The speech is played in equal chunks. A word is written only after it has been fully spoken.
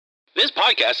This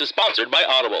podcast is sponsored by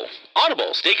Audible.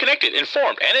 Audible, stay connected,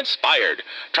 informed, and inspired.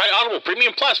 Try Audible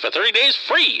Premium Plus for 30 days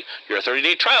free. Your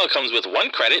 30-day trial comes with 1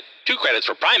 credit, 2 credits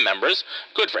for Prime members.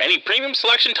 Good for any premium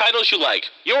selection titles you like.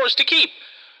 Yours to keep.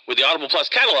 With the Audible Plus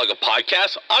catalog of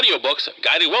podcasts, audiobooks,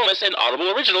 guided wellness, and Audible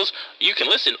originals, you can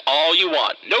listen all you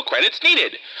want. No credits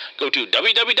needed. Go to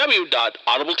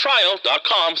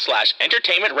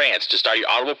www.audibletrial.com/entertainmentrants to start your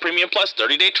Audible Premium Plus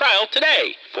 30-day trial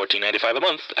today. $14.95 a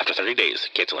month after 30 days.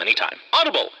 Cancel anytime.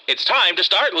 Audible, it's time to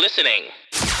start listening.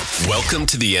 Welcome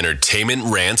to the Entertainment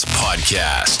Rants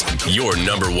Podcast, your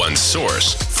number one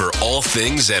source for all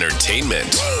things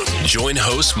entertainment. Join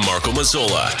host Marco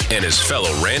Mazzola and his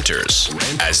fellow ranters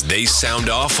as they sound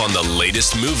off on the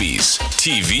latest movies,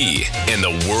 TV, and the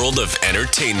world of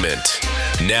entertainment.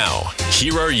 Now,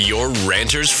 here are your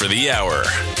ranters for the hour,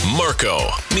 Marco,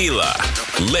 Mila,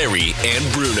 Larry,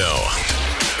 and Bruno.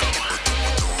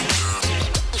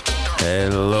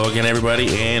 Hello again,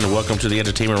 everybody, and welcome to the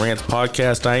Entertainment Rants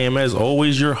Podcast. I am, as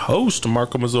always, your host,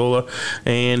 Marco Mazzola,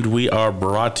 and we are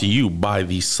brought to you by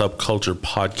the Subculture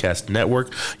Podcast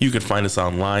Network. You can find us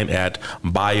online at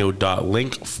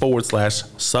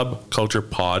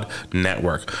bio.link/Subculture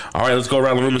Network. All right, let's go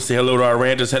around the room and say hello to our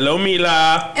ranters. Hello,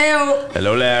 Mila. Hello.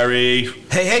 Hello, Larry.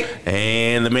 Hey.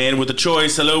 And the man with the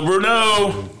choice. Hello,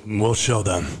 Bruno. We'll show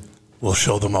them. We'll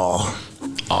show them all.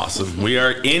 Awesome. We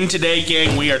are in today,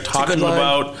 gang. We are talking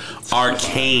about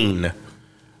Arcane,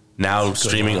 now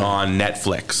streaming on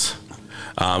Netflix.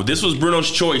 This was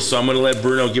Bruno's choice, so I'm going to let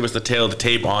Bruno give us the tale of the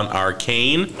tape on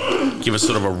Arcane, give us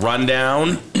sort of a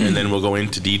rundown, and then we'll go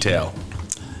into detail.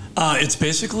 It's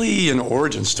basically an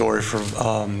origin story for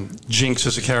Jinx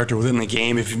as a character within the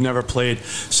game. If you've never played,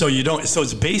 so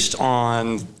it's based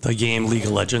on the game League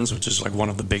of Legends, which is like one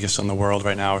of the biggest in the world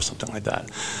right now, or something like that.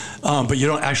 But you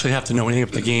don't actually have to know anything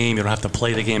about the game. You don't have to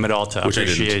play the game at all to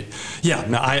appreciate. Yeah,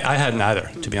 no, I hadn't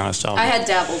either, to be honest. I had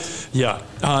dabbled. Yeah,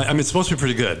 I mean, it's supposed to be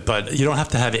pretty good, but you don't have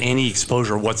to have any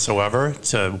exposure whatsoever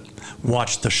to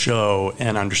watch the show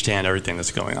and understand everything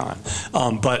that's going on.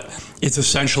 But it's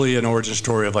essentially an origin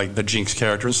story of like the Jinx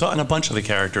character and a bunch of the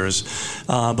characters.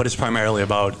 But it's primarily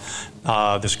about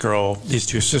this girl, these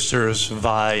two sisters,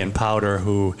 Vi and Powder,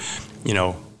 who,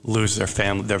 lose their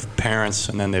family, their parents,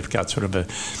 and then they've got sort of a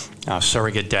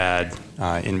surrogate dad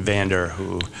in Vander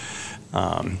who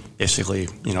basically,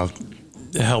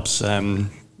 helps them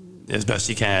as best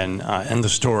he can. And the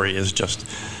story is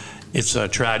it's a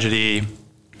tragedy.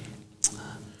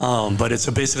 But it's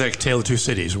basically like a tale of two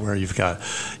cities where you've got,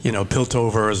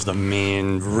 Piltover is the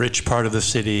main rich part of the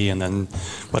city, and then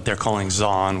what they're calling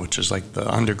Zon, which is like the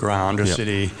underground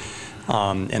city.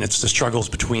 And it's the struggles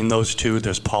between those two.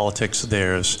 There's politics,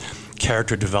 there's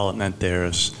character development,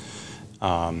 there's,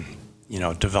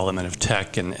 development of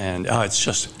tech, and it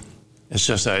just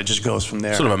goes from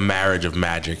there. Sort of a marriage of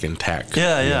magic and tech.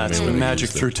 Yeah, it's the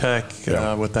magic through tech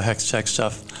with the hex tech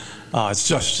stuff. It's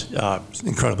just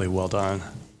incredibly well done.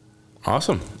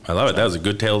 Awesome. I love it. That was a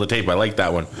good tale of the tape. I like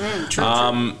that one. True.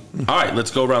 All right,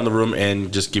 let's go around the room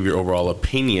and just give your overall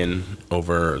opinion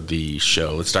over the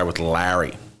show. Let's start with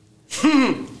Larry.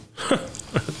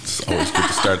 It's always good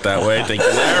to start that way. Thank you,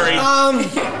 Larry.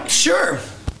 Sure.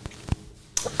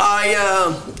 All right,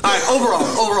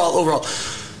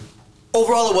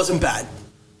 overall, it wasn't bad.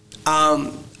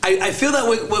 I feel that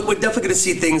we're definitely going to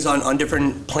see things on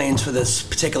different planes for this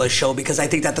particular show, because I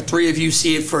think that the three of you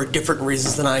see it for different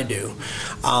reasons than I do.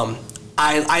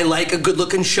 I like a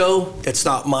good-looking show. That's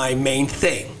not my main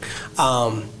thing.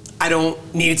 I don't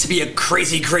need it to be a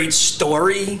crazy great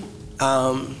story.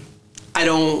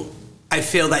 I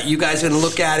feel that you guys are going to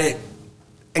look at it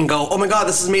and go, oh my God,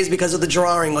 this is amazing because of the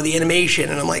drawing or the animation.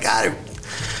 And I'm like, don't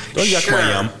yuck my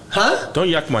yum. Huh? Don't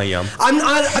yuck my yum. I'm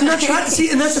not trying to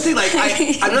see, and that's the thing. Like,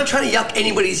 I'm not trying to yuck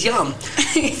anybody's yum.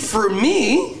 For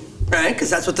me, right? Because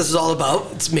that's what this is all about.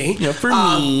 It's me. Yeah, for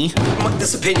me.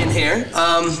 This opinion here.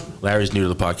 Larry's new to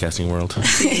the podcasting world.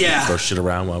 Yeah. Throw shit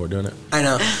around while we're doing it. I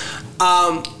know.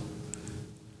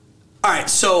 All right.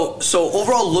 So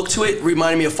overall look to it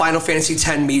reminded me of Final Fantasy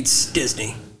X meets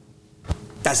Disney.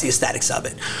 That's the aesthetics of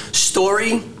it.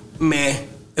 Story, meh.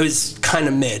 It was kind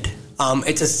of mid.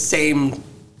 It's the same.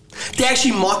 They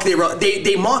actually mock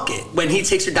they mock it when he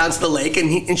takes her down to the lake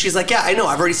and she's like, yeah, I know,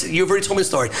 you've already told me the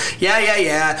story.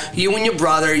 Yeah. You and your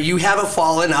brother, you have a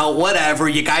falling out, whatever.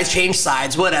 You guys change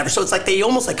sides, whatever. So it's like they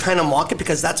almost like kind of mock it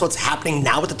because that's what's happening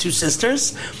now with the two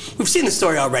sisters. We've seen the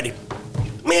story already.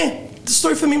 Meh. The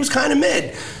story for me was kind of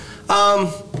mid.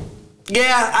 I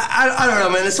don't know,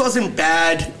 man. This wasn't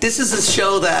bad. This is a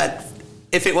show that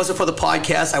if it wasn't for the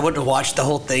podcast, I wouldn't have watched the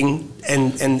whole thing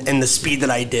and the speed that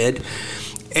I did.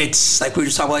 It's like we were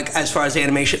just talking, like as far as the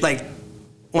animation, like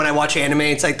when I watch anime.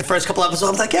 It's like the first couple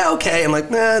episodes, I'm like, yeah, okay. I'm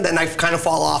like, nah. Then I kind of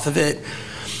fall off of it.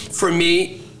 For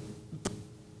me,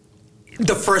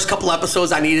 the first couple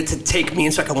episodes, I needed to take me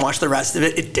in so I can watch the rest of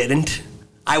it. It didn't.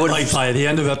 I would like by the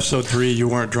end of episode 3, you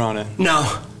weren't drawn in.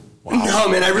 No. Wow. No,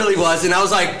 man, I really was. And I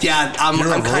was like, yeah, I'm You're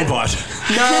a kind robot. of.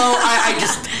 No, I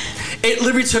just. It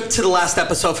literally took to the last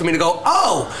episode for me to go,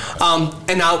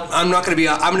 and now I'm going to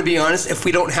be honest, if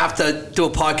we don't have to do a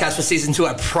podcast for season 2,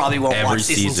 I probably won't watch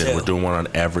season 2. We're doing one on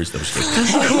every season.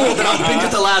 Cool, then I'll binge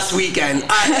it the last weekend.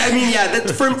 I mean, yeah,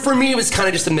 for me, it was kind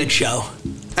of just a mid-show.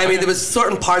 I mean, there was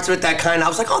certain parts of it that I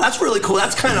was like, oh, that's really cool.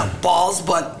 That's kind of balls,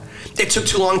 but it took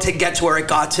too long to get to where it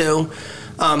got to.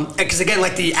 Because again,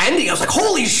 like the ending, I was like,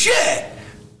 holy shit!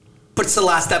 But it's the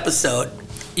last episode.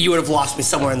 You would have lost me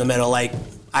somewhere in the middle. Like,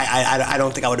 I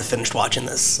don't think I would have finished watching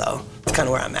this. So it's kind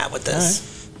of where I'm at with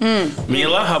this. Right.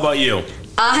 Mila, how about you?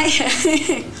 I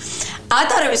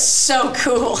thought it was so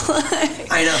cool.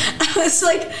 I know. I was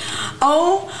like,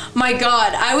 oh my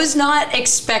God. I was not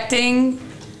expecting...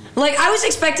 Like, I was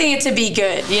expecting it to be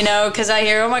good, you know, because I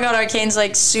hear, oh my God, Arcane's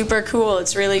like super cool.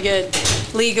 It's really good.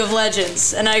 League of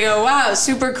Legends. And I go, wow,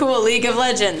 super cool, League of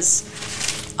Legends.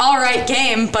 All right,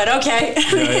 game, but okay.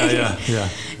 Yeah.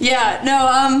 Yeah,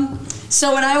 no,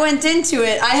 so when I went into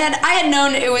it, I had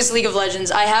known it was League of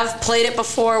Legends. I have played it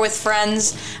before with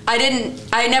friends. I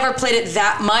never played it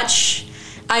that much.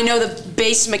 I know the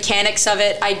base mechanics of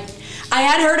it. I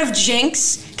had heard of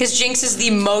Jinx, because Jinx is the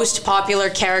most popular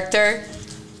character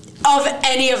of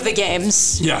any of the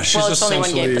games. Yeah, she's only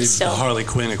one game, but essentially still. the Harley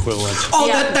Quinn equivalent. Oh,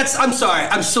 Yeah. that's. I'm sorry.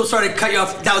 I'm so sorry to cut you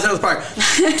off. That was another part.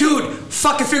 Dude,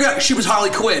 fucking figure out she was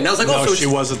Harley Quinn. I was like, No, so she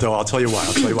wasn't though. I'll tell you why.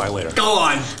 I'll tell you why later. Go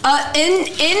on.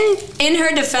 In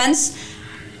her defense,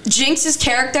 Jinx's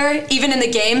character, even in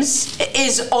the games,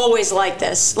 is always like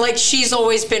this. Like, she's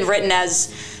always been written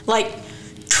as, like,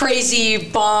 crazy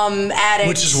bomb addict.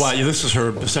 Which is why this is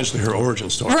essentially her origin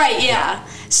story. Right, yeah.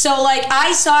 So, like,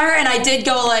 I saw her and I did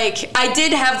go, like, I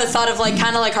did have the thought of, like,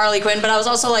 kind of like Harley Quinn, but I was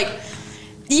also like,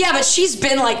 yeah, but she's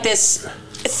been like this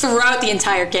throughout the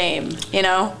entire game, you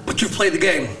know? But you've played the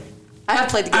game. I have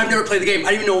played the game. I've never played the game.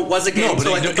 I didn't even know it was a game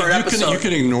until like the third episode. You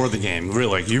can ignore the game,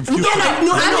 really. I'm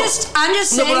just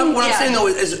saying. What I'm saying though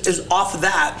is off of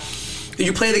that.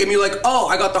 You play the game, you're like, oh,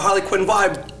 I got the Harley Quinn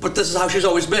vibe, but this is how she's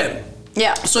always been.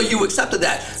 Yeah. So you accepted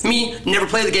that. Me, never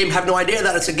played the game, have no idea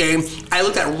that it's a game. I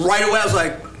looked at it right away. I was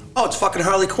like, oh, it's fucking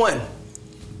Harley Quinn.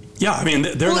 Yeah, I mean,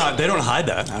 they're not. They don't hide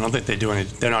that. I don't think they do any.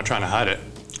 They're not trying to hide it.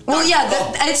 Well, yeah,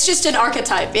 it's just an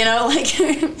archetype, you know. Like,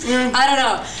 I don't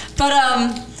know, but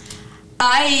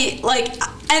I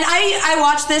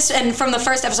watched this, and from the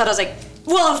first episode, I was like,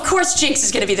 well, of course, Jinx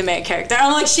is gonna be the main character.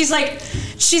 I'm like, she's like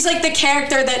the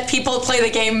character that people play the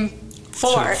game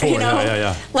for, you know.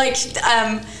 Yeah. Like,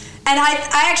 and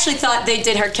I actually thought they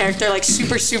did her character like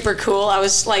super, super cool. I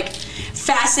was like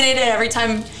fascinated every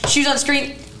time she was on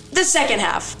screen. The second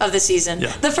half of the season.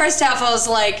 Yeah. The first half, I was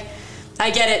like,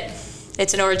 I get it.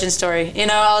 It's an origin story. You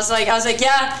know, I was like,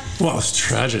 yeah. Well, it's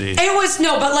tragedy. It was,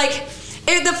 no, but like,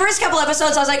 the first couple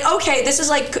episodes, I was like, okay, this is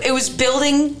like, it was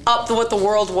building up to what the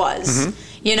world was,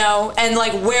 you know, and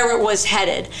like where it was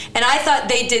headed. And I thought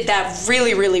they did that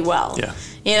really, really well. Yeah.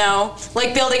 You know,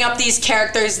 like building up these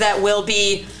characters that will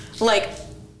be like,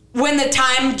 when the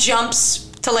time jumps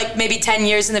to like maybe 10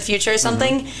 years in the future or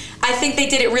something, I think they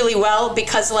did it really well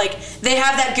because like they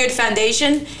have that good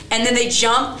foundation and then they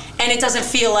jump and it doesn't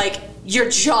feel like you're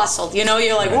jostled, you know,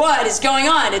 you're like, what is going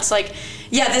on? It's like,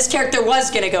 yeah, this character was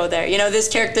going to go there. You know,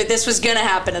 this was going to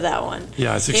happen to that one.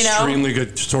 Yeah, it's extremely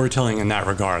good storytelling in that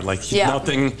regard. Like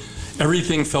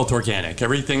everything felt organic.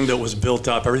 Everything that was built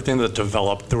up, everything that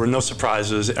developed, there were no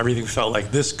surprises. Everything felt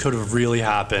like this could have really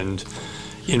happened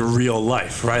in real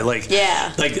life, right? Like,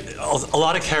 like a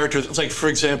lot of characters, it's like, for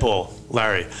example,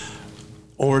 Larry,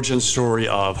 origin story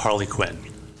of Harley Quinn.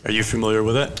 Are you familiar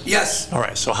with it? Yes. All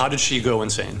right, so how did she go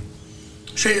insane?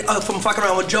 She from fucking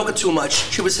around with Joker too much.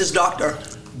 She was his doctor.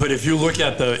 But if you look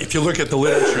at the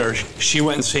literature, she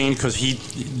went insane because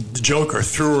the Joker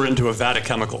threw her into a vat of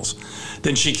chemicals.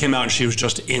 Then she came out and she was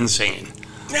just insane.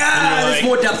 Yeah, there's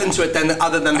more depth into it than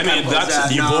other than. I mean,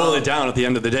 you boil it down at the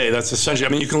end of the day. That's essentially. I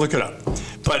mean, you can look it up,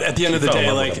 but at the end of the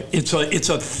day, like it's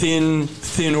a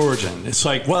thin origin. It's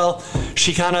like, well,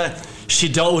 she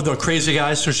dealt with a crazy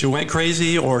guy, so she went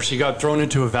crazy, or she got thrown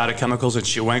into a vat of chemicals and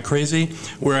she went crazy.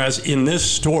 Whereas in this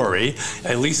story,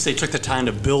 at least they took the time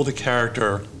to build a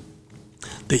character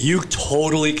that you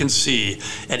totally can see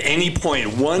at any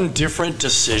point one different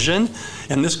decision,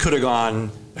 and this could have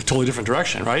gone a totally different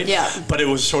direction, right? Yeah. But it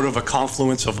was sort of a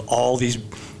confluence of all these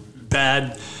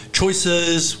bad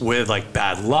choices, with like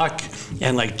bad luck,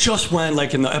 and like just when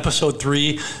like in the episode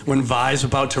 3 when Vi's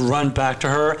about to run back to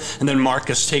her, and then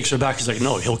Marcus takes her back. He's like,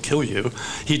 no, he'll kill you.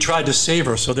 He tried to save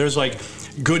her, so there's like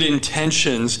good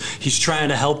intentions. He's trying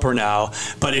to help her now,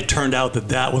 but it turned out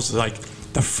that was like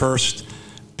the first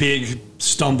big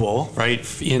stumble,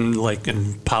 right,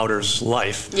 in Powder's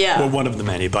life. Yeah. Or one of the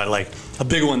many, but like a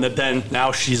big one that then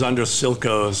now she's under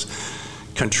Silco's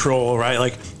control, right?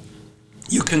 Like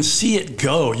you can see it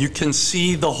go. You can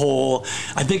see the whole.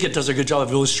 I think it does a good job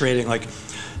of illustrating like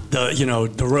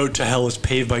the road to hell is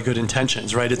paved by good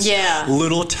intentions, right? It's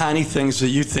little tiny things that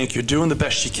you think you're doing the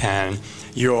best you can.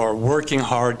 You're working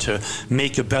hard to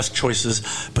make your best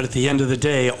choices, but at the end of the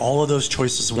day, all of those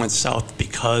choices went south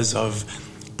because of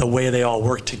the way they all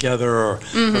worked together or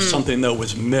something that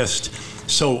was missed.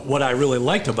 So what I really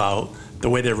liked about the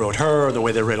way they wrote her, the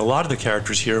way they wrote a lot of the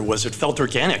characters here, was it felt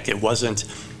organic. It wasn't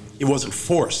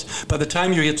forced. By the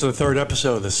time you get to the 3rd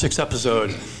episode, the 6th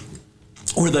episode,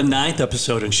 or the 9th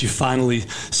episode, and she finally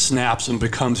snaps and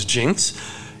becomes Jinx,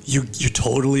 you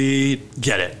totally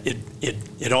get it.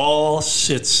 It all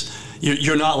sits.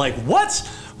 You're not like, what?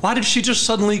 Why did she just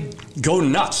suddenly go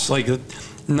nuts? Like,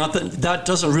 that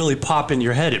doesn't really pop in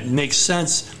your head. It makes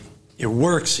sense. It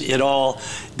works.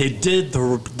 They did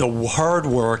the hard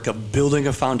work of building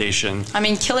a foundation. I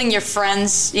mean, killing your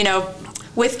friends,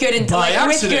 with good intent.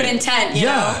 With good intent, you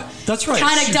know? That's right.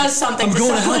 Kind of does something. I'm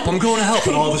going to help,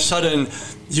 and all of a sudden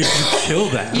you kill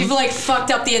them. You've like fucked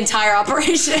up the entire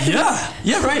operation.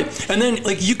 Yeah, right. And then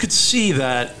like you could see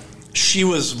that she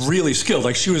was really skilled.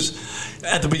 Like she was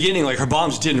at the beginning, like her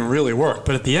bombs didn't really work,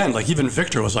 but at the end, like even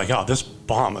Victor was like, "Oh, this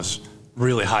bomb is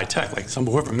really high tech. Like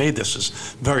whoever made this is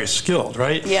very skilled,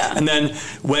 right?" Yeah. And then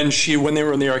when they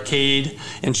were in the arcade,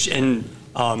 and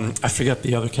I forget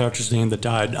the other character's name that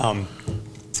died.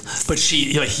 But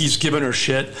he's giving her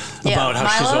shit about how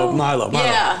she's Milo.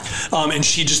 Yeah. And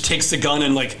she just takes the gun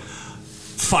and like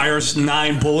fires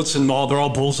 9 bullets and they're all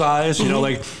bullseyes. You know,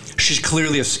 like she's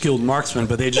clearly a skilled marksman,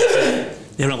 but they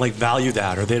don't like value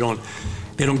that, or they don't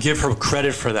give her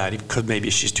credit for that because maybe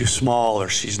she's too small or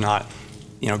she's not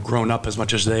grown up as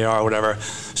much as they are or whatever.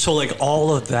 So like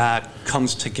all of that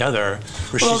comes together.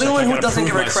 Well, the only one who doesn't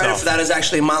give her credit for that is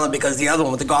actually Milo, because the other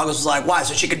one with the goggles was like, why?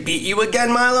 So she could beat you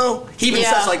again, Milo? He even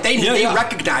says like they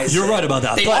recognize You're it. right about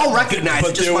that. They all recognize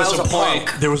it, just Milo's a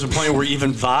punk. There was a point where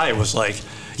even Vi was like,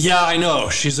 yeah, I know,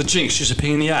 she's a jinx, she's a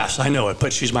pain in the ass, I know it,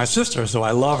 but she's my sister, so I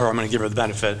love her, I'm going to give her the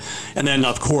benefit. And then,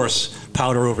 of course,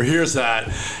 Powder overhears that,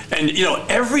 and,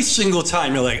 every single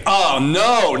time you're like, oh,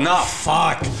 no, not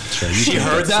fuck. She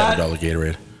heard that? $7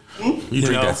 Gatorade. You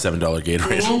drink that $7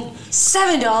 Gatorade.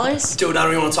 $7? Dude, I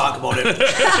don't even want to talk about it.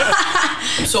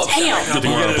 I'm so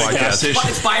upset.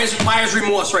 It's buyer's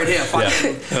remorse right here.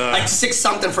 Like 6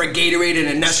 something for a Gatorade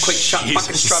and a Nesquik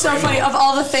fucking strawberry. So funny. Of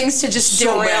all the things to just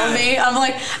derail me, I'm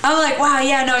like, wow,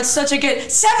 yeah, no, it's such a good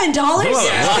 $7.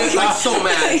 Yeah, I'm so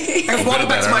mad. I walked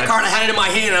back to my car and I had it in my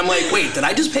hand and I'm like, wait, did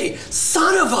I just pay?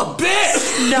 Son of a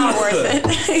bitch! Not worth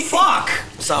it. Fuck.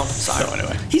 So sorry. So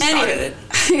anyway, he started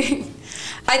it.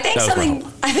 I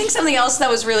think something else that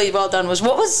was really well done was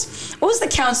what was the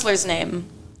counselor's name?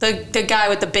 The guy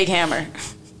with the big hammer.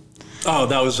 Oh,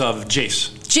 that was Jace.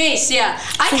 Jace, yeah.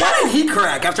 Why did he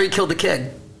crack after he killed the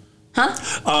kid? Huh?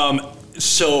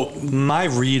 So my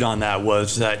read on that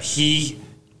was that he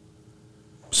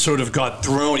sort of got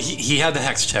thrown. He had the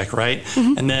hex tech, right?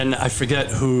 Mm-hmm. And then I forget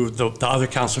who the other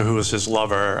counselor who was his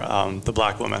lover, the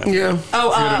black woman. Yeah.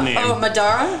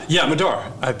 Madara? Yeah, Madara.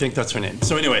 I think that's her name.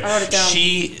 So anyway, I wrote it down.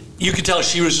 You could tell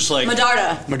she was just like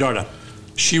Medarda.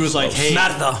 She was like, hey,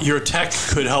 your tech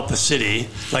could help the city.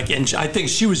 Like, and I think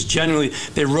she was genuinely,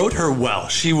 they wrote her well.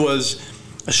 She was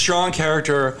a strong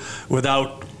character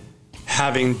without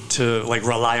having to like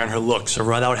rely on her looks or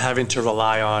without having to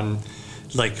rely on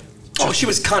like, she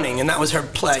was cunning, and that was her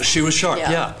play. She was sharp,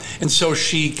 yeah. And so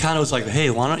she kind of was like,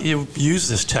 hey, why don't you use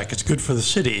this tech? It's good for the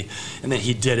city. And then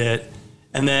he did it.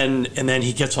 And then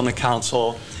he gets on the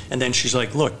council. And then she's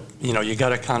like, look, you got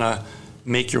to kind of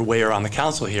make your way around the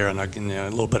council here and a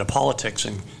little bit of politics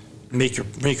and make your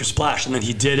splash. And then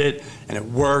he did it, and it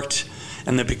worked.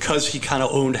 And then because he kind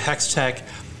of owned Hex Tech,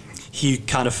 he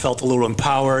kind of felt a little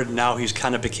empowered. Now he's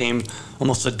kind of became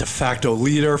almost a de facto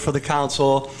leader for the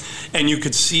council. And you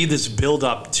could see this build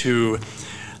up to,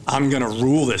 I'm going to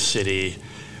rule this city,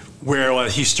 where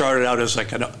he started out as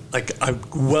like a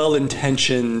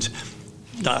well-intentioned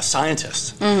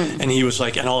scientist. Mm-hmm. And he was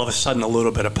like, and all of a sudden a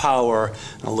little bit of power,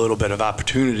 and a little bit of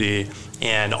opportunity.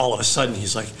 And all of a sudden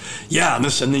he's like, yeah, and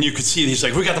then you could see, he's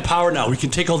like, we got the power now. We can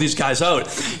take all these guys out.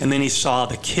 And then he saw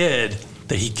the kid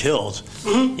that he killed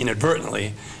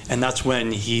inadvertently. And that's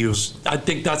when I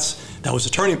think that was a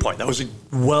turning point. That was a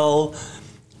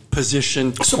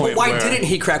well-positioned So, point. but why didn't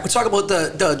he crack? Let's talk about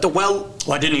the well.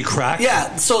 Why didn't he crack?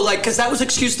 Yeah, so like, because that was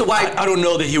excuse to why. I don't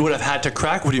know that he would have had to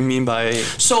crack. What do you mean by?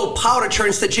 So Powder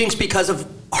turns to Jinx because of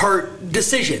her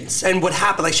decisions and what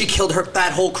happened. Like she killed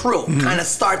that whole crew. Kind of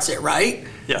starts it, right?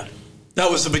 Yeah. That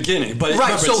was the beginning, but right.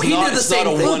 Remember, So he did the same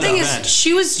thing. The thing is,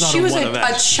 she was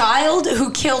a child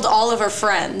who killed all of her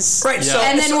friends, right? Yeah. So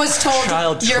and then was told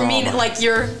you're trauma. mean, like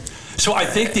you're. So I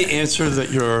think the answer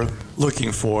that you're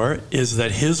looking for is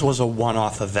that his was a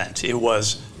one-off event. It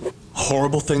was a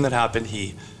horrible thing that happened.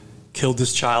 He killed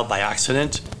this child by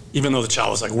accident, even though the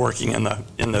child was like working in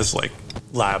this like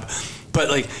lab. But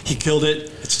like he killed it.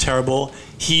 It's terrible.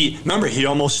 He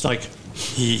almost like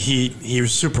he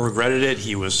super regretted it.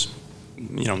 He was,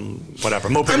 whatever.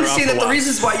 I'm just saying that the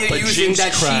reasons why you're using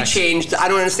that she changed, I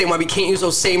don't understand why we can't use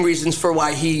those same reasons for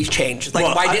why he changed.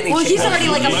 Like, why didn't he change? Well, he's already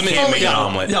like a fully...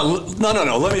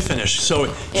 No, let me finish. So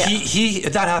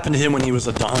that happened to him when he was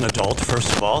an adult,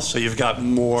 first of all. So you've got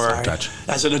more,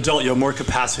 as an adult, you have more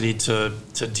capacity to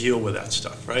deal with that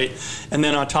stuff, right? And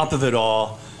then on top of it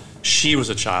all, she was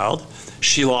a child.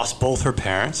 She lost both her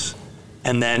parents.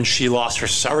 And then she lost her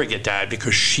surrogate dad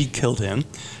because she killed him.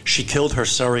 She killed her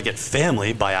surrogate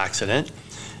family by accident.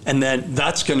 And then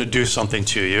that's going to do something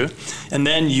to you. And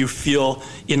then you feel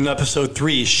in episode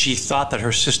 3, she thought that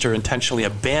her sister intentionally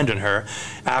abandoned her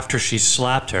after she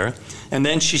slapped her. And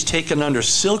then she's taken under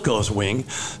Silco's wing.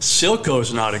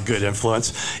 Silco's not a good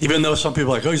influence, even though some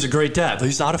people are like, oh, he's a great dad. But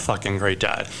he's not a fucking great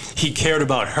dad. He cared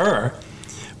about her.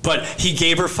 But he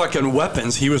gave her fucking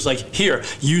weapons. He was like, here,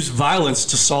 use violence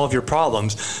to solve your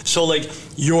problems. So, like,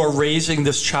 you're raising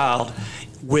this child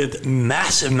with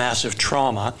massive, massive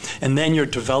trauma, and then you're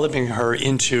developing her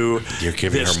into... You're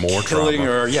giving her more trauma.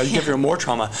 You're giving her more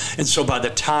trauma. And so by the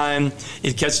time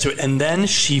it gets to it, and then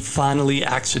she finally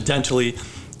accidentally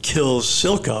kills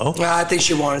Silco. I think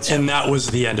she wanted to. And that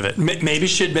was the end of it. Maybe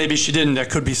she didn't.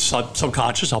 That could be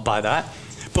subconscious. I'll buy that.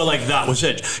 But, like, that was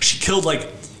it. She killed, like...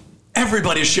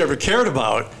 everybody she ever cared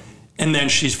about, and then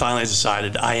she's finally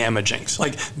decided, I am a Jinx.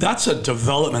 Like, that's a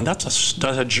development, that's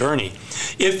a journey.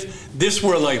 If this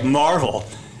were like Marvel,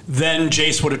 then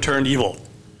Jace would have turned evil.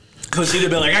 Because he'd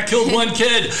have been like, I killed one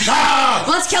kid.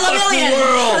 Let's kill a million. The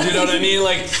world. You know what I mean?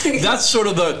 Like, that's sort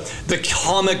of the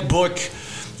comic book,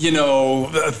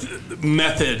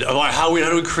 method of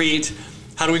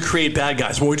how do we create bad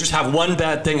guys? Well, we just have one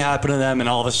bad thing happen to them, and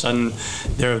all of a sudden,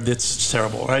 it's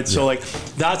terrible, right? Yeah. So, like,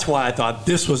 that's why I thought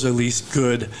this was at least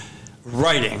good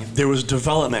writing. There was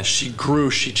development. She grew.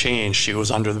 She changed. She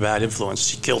was under the bad influence.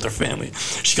 She killed her family.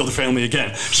 She killed her family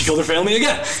again. She killed her family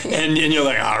again. And you're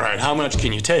like, all right, how much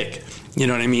can you take? You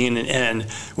know what I mean? And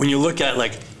when you look at,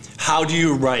 like, how do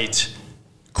you write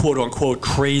quote unquote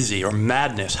crazy or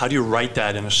madness? How do you write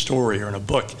that in a story or in a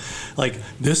book? Like,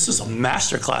 this is a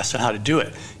masterclass on how to do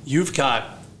it. You've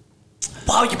got...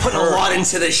 Wow, you're putting a lot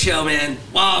into this show, man.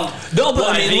 Wow. No,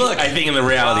 but I think in the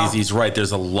realities, he's right.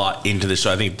 There's a lot into this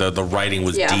show. I think the writing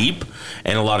was deep,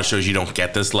 and a lot of shows you don't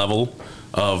get this level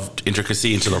of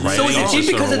intricacy into the writing. So is it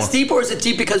deep because it's deep, or is it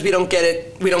deep because we don't get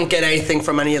it? We don't get anything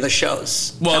from any of the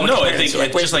shows. Well, no, I think it's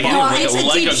just like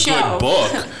a good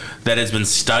book that has been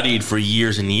studied for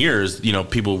years and years.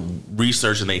 People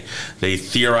research and they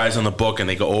theorize on the book and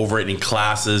they go over it in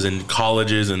classes and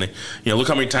colleges, and they look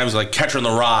how many times like Catcher in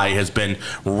the Rye has been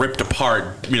ripped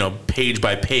apart, page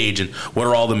by page, and what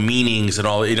are all the meanings and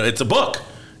all. It's a book.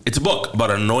 It's a book about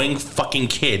an annoying fucking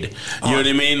kid. You know what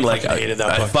I mean? Like, I hated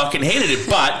that book. I fucking hated it,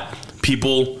 but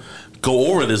people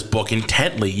go over this book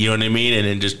intently, you know what I mean, and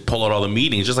then just pull out all the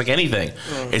meanings, just like anything.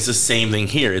 It's the same thing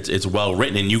here. It's well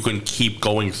written, and you can keep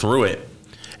going through it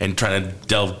and trying to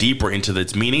delve deeper into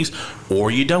its meanings, or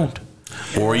you don't.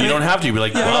 Or you don't have to. You'd be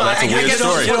like, well, that's a weird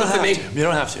story. You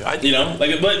don't have to. I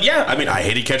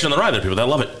hated Catcher in the Rye. There are people that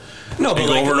love it. No, but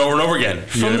go over and over and over again.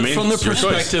 From the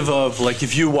perspective of, like,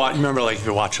 if you watch, remember, like, if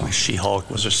you're watching, like,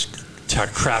 She-Hulk was just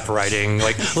crap writing.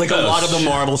 Like a lot of the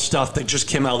Marvel stuff that just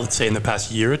came out, let's say, in the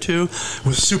past year or two,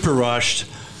 was super rushed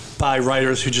by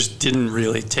writers who just didn't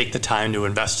really take the time to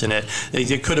invest in it.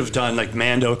 They could have done, like,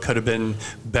 Mando could have been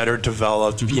better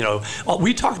developed.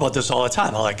 We talk about this all the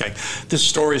time. Like this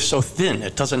story is so thin.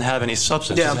 It doesn't have any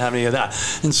substance. It doesn't have any of that.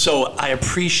 And so I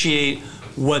appreciate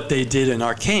what they did in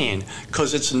Arcane,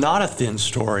 because it's not a thin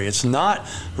story. It's not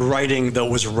writing that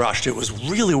was rushed. It was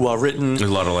really well written. There's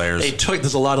a lot of layers.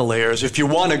 There's a lot of layers. If you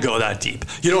want to go that deep,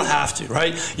 you don't have to,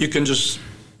 right? You can just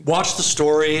watch the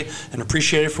story and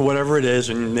appreciate it for whatever it is,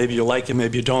 and maybe you like it,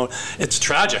 maybe you don't. It's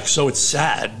tragic, so it's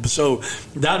sad. So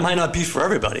that might not be for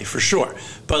everybody, for sure.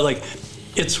 But, like,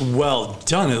 it's well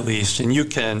done at least, and you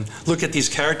can look at these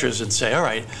characters and say, all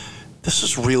right, this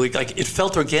is really, like, it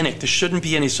felt organic. There shouldn't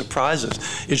be any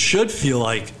surprises. It should feel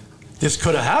like this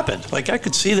could have happened. Like, I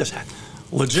could see this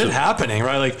legit happening,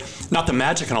 right? Like, not the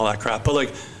magic and all that crap, but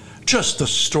like just the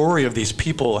story of these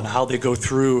people and how they go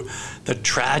through the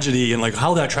tragedy and like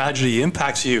how that tragedy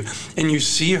impacts you. And you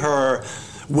see her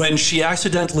when she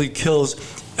accidentally kills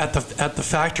at the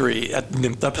factory at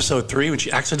episode 3, when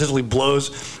she accidentally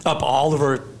blows up all of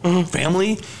her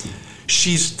family.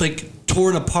 She's like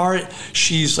torn apart.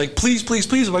 She's like, please, please,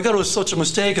 please. Oh my God, it was such a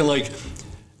mistake. And like,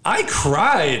 I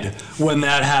cried when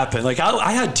that happened. Like,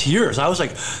 I had tears. I was like,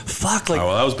 fuck. Like, oh,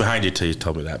 well, I was behind you till you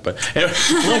told me that. But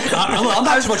look, I'm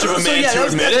not as much of a man to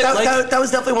admit it. That was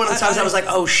definitely one of the times I was like,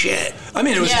 oh shit. I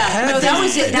mean, it was heavy. No, that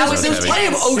was it. There was plenty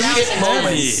of oh shit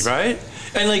moments, right?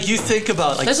 And like, you think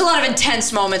about like, there's a lot of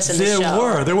intense moments in the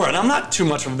show. There were, and I'm not too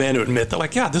much of a man to admit that.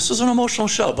 Like, yeah, this is an emotional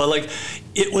show, but like,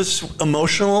 it was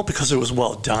emotional because it was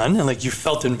well done, and like, you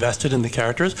felt invested in the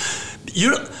characters.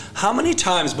 How many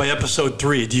times by episode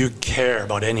 3 do you care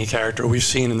about any character we've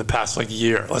seen in the past like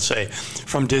year? Let's say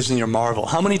from Disney or Marvel.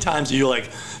 How many times are you like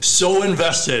so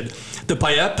invested that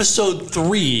by episode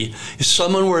 3, if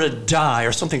someone were to die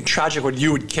or something tragic,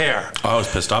 you would care? I was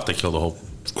pissed off they killed the whole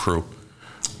crew.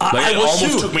 Like, it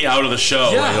almost took me out of the show.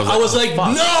 Yeah, I was like,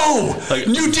 no, like,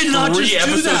 you did not just do that.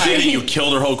 3 episodes in, you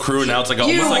killed her whole crew, and now it's like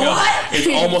it's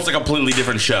almost like a completely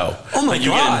different show. Oh my God! You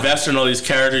get invested in all these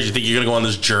characters. You think you're gonna go on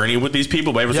this journey with these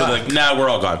people, but every time like, nah, we're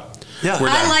all gone. Yeah,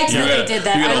 I liked that they did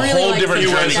that. You got I a really whole liked different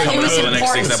journey that. coming up for the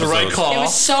next 6 episodes. Right call. It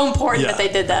was so important that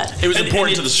they did that. It was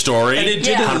important to the story, and it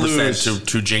didn't lose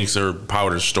to Jinx or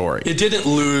Powder's story. It didn't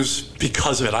lose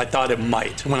because of it. I thought it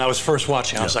might. When I was first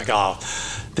watching, I was like, oh,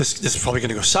 this is probably going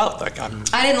to go south. Like, I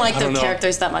didn't like the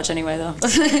characters that much anyway, though.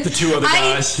 The 2 other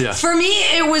guys, For me,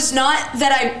 it was not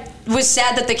that I was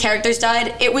sad that the characters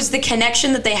died. It was the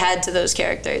connection that they had to those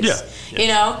characters. Yeah. You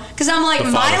know? Because I'm like,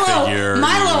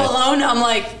 Milo alone, I'm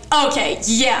like, okay,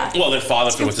 yeah. Well, their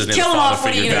father figure was his name. Kill him off,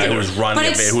 what are you guy gonna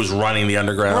who was running the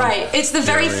underground. Right. It's the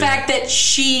very fact that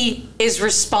she is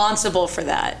responsible for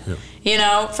that. Yeah. You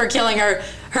know, for killing her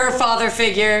father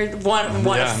figure, one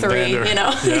of 3, Vander. you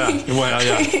know?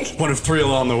 Yeah. One of 3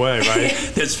 along the way,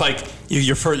 right? It's like,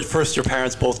 your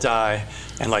parents both die,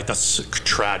 and like, that's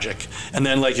tragic. And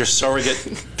then like, your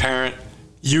surrogate parent,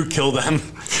 you kill them.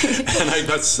 And like,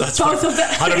 that's both of them.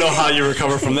 I don't know how you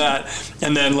recover from that.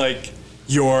 And then like,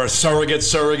 your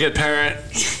surrogate parent,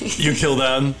 you kill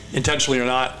them, intentionally or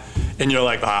not. And you're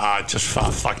like, just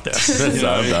fuck this.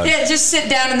 Yeah, just sit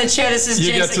down in the chair. This is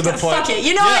you Jinx. get to the point. Fuck it.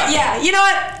 You know what? Yeah. You know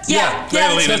what? Yeah.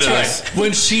 That's right.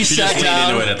 When she sat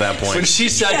down, into it at that point. When she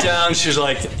sat down, she's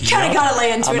like, kind of gotta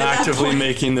lay into I'm it. I'm actively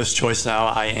making this choice now.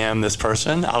 I am this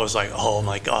person. I was like, oh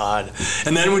my God.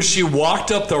 And then when she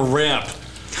walked up the ramp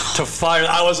to fire,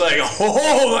 I was like,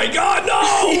 oh my God, no.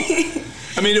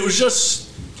 I mean, it was just.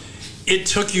 It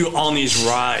took you on these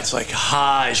rides, like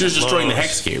highs. She was destroying the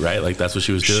Hex Gate, right? Like, that's what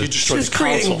she was doing. She destroyed the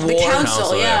creating council. war. The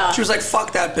council, yeah. She was like,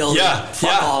 fuck that building. Yeah,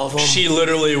 fuck all of them. She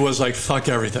literally was like, fuck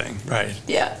everything, right?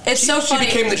 Yeah, it's so funny.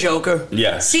 She became the Joker.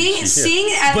 Yeah.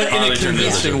 Seeing at but in a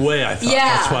convincing way, I thought.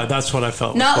 Yeah. That's what I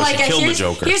felt. Not like she killed the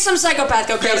Joker. Here's some psychopath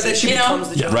go crazy. Yeah, but then she becomes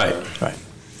the Joker. Right.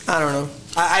 I don't know.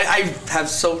 I have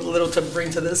so little to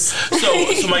bring to this.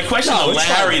 So my question to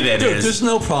Larry then is... There's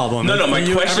no problem. No, my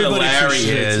question to Larry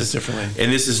is... differently.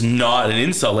 And this is not an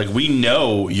insult. Like, we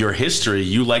know your history.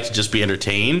 You like to just be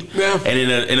entertained. Yeah. And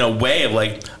in a way of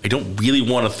like, I don't really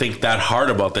want to think that hard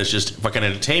about this. Just fucking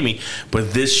entertain me.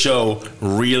 But this show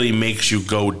really makes you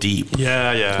go deep.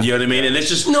 Yeah. You know what I mean? And it's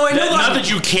just... No, I know not that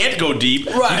you can't go deep.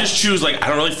 Right. You just choose, like, I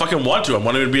don't really fucking want to. I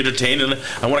want to be entertained. And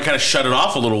I want to kind of shut it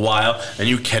off a little while. And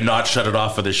you cannot shut it off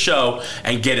for the show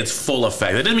and get its full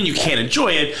effect. That doesn't mean you can't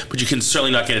enjoy it, but you can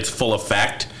certainly not get its full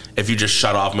effect if you just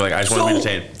shut off and be like, I just want to be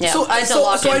entertained. Yeah, so I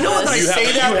know that I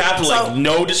say that. You have to, like,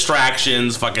 no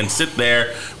distractions, fucking sit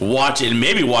there, watch it, and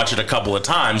maybe watch it a couple of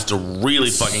times to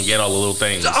really fucking get all the little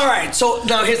things. All right, so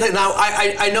now here's the thing. Now,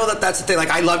 I know that's the thing.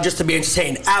 Like, I love just to be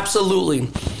entertained. Absolutely.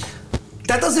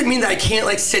 That doesn't mean that I can't,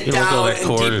 like, sit down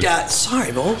and deep dive.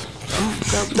 Sorry, bro.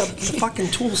 The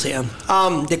fucking tools here.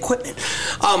 The equipment.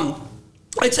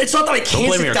 It's not that I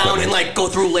can't sit down and like go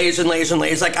through layers and layers and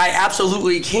layers. Like, I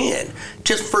absolutely can.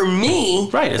 Just for me,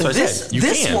 right? That's what I said.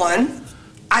 This one,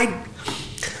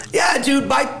 dude.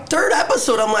 By 3rd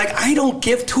episode, I'm like, I don't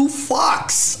give 2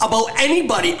 fucks about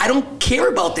anybody. I don't care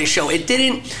about this show. It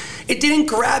didn't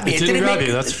grab me. It didn't grab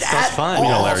you. That's fine. You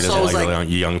know, Larry doesn't like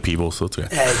young people, so it's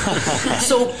okay.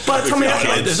 So, but tell me,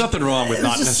 there's nothing wrong with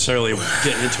not necessarily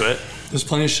getting into it. There's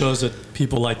plenty of shows that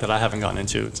people like that I haven't gotten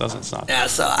into. It's not. Yeah,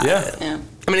 so Yeah.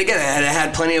 I mean, again, I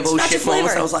had plenty of oh not your shit moments.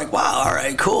 flavor. I was like, wow, all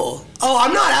right, cool. Oh,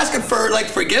 I'm not asking for like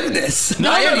forgiveness.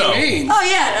 No. Oh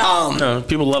yeah. No. No,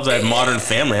 people love that Modern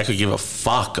Family. I could give a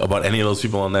fuck about any of those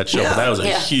people on that show, Yeah. but that was a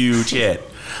Yeah. huge hit.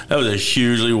 That was a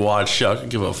hugely watched show. I could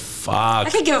give a fuck. I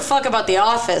could give a fuck about The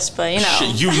Office, but you know.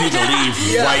 Shit, you need to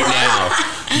leave right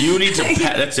now. You need to.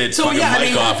 That's it. So, Fucking yeah, I mic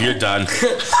mean- off. You're done.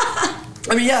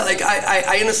 I mean, yeah, like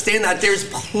I understand that there's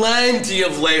plenty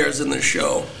of layers in the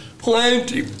show.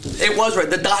 Plenty. It was right.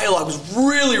 The dialogue was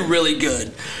really, really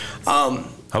good.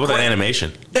 How about that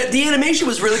animation? The animation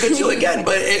was really good too. Again,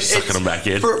 but Sucking them back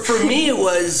in. For me, it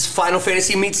was Final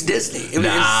Fantasy meets Disney. It was,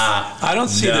 I don't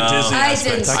see the No. Disney I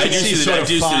aspect. didn't I do see sort what of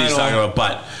he's talking final- about,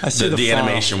 but I see the the final.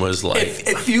 animation was like.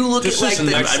 if you look This at like is the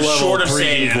the next I'm level short of 3D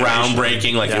saying animation.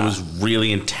 groundbreaking. Like it Yeah. was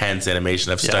really intense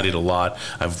animation. I've studied a lot.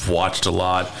 I've watched a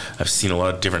lot. I've seen a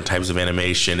lot of different types of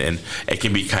animation, and it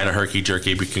can be kind of herky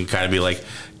jerky, but it can kind of be like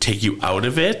take you out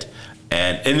of it.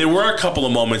 And there were a couple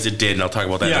of moments it did, and I'll talk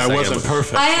about that in a Yeah, second. it wasn't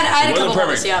perfect. I had It a couple wasn't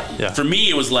moments. perfect. Yeah. Yeah. For me,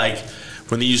 it was like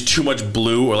when they used too much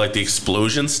blue or like the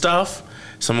explosion stuff.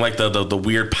 Some like the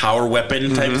weird power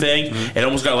weapon type thing. It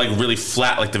almost got like really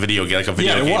flat, like the video game, like a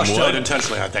video Yeah, it game washed would. out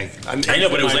intentionally, I think. I know,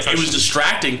 but it was like it was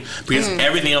distracting because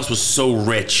everything else was so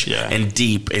rich Yeah. and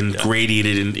deep and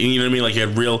gradiated, and you know what I mean. Like you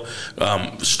had real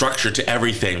structure to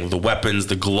everything, the weapons,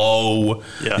 the glow.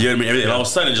 Yeah. You know what I mean. Everything. And all of a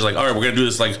sudden, just like, all right, we're gonna do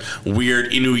this like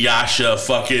weird Inuyasha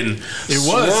fucking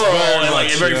swirl, very and like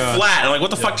much, very yeah. flat. And like,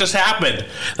 what the fuck just happened?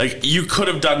 Like you could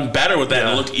have done better with that, and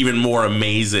it Yeah. looked even more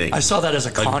amazing. I saw that as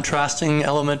a contrasting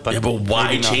element, but Yeah, but why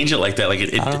maybe not. change it like that? Like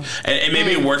it don't know. and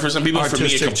maybe it worked for some people. For me,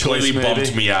 it Artistic completely choice, bumped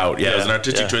maybe. me out. Yeah, it was an Yeah,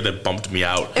 artistic yeah. choice that bumped me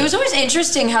out. It was always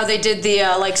interesting how they did the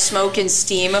like smoke and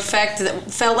steam effect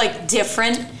that felt like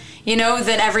different, you know,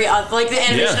 than every other, like the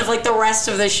animation Yeah. of like the rest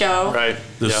of the show. Right.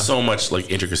 There's Yeah. so much like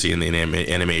intricacy in the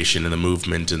animation and the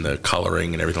movement and the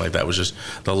coloring and everything like that. It was just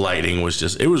the lighting was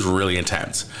just it was really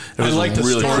intense. It I was like the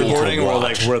really cool storyboarding to or watch.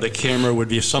 like where the camera would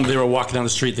be. If somebody were walking down the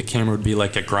street, the camera would be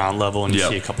like at ground level and you Yep.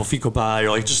 see a couple feet go by,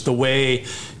 or like just the way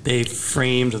they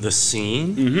framed the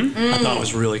scene. I thought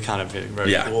was really kind of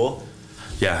very Yeah. cool.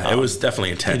 Yeah, it was definitely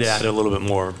intense. It added a little bit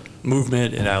more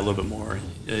movement. It added a little bit more.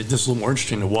 Just a little more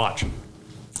interesting to watch.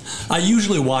 I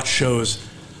usually watch shows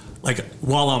like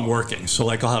while I'm working. So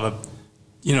like I'll have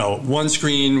one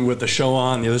screen with the show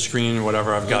on, the other screen,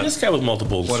 whatever I've got. This guy with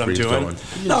multiple What I'm screens doing? going.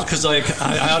 No, because like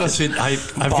I honestly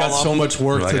I've got so much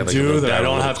work Like, to I think do it'll that I down a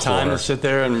don't little have time corner. to sit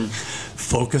there and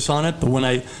focus on it. But when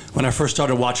I first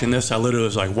started watching this, I literally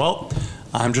was like, well,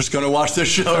 I'm just gonna watch this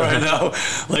show right now.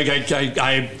 Like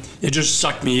I it just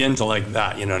sucked me into like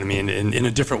that. You know what I mean? In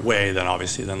a different way than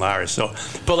obviously than Larry. So,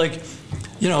 but like,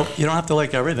 you don't have to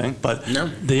like everything. But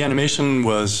No. the animation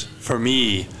was for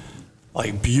me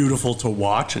like beautiful to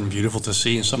watch and beautiful to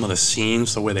see, and some of the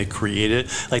scenes, the way they create it,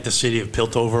 like the city of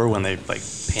Piltover when they like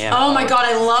pan. Oh my out. god,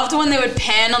 I loved when they would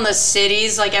pan on the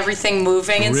cities, like everything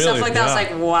moving and stuff Really? like that. I was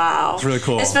Yeah. like, wow. It's really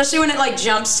cool. Especially when it like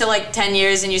jumps to like 10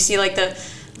 years and you see like the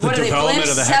what are they, development blimps,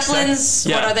 of the hex zeppelins?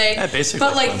 tech? What Yeah. are they? Yeah, basically.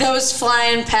 But like those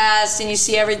flying past and you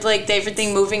see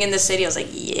everything moving in the city. I was like,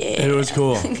 yeah. It was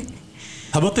cool.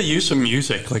 How about the use of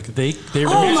music? Like they Oh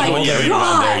really my told yeah, everybody-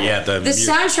 god! there, yeah, the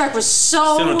soundtrack was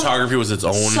so Cinematography was its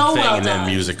own So thing, well and then done.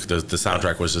 music, the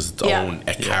soundtrack was just its Yeah. own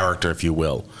character, if you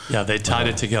will. Yeah, they tied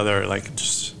it together like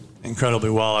just incredibly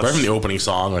well. Right from the opening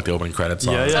song, like the opening credits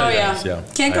song. Yeah, yeah. Oh yeah. Yeah.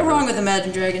 Can't go I wrong really- with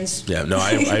Imagine Dragons. Yeah, no,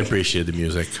 I appreciate the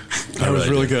music. It was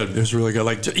really good. It was really good.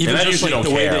 Like even And I just usually like the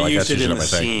don't way care. they Like, used that's it in usually the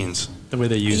not my thing. scenes. The way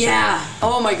they used Yeah.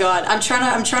 Oh my god. I'm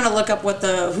trying to look up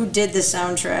who did the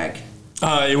soundtrack.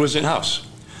 it. It was in house.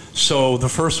 So the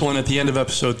first one at the end of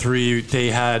episode 3, they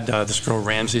had this girl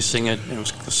Ramsey sing it. It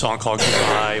was a song called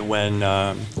 "Goodbye" when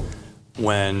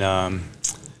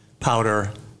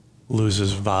Powder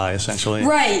loses Vi essentially.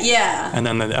 Right. Yeah. And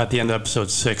then at the end of episode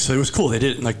 6, so it was cool. They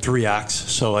did it in like 3 acts.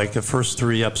 So like the first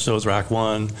 3 episodes were act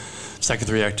 1, second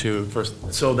 3 act 2.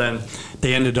 So then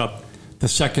they ended up, the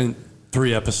second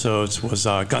 3 episodes was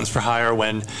Guns for Hire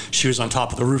when she was on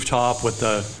top of the rooftop with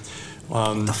the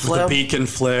flare? beacon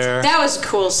flare. That was a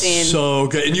cool scene. So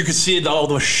good, and you could see all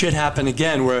the shit happen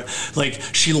again, where like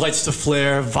she lights the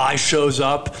flare, Vi shows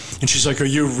up, and she's like, "Are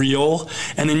you real?"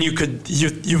 And then you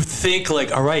think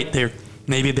like, "All right,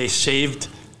 maybe they saved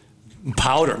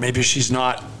Powder. Maybe she's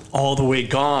not all the way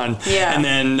gone." Yeah. And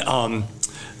then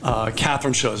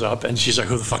Catherine shows up, and she's like,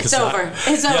 "Who the fuck is It's that?" over.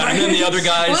 It's over. Yeah, and then the other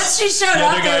guys. Once she showed the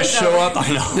up, other it guys was show over. up.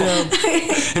 I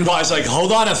know. And Vi's like,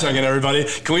 "Hold on a second, everybody.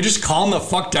 Can we just calm the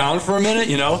fuck down for a minute?"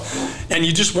 You know? And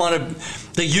you just want to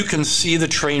that you can see the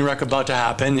train wreck about to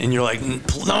happen, and you're like,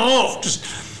 "No, just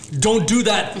don't do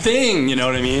that thing. You know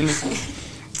what I mean?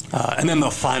 And then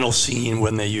the final scene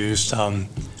when they used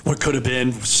what could have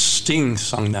been Sting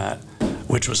sung that,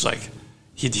 which was like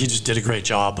he just did a great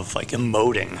job of like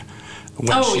emoting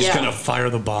when she's gonna fire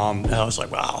the bomb. And I was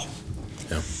like, wow.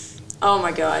 Yeah. Oh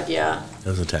my God, yeah. It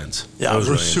was intense. Yeah, it was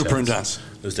really super intense.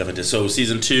 It was definitely. So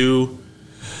season 2.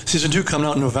 Season 2 coming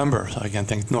out in November. I again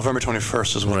think November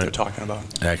 21st is what they're talking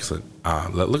about. Excellent.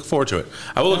 Look forward to it.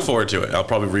 I will look forward to it. I'll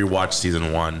probably rewatch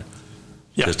season 1.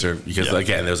 Yeah. Because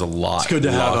again, there's a lot. It's good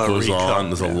to have a goes recap. on.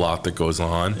 There's a lot that goes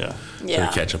on. Yeah. Yeah.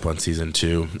 So catch up on season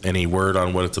 2. Any word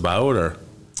on what it's about, or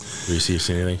have you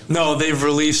seen anything? No, they've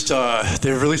released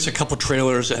a couple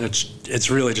trailers, and it's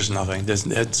really just nothing.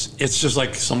 It's just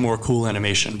like some more cool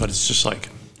animation, but it's just like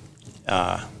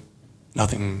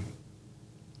nothing.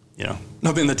 You know,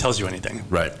 nothing that tells you anything.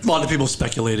 Right. A lot of people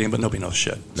speculating, but nobody knows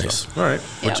shit. Nice. So. All right.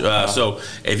 Yeah. So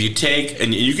if you take,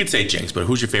 and you could say Jinx, but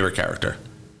who's your favorite character?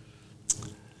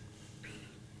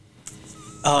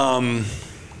 I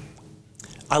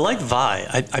like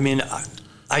Vi. I mean,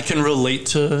 I can relate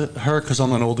to her because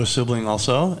I'm an older sibling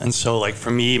also, and so like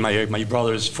for me, my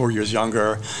brother is 4 years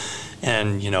younger,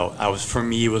 and you know,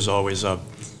 it was always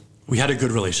we had a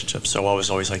good relationship, so I was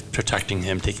always like protecting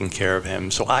him, taking care of him.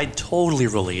 So I totally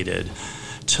related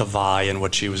to Vi and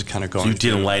what she was kind of going through. You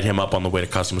didn't light him up on the way to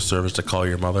customer service to call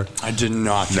your mother? I did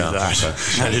not do that.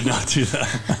 Okay. I did not do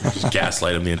that. Just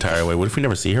gaslight him the entire way. What if we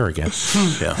never see her again?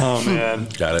 Yeah. Oh man.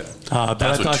 Got it. But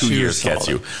That's I what thought 2 she years was gets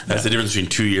solid. you. That's the difference between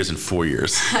 2 years and 4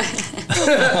 years.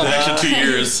 The extra 2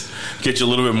 years get you a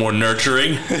little bit more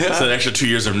nurturing. So the extra 2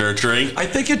 years of nurturing. I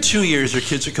think in 2 years, your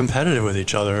kids are competitive with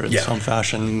each other in some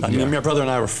fashion. I mean, my brother and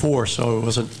I were 4, so it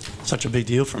wasn't such a big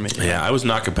deal for me. Yeah, I was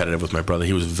not competitive with my brother.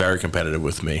 He was very competitive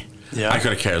with me. Yeah. I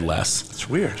could have cared less. It's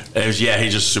weird. He's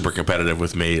just super competitive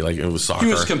with me. Like, it was soccer.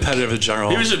 He was competitive in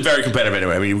general. He was very competitive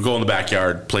anyway. I mean, we go in the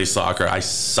backyard, play soccer. I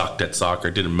sucked at soccer.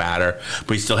 It didn't matter.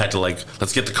 But he still had to, like,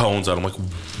 let's get the cones out. I'm like,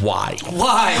 why?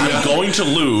 Why? I'm going to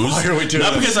lose. Why are we doing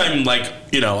Not this? because I'm, like,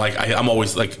 I'm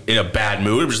always, like, in a bad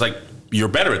mood. I'm just like, you're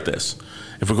better at this.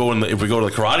 If we go to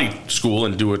the karate school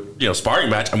and do a sparring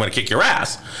match, I'm going to kick your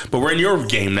ass. But we're in your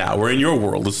game now. We're in your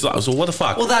world. So what the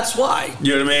fuck? Well, that's why.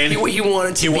 You know what I mean? He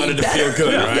wanted to. feel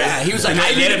good, right? Yeah, he was like, And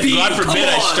I then need to if, be. God forbid,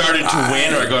 I come on. started to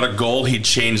win or I got a goal, he'd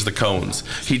change the cones.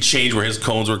 He'd change where his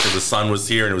cones were because the sun was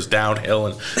here and it was downhill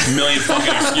and a million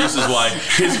fucking excuses why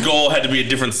his goal had to be a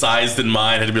different size than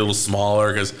mine, had to be a little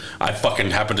smaller because I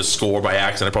fucking happened to score by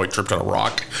accident. I probably tripped on a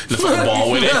rock and the fucking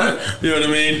ball went in. You know what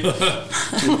I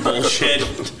mean? Bullshit.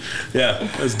 Yeah,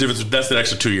 that's the difference. That's the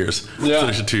extra 2 years. Yeah. That's the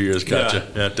extra 2 years. Gotcha.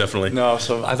 Yeah, definitely. No,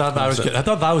 so I thought that was good. I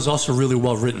thought that was also really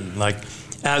well written. Like,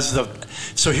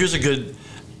 so here's a good.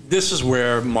 This is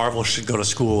where Marvel should go to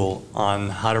school on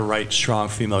how to write strong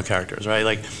female characters, right?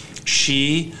 Like,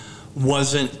 she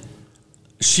was the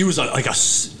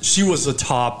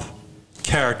top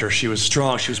character. She was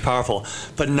strong, she was powerful,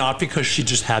 but not because she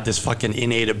just had this fucking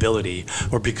innate ability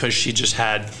or because she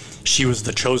was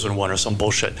the chosen one or some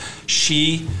bullshit.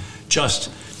 She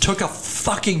just took a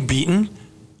fucking beating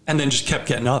and then just kept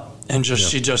getting up and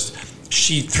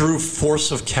she through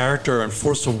force of character and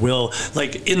force of will,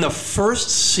 like in the first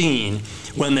scene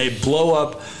when they blow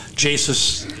up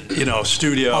Jace's,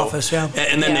 studio Office, yeah.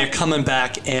 and then they're coming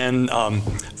back and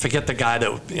forget the guy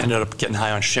that ended up getting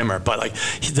high on Shimmer, but like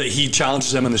he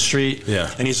challenges them in the street,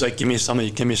 and he's like, give me some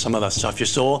of that stuff you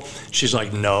stole. She's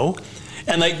like, no,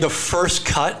 and like the first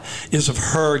cut is of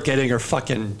her getting her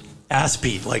fucking ass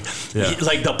beat, like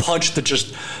the punch that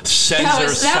just sends her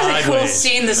sideways. That was a cool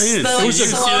scene. The see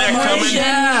that coming?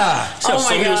 Yeah. So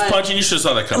somebody was punching, you should have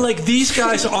saw that coming. Like, these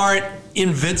guys aren't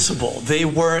invincible. They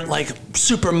weren't like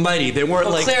super mighty. They weren't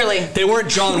clearly. They weren't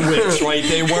John Wicks, right?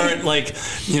 They weren't like,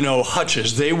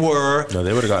 Hutches. They were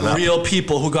they would've gotten up. real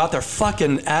people who got their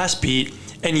fucking ass beat,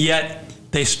 and yet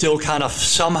they still kind of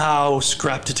somehow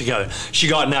scrapped it together. She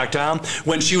got knocked down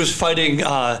when she was fighting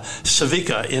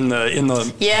Savika in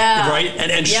the right,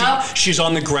 and she's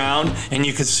on the ground, and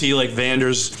you could see like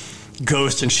Vander's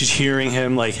ghost, and she's hearing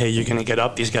him like, "Hey, you're gonna get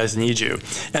up. These guys need you,"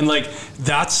 and like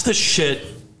that's the shit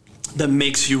that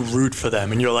makes you root for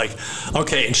them, and you're like,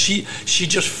 okay. And she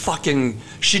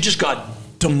just got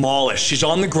demolished. She's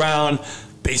on the ground,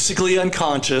 basically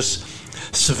unconscious.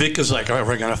 Savika's like, all right,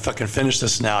 we're gonna fucking finish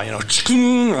this now,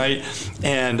 right?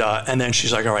 And then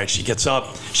she's like, all right. She gets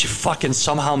up. She fucking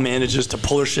somehow manages to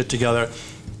pull her shit together,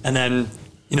 and then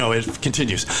it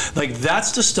continues. Like,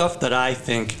 that's the stuff that I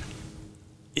think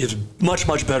is much,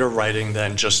 much better writing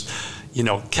than just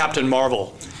Captain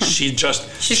Marvel. She just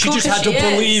had to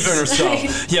believe in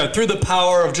herself. Yeah, through the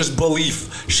power of just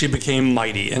belief, she became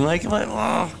mighty. And like,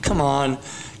 oh, come on.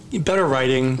 better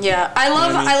writing. Yeah, I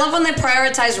love when they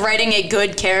prioritize writing a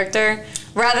good character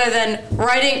rather than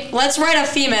let's write a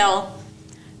female.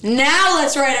 Now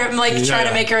let's write her, try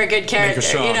to make her a good character,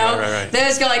 strong, you know? right. They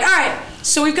just go all right,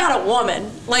 so we've got a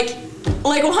woman.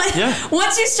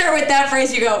 Once you start with that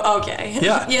phrase, you go, okay.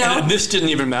 Yeah, you know? and this didn't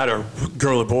even matter,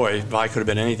 girl or boy. I could have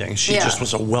been anything. She just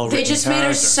was a well-written They just character. made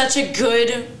her such a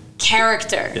good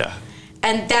character. Yeah.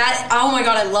 And that, oh my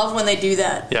God, I love when they do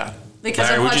that. Yeah. Because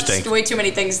Larry, I've what'd you watched think? way too many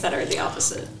things that are the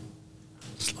opposite.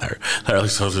 Larry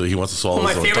says he wants to swallow My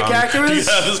his own favorite tongue. character Do you is?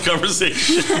 have this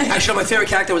conversation? Actually, my favorite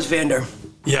character was Vander.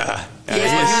 Yeah. He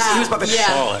was my favorite.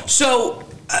 Yeah. So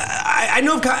I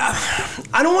know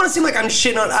I don't want to seem like I'm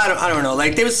shitting on. I don't know.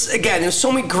 Like there's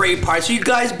so many great parts. So you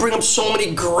guys bring up so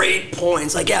many great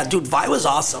points. Like dude, Vi was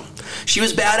awesome. She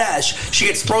was badass. She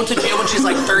gets thrown to jail when she's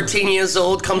like 13 years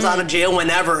old. Comes out of jail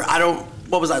whenever.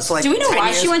 What was that? So like, do we know 10 why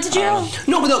years? she went to jail?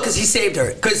 No, because he saved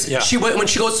her. Because she went when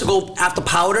she goes to go after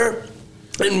Powder.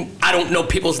 And I don't know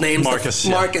people's names. Marcus.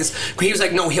 He was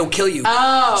like, no, he'll kill you.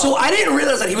 Oh. So I didn't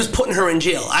realize that he was putting her in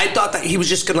jail. I thought that he was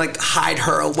just gonna hide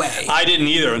her away. I didn't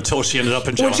either until she ended up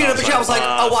in jail. When she ended up in jail, I was like,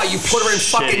 oh wow, you put her in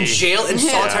fucking jail in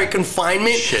solitary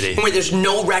confinement, Shitty. where there's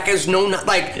no records,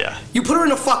 you put her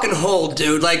in a fucking hole,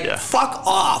 dude. Fuck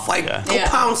off, go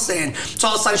pound sand. So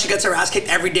all of a sudden she gets her ass kicked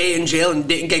every day in jail and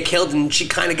didn't get killed, and she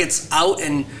kind of gets out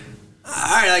and all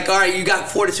right, you got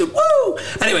fortitude, woo.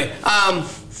 Anyway,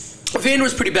 Vander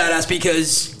was pretty badass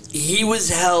because he was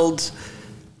held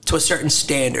to a certain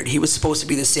standard. He was supposed to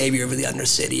be the savior of the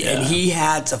Undercity, and he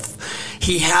had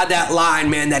that line,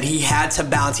 man, that he had to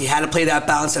balance. He had to play that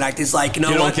balancing act. He's like, you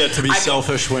don't get to be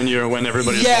selfish when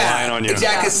everybody's relying on you.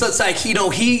 Exactly. So it's like,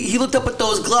 he looked up at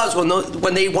those gloves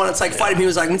when they wanted to fight him. He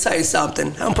was like, let me tell you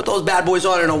something. I haven't put those bad boys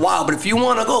on in a while, but if you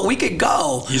want to go, we could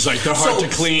go. He's like, they're hard to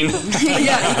clean. He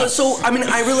goes, so I mean,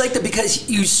 I really like that because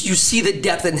you see the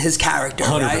depth in his character,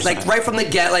 100%. right? Like right from the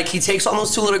get, he takes on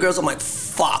those two little girls. I'm like,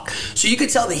 fuck. So you could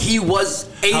tell that he was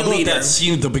a How about leader. that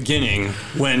scene at the beginning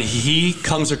when he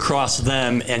comes across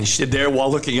them and they're while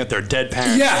looking at their dead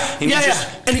parents? Yeah, and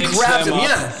and he picks grabs them,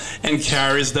 up and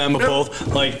carries them both.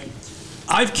 Like,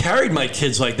 I've carried my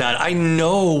kids like that. I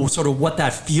know sort of what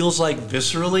that feels like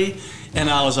viscerally, and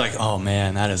I was like, oh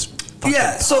man, that is fucking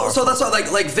so that's why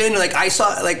like Vin, I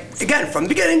saw again from the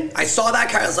beginning, I saw that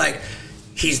character. I was like,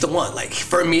 he's the one. Like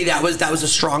for me, that was a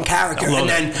strong character. Love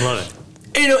And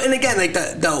it. and again,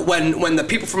 when the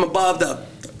people from above, the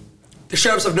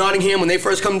sheriffs of Nottingham, when they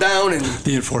first come down, and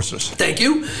the enforcers. thank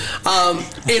you, and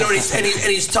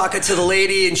he's talking to the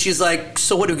lady, and she's like,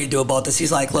 so what do we do about this?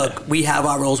 He's like, look, we have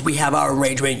our rules, we have our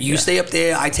arrangement. You stay up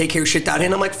there, I take care of shit down here.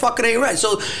 And I'm like, fuck it, ain't right.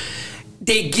 So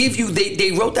they give you,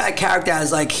 they wrote that character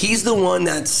as like, he's the one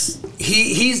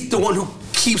he's the one who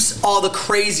keeps all the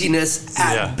craziness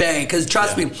at bay. Because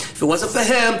trust me, if it wasn't for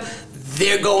him,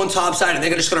 they're going topside and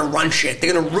they're just going to run shit.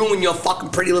 They're going to ruin your fucking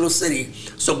pretty little city.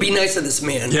 So be nice to this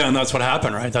man. Yeah, and that's what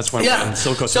happened, right? That's when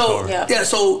Silco took over.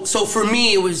 So for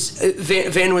me, it was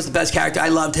Van was the best character. I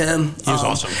loved him. He was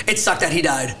awesome. It sucked that he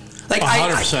died. Like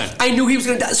 100%. I knew he was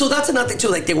going to die. So that's another thing too.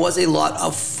 Like there was a lot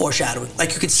of foreshadowing.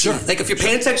 Like you could see. Like if you're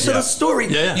paying attention to the story,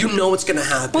 you know what's going to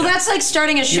happen. Well, that's like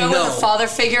starting a show with a father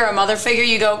figure, a mother figure.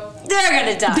 You go, they're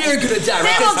going to die. They're going to die.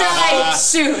 They will die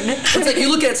soon. It's like you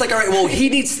look at it, it's like, all right, well, he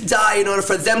needs to die in order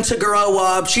for them to grow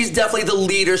up. She's definitely the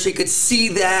leader, so you could see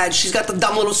that. She's got the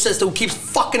dumb little sister who keeps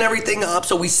fucking everything up,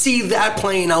 so we see that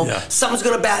playing out. Something's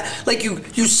gonna bad. Like you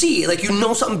see, like you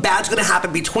know something bad's gonna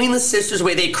happen between the sisters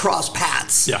where they cross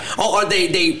paths. Yeah. Or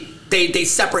they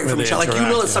separate from each other. Like you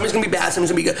know that something's gonna be bad,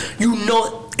 something's gonna be good. You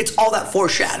know it's all that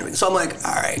foreshadowing. So I'm like,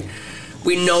 all right,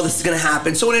 we know this is gonna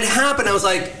happen. So when it happened, I was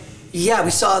like, yeah,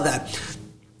 we saw that.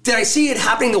 Did I see it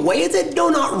happening the way it did? No,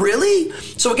 not really.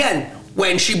 So again,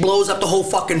 when she blows up the whole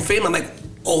fucking film, I'm like,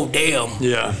 oh damn.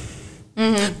 Yeah.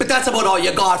 Mm-hmm. But that's about all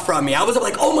you got from me. I was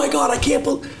like, oh my God, I can't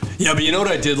believe. Yeah, but you know what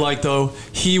I did like though?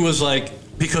 He was like,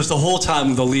 because the whole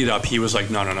time the lead up, he was like,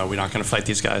 no, we're not going to fight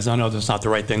these guys. No, that's not the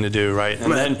right thing to do, right?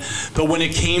 And then, but when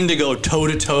it came to go toe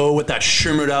to toe with that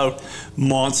shimmered out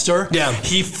monster,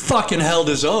 he fucking held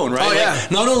his own, right? Oh yeah.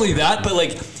 Not only that, but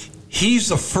like, he's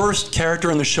the first character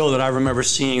in the show that I remember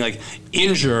seeing like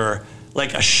injure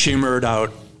like a shimmered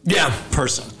out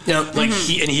person. Yeah. Like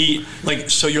he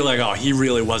so you're like, oh, he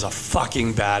really was a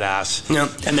fucking badass. Yeah.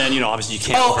 And then, obviously you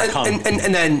can't overcome.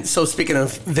 And then, so speaking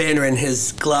of Vander and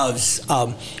his gloves,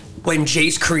 when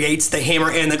Jace creates the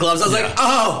hammer and the gloves, I was like,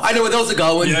 oh, I know where those are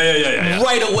going. Yeah.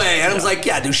 Right away. And I was like,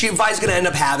 yeah, dude, Vi's going to end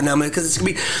up having them because it's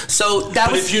going to be. So that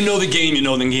but if you know the game, you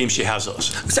know the game she has those.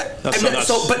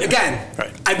 But again,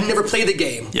 I've never played the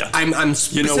game. Yeah. I'm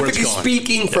specifically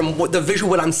speaking from what the visual,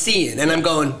 what I'm seeing, and I'm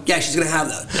going, yeah, she's gonna have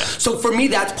that. Yeah. So for me,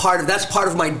 that's part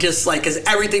of my dislike, because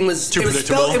everything was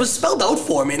predictable. It was spelled out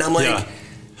for me, and I'm like,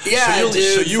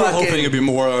 so you were hoping it'd be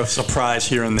more of a surprise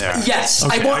here and there. Yes,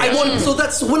 Okay, I want. So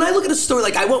that's when I look at a story,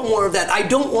 like I want more of that. I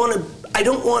don't want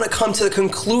to come to the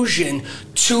conclusion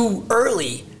too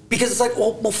early, because it's like,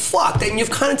 well, fuck. Then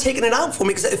you've kind of taken it out for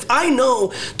me. Because if I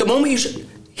know the moment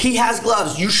he has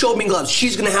gloves, you showed me gloves,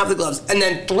 she's gonna have the gloves, and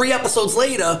then 3 episodes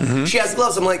later, she has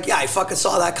gloves. I'm like, yeah, I fucking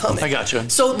saw that coming. I gotcha.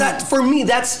 So that for me,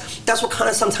 that's what kind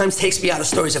of sometimes takes me out of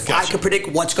stories. If I could predict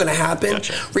what's gonna happen,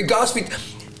 regardless.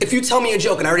 If you tell me a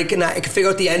joke and I can figure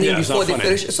out the ending before they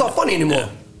finish, it's not funny anymore. Yeah.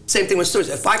 Same thing with stories.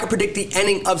 If I could predict the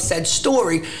ending of said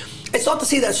story, it's not to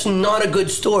say that's not a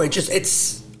good story.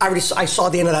 I saw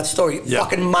the end of that story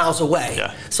fucking miles away.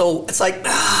 Yeah. So it's like,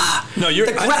 no,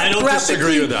 I don't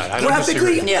disagree with that.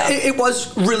 It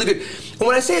was really good. And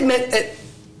when I say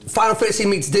Final Fantasy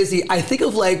meets Disney, I think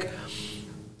of like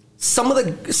some of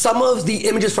the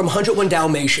images from 101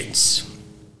 Dalmatians,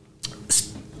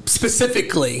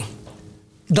 specifically.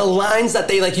 The lines that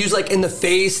they like use like in the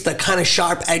face, the kind of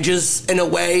sharp edges in a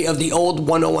way of the old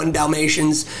 101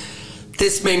 Dalmatians.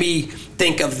 This made me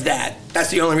think of that. That's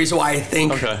the only reason why I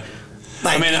think. Okay.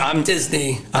 Like, I mean, I'm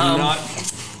Disney. I'm not.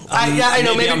 I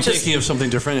know. Maybe I'm thinking of something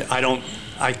different. I'm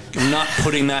not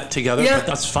putting that together. But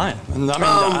that's fine. I mean,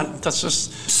 that's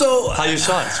just how you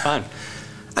saw it. It's fine.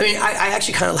 I mean, I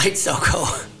actually kind of liked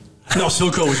Silco. No,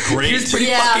 Silco was great. He was pretty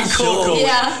fucking cool.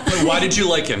 But why did you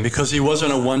like him? Because he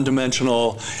wasn't a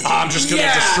one-dimensional, I'm just going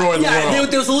to destroy the world.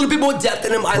 There was a little bit more depth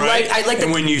in him. I like.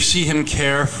 And when you see him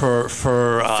care for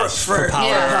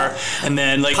Power, and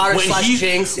then like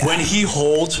when he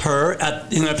holds her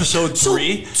in episode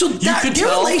 3, so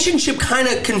their relationship kind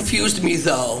of confused me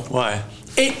though. Why?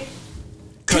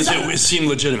 Because it seemed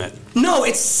legitimate. No,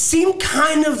 it seemed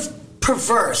kind of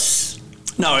perverse.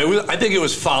 No, I think it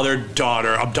was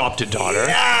father-daughter, adopted daughter.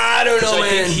 Yeah, I don't know,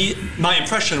 man. My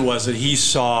impression was that he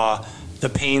saw the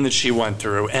pain that she went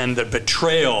through and the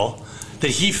betrayal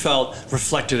that he felt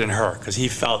reflected in her, because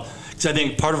I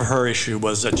think part of her issue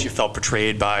was that she felt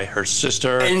betrayed by her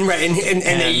sister. And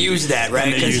they used that,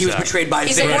 right? Because he was betrayed by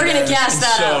He's like, we're going to gas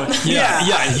that up.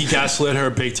 Yeah, and he gaslit her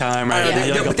big time,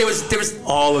 right? But there was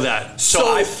all of that.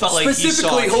 So I felt like he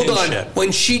saw kinship.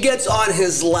 When she gets on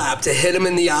his lap to hit him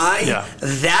in the eye,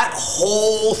 that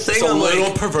whole thing, it's a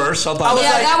little perverse. That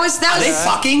was. Are they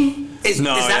fucking? Is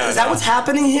that what's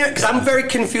happening here? Because I'm very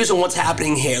confused on what's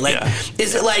happening here. Like,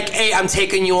 is it like, hey, I'm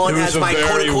taking you on as my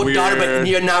quote-unquote daughter, but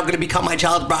you're now going to become my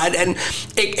child's bride? And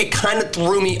it kind of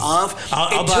threw me off.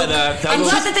 I'll buy that. I'm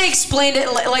glad that they explained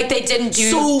it like they didn't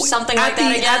do something like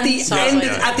that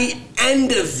again. At the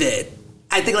end of it,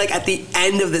 I think like at the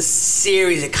end of the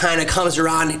series, it kind of comes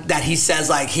around that he says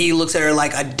like he looks at her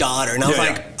like a daughter, and I was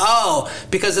like, oh,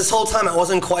 because this whole time I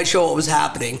wasn't quite sure what was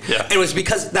happening. Yeah. It was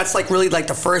because that's like really like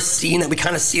the first scene that we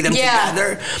kind of see them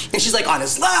together, and she's like on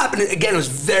his lap, and again it was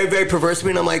very, very perverse to me,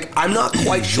 and I'm like, I'm not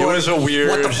quite sure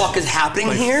what the fuck is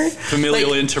happening here.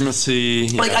 Familial intimacy.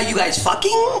 Like, are you guys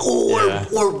fucking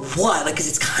or what? Like, because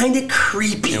it's kind of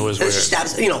creepy. It was weird. She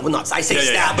stabs, I say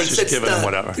stab, but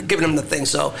it's giving him the thing.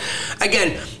 So again.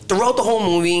 Throughout the whole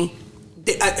movie,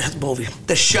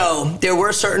 the show, there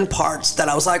were certain parts that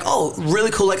I was like, oh, really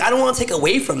cool. Like, I don't want to take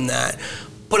away from that.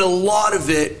 But a lot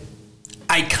of it,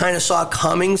 I kind of saw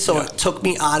coming, so it took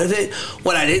me out of it.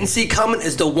 What I didn't see coming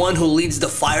is the one who leads the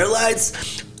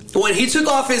Firelights. When he took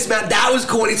off his mask, that was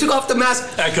cool. When he took off the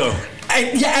mask. Echo.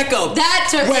 Echo.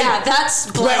 That's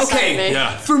blindsided me.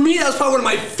 Yeah. For me, that was probably one of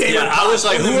my favorite parts. I was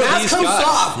like, when who the are mask these comes guys?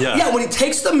 off. Yeah. When he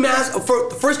takes the mask,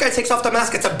 the first guy takes off the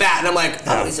mask, it's a bat. And I'm like,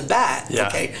 oh, he's a bat. Yeah.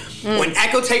 Okay. When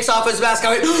Echo takes off his mask, I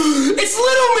went, it's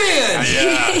Little Man.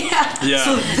 Yeah.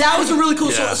 So that was a really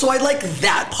cool. So I like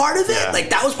that part of it. Yeah. Like,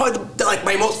 that was probably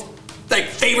my most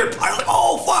favorite part. Like,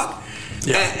 oh, fuck.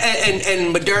 Yeah.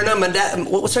 And Moderna,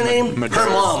 what's her name? Her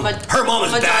mom. Her mom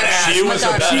is badass.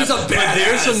 She's a badass. But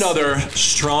there's another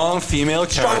strong female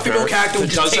character who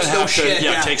just takes no shit.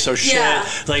 Takes no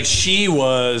shit. Like, she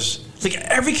was... Like,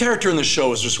 every character in the show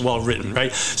was just well written,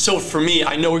 right? So for me,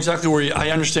 I know exactly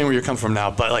I understand where you're coming from now,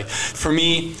 but like, for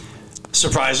me,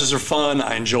 surprises are fun.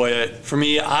 I enjoy it. For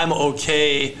me, I'm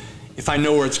okay if I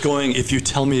know where it's going, if you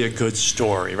tell me a good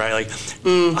story, right?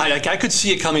 Like, I could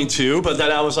see it coming too, but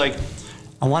then I was like,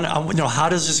 I want to, how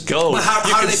does this go? Well,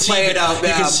 how do they play it out? You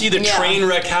can see the train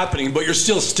wreck happening, but you're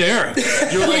still staring.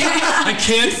 You're like, I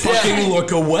can't fucking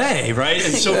look away, right?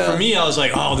 And so for me, I was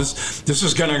like, oh, this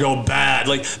is gonna go bad.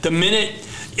 Like, the minute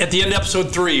at the end of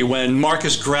episode 3, when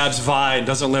Marcus grabs Vi and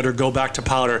doesn't let her go back to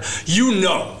Powder,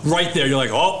 right there, you're like,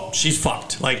 oh, she's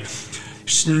fucked. Like,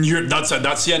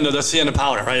 that's the end of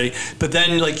Powder, right? But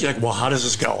then you're like, well, how does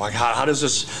this go? Like, how does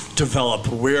this develop?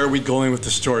 Where are we going with the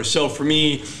story? So for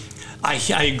me,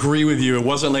 I agree with you. It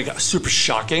wasn't like super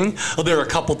shocking. There are a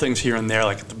couple things here and there,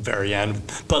 like at the very end,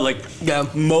 but like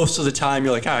most of the time,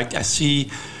 you're like, I see.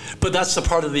 But that's the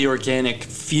part of the organic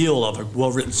feel of a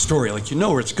well-written story. Like, you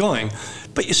know where it's going,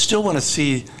 but you still want to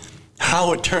see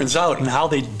how it turns out and how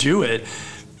they do it.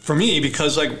 For me,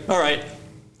 because like, all right,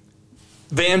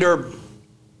 Vander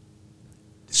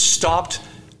stopped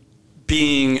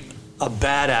being a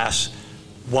badass.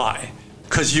 Why?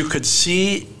 Because you could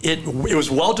see it was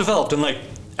well developed in like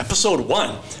episode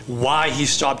 1 why he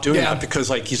stopped doing that, because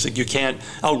like he's like, you can't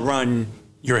outrun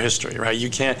your history, right?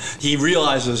 You can't. He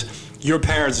realizes your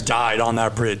parents died on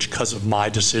that bridge because of my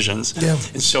decisions,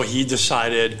 and so he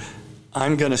decided,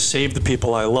 I'm gonna save the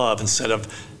people I love instead of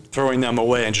throwing them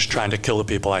away and just trying to kill the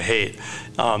people I hate.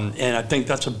 And I think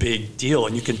that's a big deal.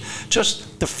 And you can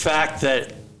just the fact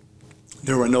that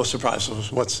there were no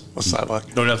surprises. What's that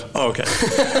like? No, nothing. Oh, okay.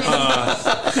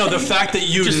 No, the fact that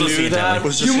you knew that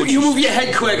was just... You move your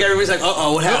head quick. Everybody's like,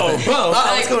 uh-oh, what happened?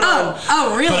 What's going on?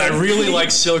 Oh, really? But I really like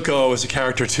Silco as a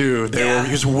character, too.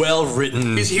 He was well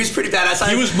written. He was pretty badass.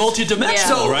 He was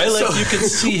multidimensional, right? Like, you could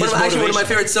see his motivation. Actually, one of my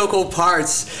favorite Silco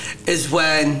parts is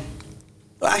when...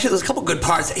 Well, actually, there's a couple good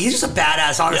parts. He's just a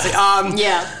badass, honestly. The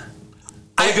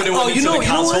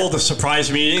console, the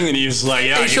surprise meeting, and he's like,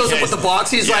 he shows up with the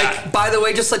box. He's like, by the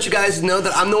way, just to let you guys know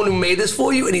that I'm the one who made this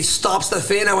for you. And he stops the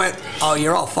fan. I went, oh,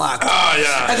 you're all fucked. Oh,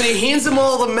 yeah. And then he hands him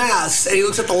all the masks, and he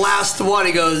looks at the last one.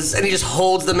 He goes, and he just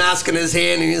holds the mask in his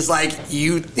hand, and he's like,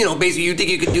 basically, you think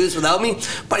you could do this without me?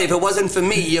 But if it wasn't for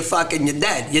me, you're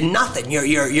dead. You're nothing.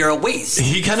 You're a waste.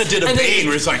 He kind of did a Bane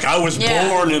where he's like, I was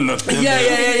born in the...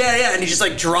 Yeah. And he just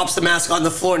like drops the mask on the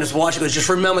floor and just watches. He goes, just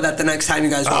remember that the next time you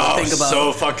guys want to think about it.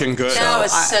 So fucking good. That was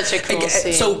such a cool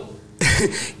scene. So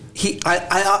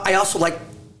I also like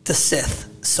the Sith.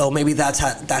 So maybe that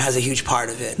has a huge part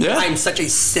of it. Yeah. I'm such a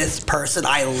Sith person.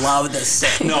 I love the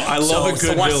Sith. No, I love a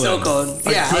good villain. Silco, good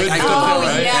villain,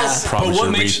 right? Yes. Probably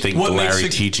But should rethink Larry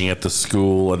teaching at the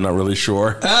school. I'm not really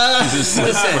sure. Listen.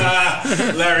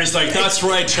 Larry's like, that's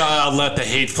right, child. Let the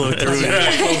hate flow through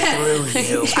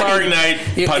you. Sparring night,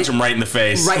 punch him right in the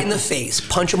face. Right in the face.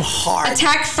 Punch him hard.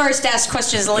 Attack first, ask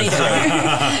questions later.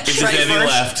 If there's anything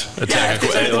left, attack.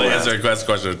 Answer a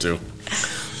question or two.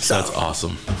 So, that's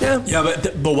awesome. Yeah,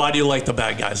 but why do you like the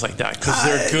bad guys like that? Because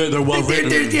they're good, they're well written.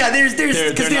 There's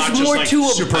more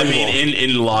to them. I mean,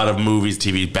 in a lot of movies,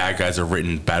 TV, bad guys are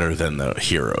written better than the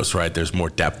heroes, right? There's more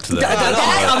depth to them.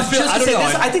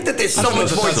 I think that there's so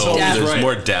much more depth. There's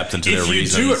more depth into their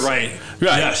reasons. If you do it right.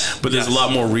 Right. Yes. But there's a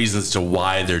lot more reasons to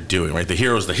why they're doing, right? The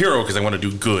hero's the hero because I want to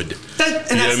do good. You know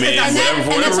what I mean? For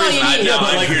whatever reason, I'm here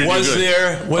to do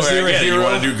good. Was there a hero? You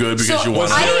want to do good because you want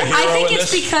to. I think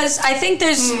it's because I think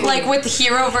there's like with the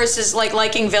hero versus like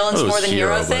liking villains more than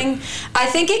hero thing. I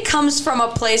think it comes from a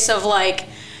place of like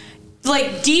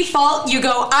default. You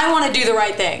go, I want to do the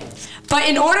right thing. But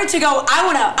in order to go, I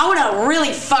wanna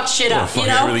really fuck shit up. You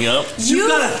know, everything up. You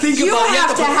gotta think about it. You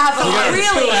have to have a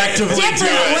really different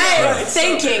way of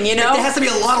thinking. You know, there has to be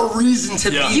a lot of reason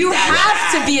to be. You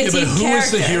have to be a deep character. But who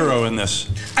is the hero in this?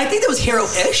 I think that was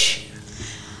hero-ish.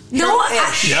 Yeah.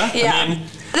 I mean,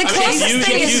 The closest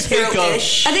thing is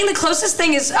hero-ish. I think the closest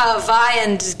thing is Vi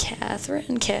and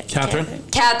Catherine.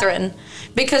 Catherine,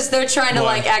 because they're trying to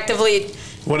like actively.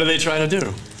 What are they trying to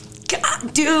do?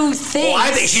 Do things. Well,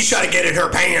 I think she's trying to get in her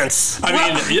pants. I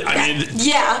mean,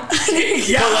 yeah. But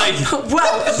like,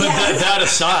 that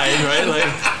aside, right? Like,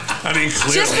 I mean,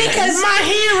 clearly, just because my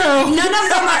hero. None of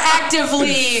them are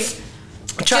actively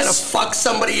trying to fuck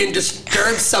somebody and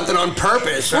disturb something on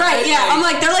purpose, right? Right. Yeah. I'm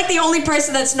like, they're like the only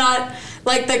person that's not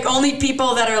like the only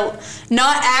people that are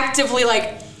not actively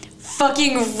like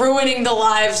fucking ruining the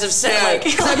lives of because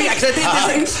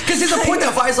there's a point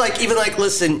that Vi's like, even like,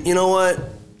 listen, you know what?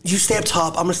 You stay up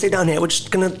top. I'm gonna stay down here. We're just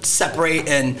gonna separate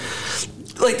and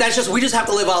like we just have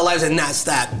to live our lives and that's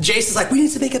that. Jason's like, we need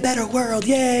to make a better world,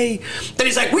 yay. Then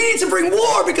he's like, we need to bring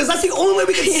war because that's the only way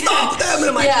we can stop them. And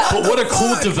I'm like, but what a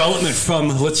cool development from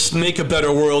let's make a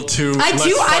better world to let's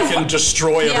fucking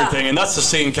destroy everything, and that's the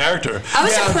same character. I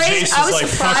was surprised. I was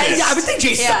surprised. Yeah, I would think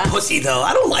Jason's a pussy though.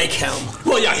 I don't like him.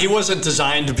 Well, yeah, he wasn't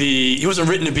written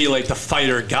to be like the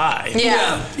fighter guy.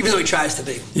 Yeah. Even though he tries to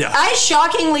be. Yeah. I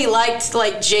shockingly liked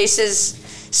like Jace's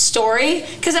story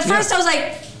because at first I was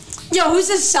like, yo, who's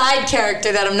this side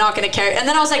character that I'm not going to carry? And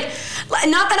then I was like,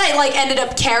 not that I like ended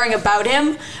up caring about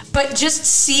him, but just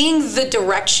seeing the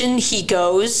direction he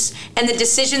goes and the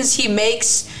decisions he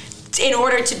makes in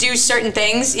order to do certain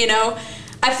things, you know?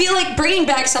 I feel like bringing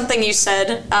back something you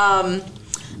said,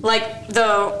 like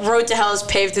the road to hell is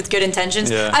paved with good intentions.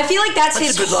 Yeah. I feel like that's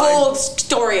That's his a good line. whole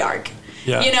story arc.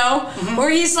 Yeah. You know,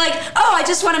 where he's like, oh, I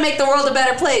just want to make the world a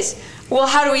better place. Well,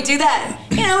 how do we do that?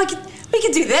 You know, we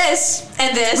could do this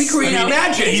and this. We create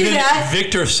magic. We could do Even that.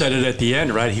 Victor said it at the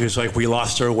end, right? He was like, "We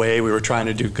lost our way. We were trying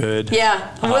to do good."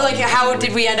 Yeah, we're like, how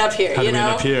did we end up here? How You did we know,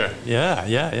 end up here?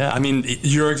 Yeah. I mean,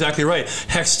 you're exactly right.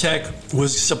 Hex Tech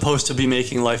was supposed to be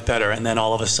making life better, and then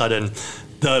all of a sudden,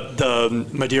 the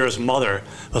Madeira's mother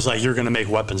was like, "You're going to make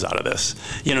weapons out of this."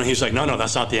 You know, he's like, "No,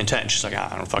 that's not the intent." She's like,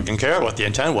 "I don't fucking care what the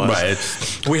intent was." Right.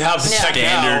 It's We have the tech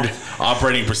standard now.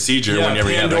 operating procedure Yeah, whenever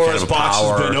you have that kind Pandora's of a box has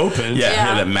power. been opened. Yeah,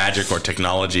 Yeah. that magic or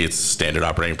technology, it's standard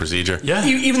operating procedure. Yeah.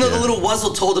 Even though the little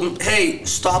Wuzzle told him, "Hey,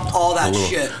 stop all that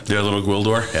shit." Their little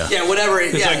Gwildor. Yeah. Yeah, whatever.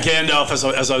 It's yeah. like Gandalf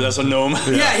as a gnome.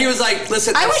 Yeah, he was like,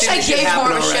 "Listen, I I've wish seen I this shit gave happen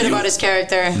more of a shit already." about his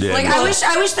character. Yeah. Like,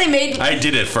 I wish they made. I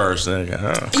did it first. And then I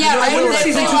go, oh. Yeah, I I wonder they if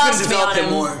season 2 lost could me develop on him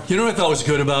him. more. You know what I thought was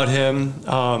good about him?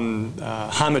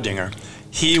 Heimerdinger.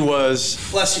 He was,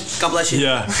 Bless you. God bless you.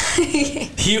 yeah.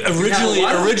 He originally They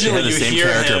had you the same hear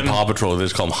character him. in Paw Patrol. They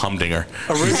just call him Humdinger.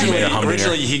 Originally,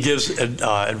 Humdinger. he gives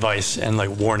advice and like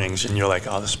warnings, and you're like,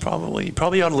 oh, this you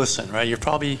probably ought to listen, right? You're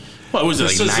probably. What was it,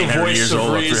 This like is the 900 voice years of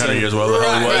old or reason. 300 years old? What the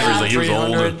hell it was? Right, He was like, he was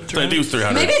 300, old. I think he was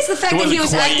 300. Maybe it's the fact that he was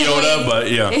quite actively. Yoda,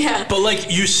 but yeah. Yeah. But like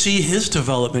you see his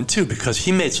development too, because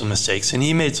he made some mistakes and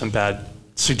he made some bad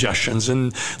suggestions,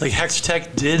 and like Hex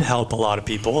Tech did help a lot of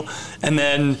people, and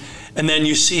then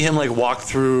you see him like walk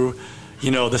through,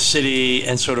 you know, the city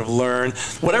and sort of learn.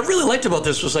 What I really liked about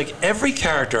this was like every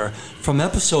character from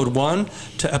episode 1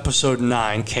 to episode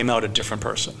 9 came out a different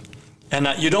person, and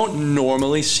you don't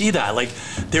normally see that. Like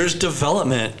there's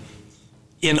development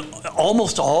in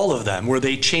almost all of them where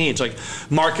they change. Like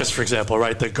Marcus, for example,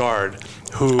 right, the guard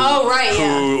who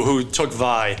who took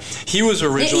Vi. He was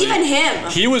originally Even him.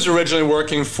 He was originally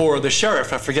working for the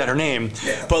sheriff. I forget her name,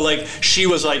 but like she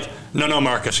was like, no,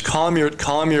 Marcus, calm your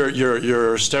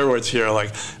steroids here.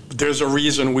 Like, there's a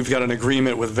reason we've got an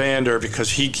agreement with Vander because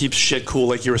he keeps shit cool,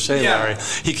 like you were saying, Larry.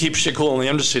 He keeps shit cool in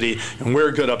the Undercity, and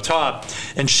we're good up top.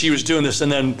 And she was doing this,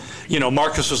 and then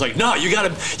Marcus was like, no, you gotta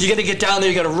get down there.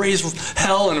 You gotta raise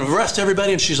hell and arrest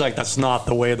everybody. And she's like, that's not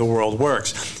the way the world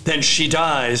works. Then she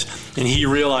dies, and he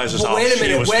realizes, But wait a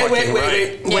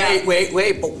minute.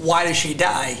 Wait. But why did she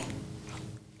die?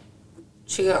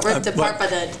 She got ripped apart by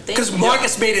the thing. Because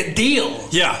Marcus made a deal.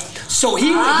 Yeah. So he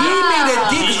made a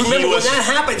deal. Because remember when that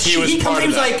happened, he was he part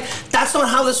comes of in that. like, that's not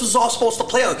how this was all supposed to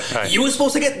play out. Right. You were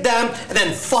supposed to get them and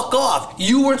then fuck off.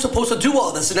 You weren't supposed to do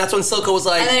all this. And that's when Silco was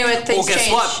like, And then anyway, things guess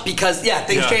changed. what? Because,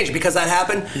 things changed. Because that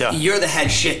happened, you're the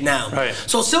head shit now. Right.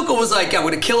 So Silco was like, we're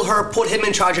going to kill her, put him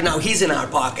in charge, and now he's in our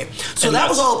pocket. So And that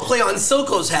was that's- all a play on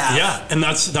Silco's half. Yeah, and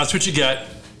that's what you get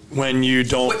when you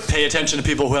don't pay attention to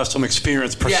people who have some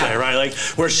experience per se, right? Like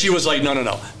where she was like,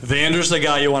 no, Vander's the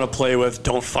guy you want to play with.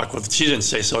 Don't fuck with. She didn't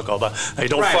say Silco, but like,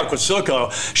 don't fuck with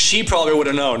Silco. She probably would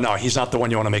have known. No, he's not the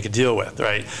one you want to make a deal with,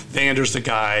 right? Vander's the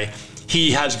guy.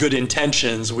 He has good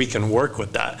intentions. We can work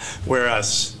with that.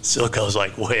 Whereas Silco's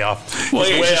like way off. Well,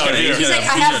 he's way out here. He's like,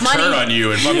 I have money. turn on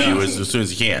you and fuck you as soon as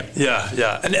he can.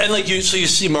 Yeah, and like you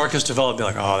see Marcus develop, be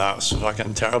like, oh, that was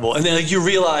fucking terrible, and then like you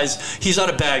realize he's not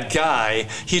a bad guy.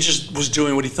 He just was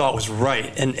doing what he thought was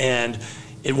right, and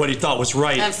what he thought was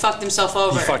right, And fucked himself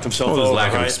over. he fucked himself Well, over. his lack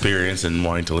of right? experience and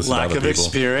wanting to listen Lack to of other people.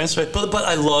 experience, right? But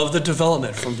I love the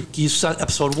development from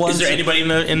episode 1. Is there anybody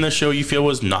in the show you feel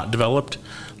was not developed?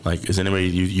 Like, is anybody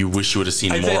you wish you would have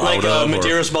seen I more think like out of?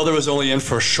 Madeira's mother was only in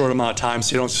for a short amount of time,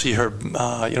 so you don't see her.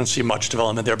 You don't see much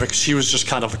development there, because she was just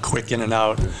kind of a quick in and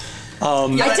out.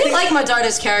 I did like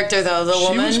Medarda's character though, the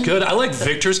woman. She was good. I like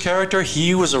Victor's character.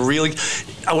 He was a really.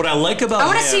 What I like about I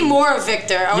want to him- see more of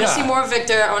Victor. I want to Yeah. see more of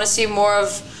Victor. I want to see more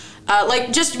of,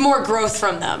 just more growth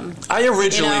from them. I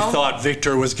originally You know? thought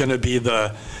Victor was going to be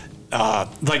the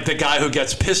guy who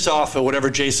gets pissed off at whatever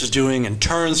Jace is doing and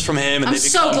turns from him. And I'm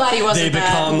so glad he wasn't They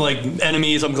become that. like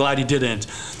enemies. I'm glad he didn't.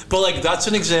 But like that's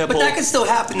an example. But that can still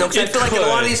happen though, because I It feel like in a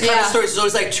lot of could. these kind of Yeah. stories, there's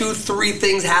always like 2-3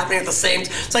 things happening at the same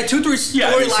time. It's like 2-3 Yeah,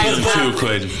 I mean, storylines. season happening. 2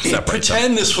 could separate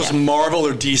Pretend this was Marvel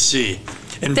or DC.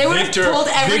 And They would've Victor, pulled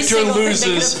every Victor single thing they loses.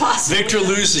 could've possibly Victor done.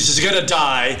 loses. He's gonna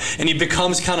die, and he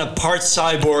becomes kind of part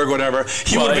cyborg, whatever.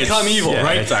 He Well, would have become it's- evil, yeah,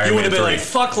 right? it's Iron He would have Man been 3. like,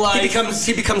 "Fuck life."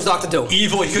 He becomes Dr. Doom.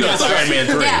 evil. He could That's have Iron Man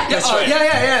 3. Yeah. That's right.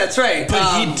 Yeah, that's right. But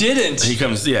he didn't. He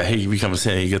becomes He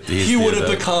would have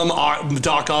become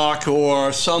Doc Ock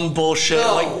or some bullshit.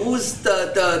 No, Like who was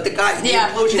the guy? The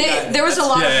Yeah, implosion guy? there was a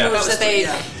lot Yeah, of yeah. moves that they.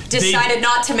 decided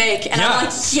not to make, and I'm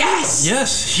like, yes.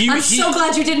 Yes. I'm so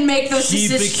glad you didn't make those He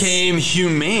decisions. became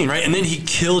humane, right? And then he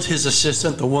killed his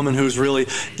assistant, the woman who's really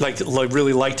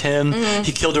really liked him. Mm-hmm.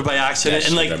 He killed her by accident,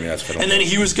 and then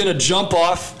he was gonna jump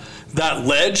off that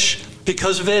ledge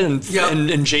because of it, and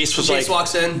Jace was Jace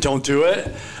walks in. "Don't do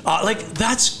it."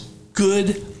 That's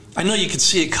good. I know you could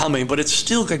see it coming, but it's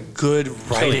still good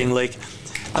writing. Killian.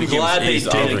 I'm glad they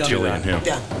didn't do that.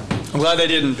 Yeah. I'm glad they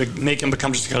didn't make him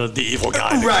become just kind of the evil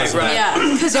guy. Right.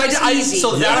 Yeah, because it was easy.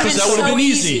 So That would have been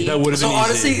easy. That would have So been easy.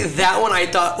 honestly, that one I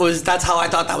thought that's how I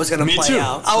thought that was going to play too.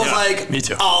 out. I was like, me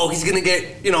too. Oh, he's going to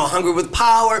get hungry with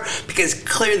power because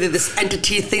clearly this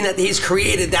entity thing that he's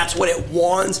created, that's what it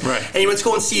wants. Right. And he went to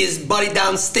go and see his buddy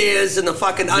downstairs in the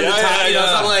fucking undertop.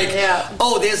 So I'm like,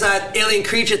 oh, there's that alien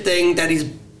creature thing that he's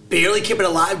barely keeping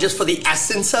alive just for the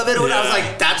essence of it. And I was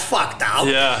like, that's fucked up.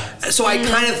 Yeah. So I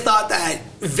kind of thought that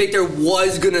Victor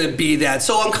was going to be that.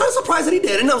 So I'm kind of surprised that he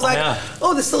did. And I was like,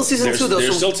 oh, there's still season 2 though.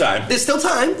 There's still time. There's still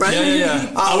time, right?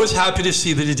 Yeah. I was happy to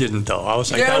see that he didn't, though. I was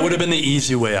like, that would have been the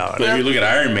easy way out. But if you look at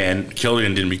Iron Man,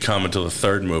 Killian didn't become until the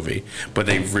third movie, but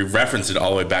they referenced it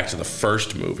all the way back to the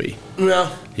first movie. Yeah.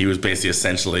 He was basically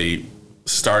essentially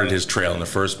started his trail in the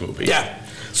first movie. Yeah.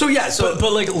 So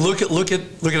but like look at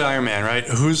Iron Man, right?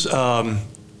 Who's I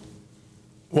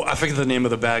forget the name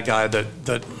of the bad guy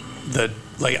that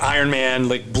like Iron Man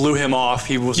like blew him off.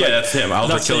 He was that's him.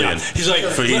 Alter Killian. He's like,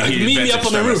 meet me up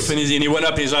on the roof, and he went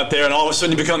up. He's out there, and all of a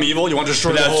sudden you become evil. You want to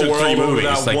destroy the whole world. 3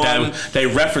 movies. Like that, they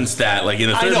referenced that like in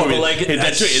the third movie. But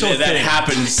that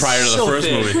happened prior to the first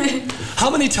movie. How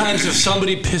many times have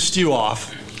somebody pissed you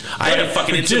off? I had a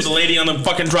fucking intimate lady on the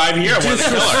fucking drive here. I wanted to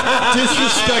kill her.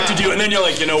 Disrespected you, and then you're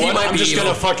like, you know what? I'm just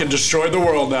gonna fucking destroy the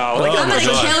world now. Like, I'm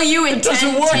gonna kill you in 10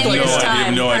 doesn't work like years that. time. I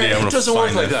have no idea. I'm It doesn't work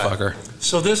find like that that. fucker.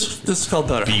 So this felt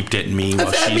better. Beeped at me while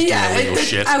I she's mean, doing yeah, illegal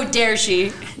shit. How dare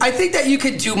she? I think that you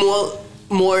could do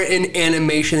more in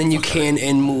animation than you can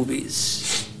in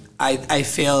movies. I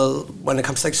feel when it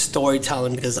comes to like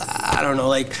storytelling, because I don't know,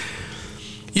 like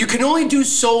you can only do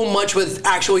so much with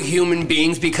actual human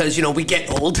beings because we get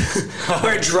old.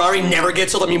 Where drawing never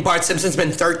gets old. I mean, Bart Simpson's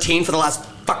been 13 for the last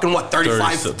fucking 30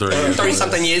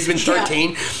 something years. He's been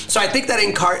 13. So I think that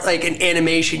in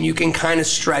animation you can kind of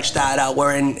stretch that out.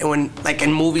 Where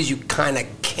in movies you kind of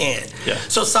can't. Yeah.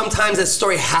 So sometimes the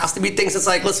story has to be things. It's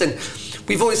like, listen,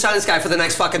 we've only signed this guy for the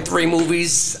next fucking 3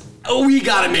 movies. We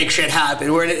gotta make shit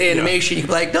happen. Where in animation, you can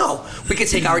be like, no, we can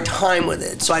take our time with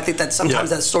it. So I think that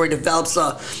sometimes that story develops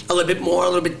a little bit more, a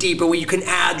little bit deeper, where you can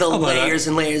add the layers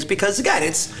and layers. Because again,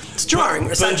 it's drawing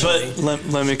essentially. But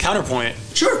let me counterpoint.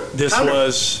 Sure. This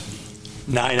was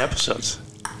 9 episodes.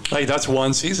 Like that's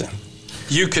one season.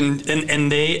 You can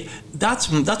and they that's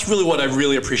really what I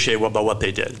really appreciate about what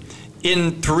they did.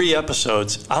 In 3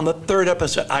 episodes, on the 3rd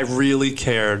episode, I really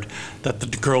cared that the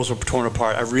girls were torn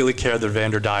apart. I really cared that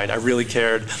Vander died. I really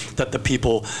cared that the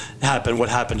people what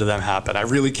happened to them happened. I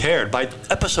really cared. By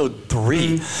episode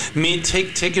 3,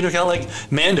 take into account like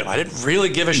Mando. I didn't really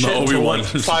give a shit until Obi-Wan.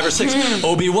 5 or 6.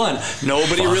 Obi-Wan.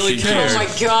 Nobody really cared. Oh my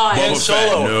god. And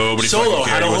Solo. Nobody Solo fucking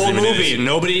had cared. a He whole wasn't even in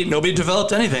movie. it. Nobody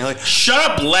developed anything. Like Shut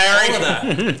up, Larry. all of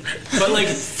that. But like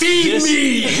Feed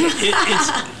me.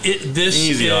 This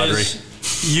Easy, is, Audrey.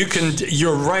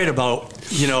 You're right about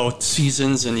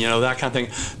seasons and that kind of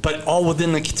thing, but all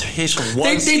within the case of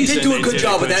one They season. did do a good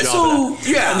job with that. So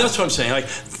yeah, and that's what I'm saying. Like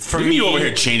for Look at me, you over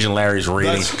here changing Larry's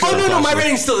rating. no, my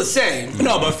rating's still the same.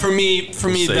 no, but for me,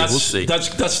 We'll that's see.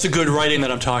 that's the good writing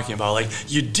that I'm talking about. Like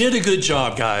you did a good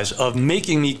job, guys, of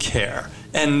making me care,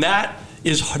 and that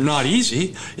is not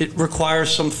easy. It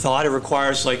requires some thought. It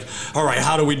requires like, all right,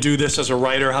 how do we do this as a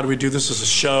writer? How do we do this as a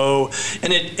show?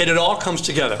 And it all comes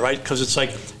together, right? Because it's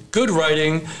like good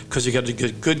writing, because you got to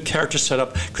get good character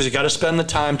setup, because you got to spend the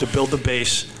time to build the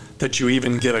base that you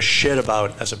even give a shit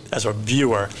about as a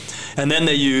viewer. And then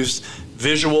they used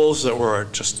visuals that were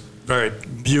just very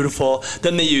beautiful.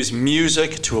 Then they used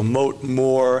music to emote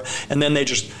more, and then they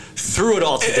just threw it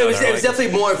all together. It was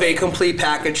definitely more of a complete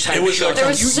package type was show. like There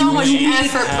was so much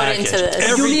effort put into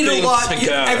this. You need a Everything lot.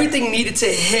 together. Everything needed to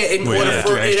hit in Well, order yeah,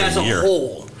 for an it extra as a year.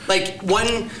 whole. Like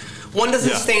one doesn't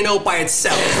Yeah. stand out by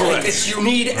itself. Like you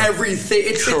need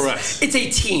everything. Correct. It's a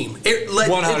team.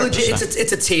 100%.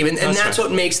 It's a team, and that's right.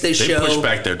 what makes this They show. pushed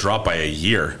back their drop by a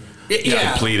year to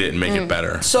Yeah. complete it and make it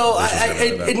better. So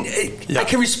This I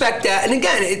can respect that. And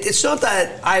again, it's not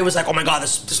that I was like, oh my god,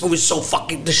 this movie's so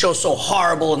fucking, this show's so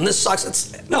horrible and this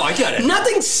sucks. No, I get it.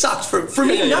 Nothing sucked for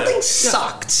me. Yeah. Nothing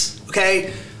sucked.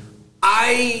 Okay,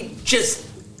 I just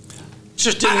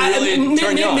didn't really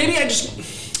turn you on. maybe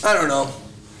I don't know.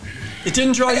 It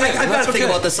didn't draw you in. I've got to think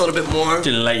about this a little bit more.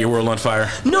 Didn't light your world on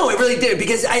fire. No, it really didn't,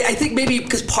 because I think maybe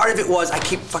because part of it was I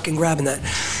keep fucking grabbing that.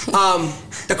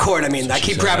 The cord, I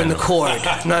keep grabbing the cord.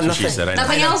 Nothing. She said,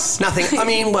 Nothing else?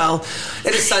 Nothing. Well,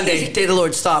 it is Sunday, day of the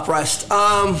Lord, stop, rest.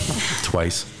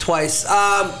 Twice.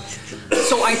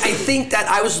 So I think that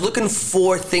I was looking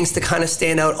for things to kind of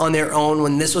stand out on their own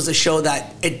when this was a show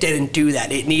that it didn't do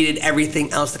that. It needed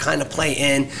everything else to kind of play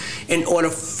in order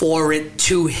for it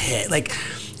to hit. Like,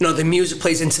 the music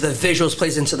plays into the visuals,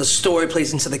 plays into the story,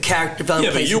 plays into the character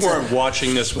development. Yeah, but you weren't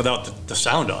watching this without the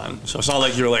sound on. So it's not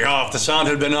like you were like, if the sound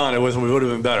had been on, it would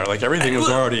have been better. Like, everything was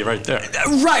already right there.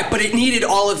 Right, but it needed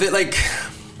all of it, like...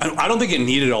 I don't think it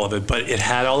needed all of it, but it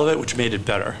had all of it, which made it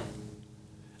better.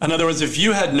 In other words, if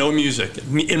you had no music,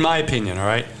 in my opinion, all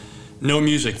right, no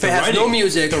music. If it has no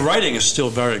music... The writing is still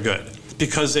very good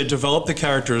because they developed the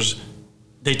characters.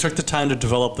 They took the time to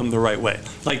develop them the right way.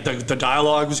 Like, the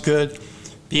dialogue was good.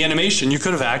 The animation, you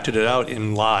could have acted it out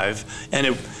in live, and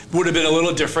it would have been a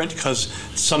little different because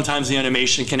sometimes the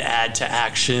animation can add to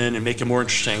action and make it more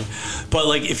interesting. But,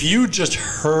 like, if you just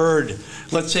heard,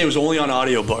 let's say it was only on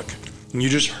audiobook, and you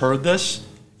just heard this,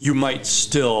 you might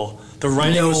still, the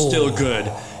writing was still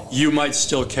good. You might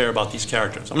still care about these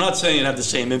characters. I'm not saying it'd have the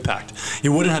same impact. It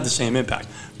wouldn't have the same impact,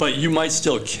 but you might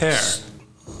still care.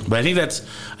 But I think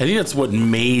that's what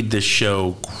made the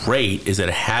show great, is that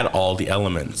it had all the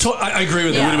elements. So I agree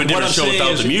with It that. would have been a different show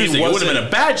without the music. It would have been a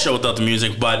bad show without the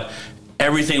music, but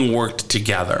everything worked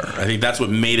together. I think that's what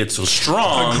made it so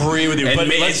strong. I agree with you, and but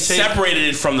it separated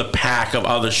it from the pack of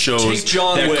other shows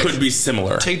that Wick. Could be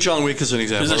similar. Take John Wick as an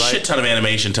example. There's a shit ton of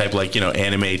animation type,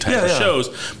 anime type of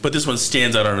shows, but this one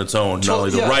stands out on its own. Not only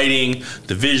the writing,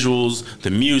 the visuals, the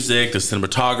music, the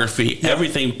cinematography,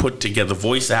 everything put together,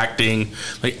 voice acting,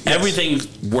 everything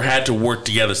had to work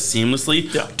together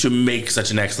seamlessly to make such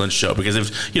an excellent show. Because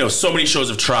if so many shows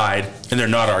have tried and they're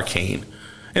not Arcane.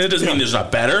 And it doesn't mean there's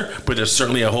not better, but there's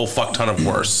certainly a whole fuck ton of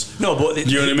worse. No, but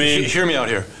you know what I mean? Hear me out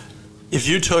here. If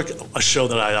you took a show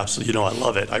that I absolutely, I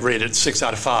love it. I rated 6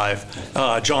 out of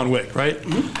 5, John Wick, right?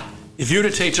 Mm-hmm. If you were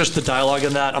to take just the dialogue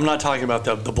in that, I'm not talking about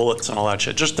the bullets and all that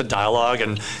shit, just the dialogue,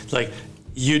 and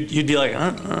you'd be like,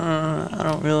 I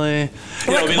don't really.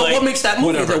 But what makes that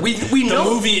movie? Though? We know the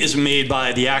movie is made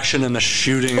by the action and the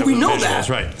shooting. But of we the know visuals, that,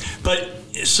 right? But.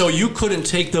 So you couldn't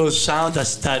take those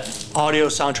that audio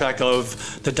soundtrack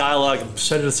of the dialogue,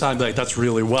 set it aside, and be like, that's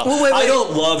really well. Wait. I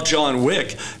don't love John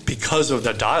Wick because of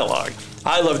the dialogue.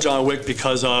 I love John Wick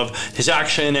because of his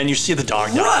action, and you see the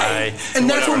dog die. Right, and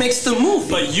that's what makes the movie.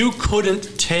 But you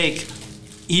couldn't take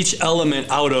each element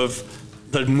out of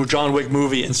the John Wick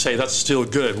movie and say that's still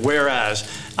good. Whereas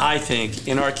I think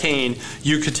in Arcane,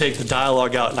 you could take the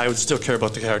dialogue out and I would still care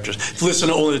about the characters. Listen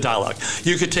to only the dialogue.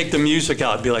 You could take the music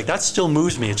out and be like, that still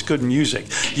moves me. It's good music.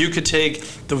 You could take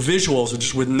the visuals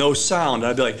just with no sound.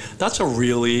 And I'd be like, that's a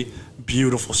really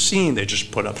beautiful scene they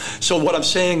just put up. So what I'm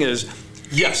saying is,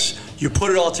 yes, you put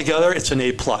it all together, it's an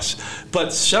A+.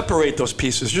 But separate those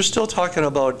pieces. You're still talking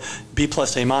about B+,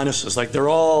 A-. Like, they're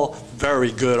all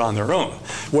very good on their own.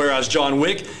 Whereas John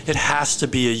Wick, it has to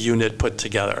be a unit put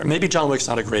together. Maybe John Wick's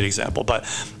not a great example, but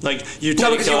you take...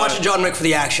 No, because you're watching John Wick for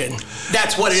the action.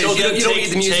 That's what it is. You don't need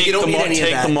the music, you don't need any of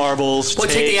that. Take the marbles. Well,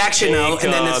 take the action out,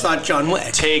 and then it's not John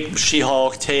Wick. Take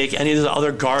She-Hulk, take any of the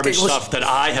other garbage stuff that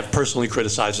I have personally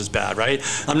criticized as bad, right?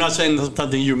 I'm not saying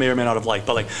something you may or may not have liked,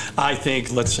 but I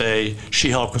think, let's say,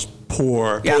 She-Hulk was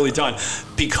poorly done,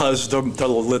 because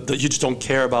you just don't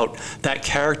care about that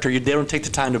character. They don't take the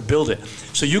time to build it.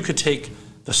 So you could take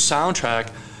the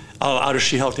soundtrack out of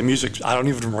She-Hulk, the music, I don't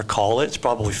even recall it. It's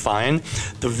probably fine.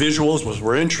 The visuals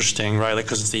were interesting, right?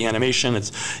 Because it's the animation.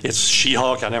 It's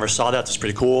She-Hulk. I never saw that. That's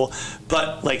pretty cool.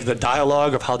 But the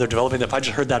dialogue of how they're developing it, if I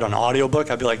just heard that on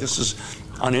audiobook, I'd be like, this is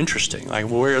uninteresting.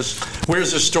 Where's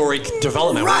the story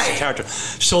development? Right. Where's the character?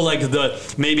 So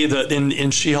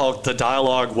in She-Hulk, the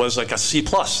dialogue was a C+,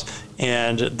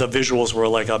 and the visuals were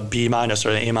a B- or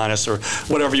an A- or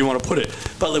whatever you want to put it.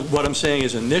 But what I'm saying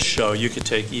is, in this show, you could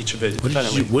take each of it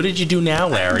independently. What did you do now,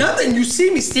 Larry? Nothing. You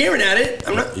see me staring at it.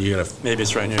 I'm not. Maybe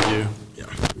it's right near you. Yeah.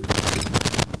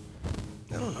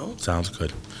 I don't know. Sounds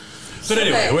good. But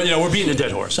anyway, we're beating a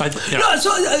dead horse. No,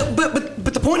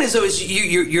 but the point is, though, is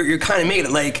you're kind of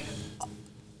making it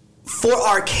for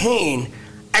Arcane,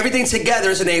 everything together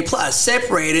is an A+.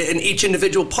 Separated, and each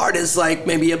individual part is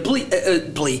maybe a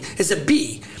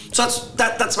B. So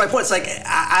that's my point. It's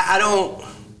I don't.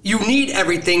 you need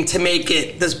everything to make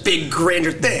it this big,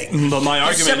 grander thing. But my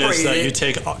argument is that separated. you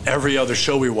take every other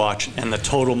show we watch, and the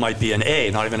total might be an A,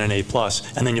 not even an A+,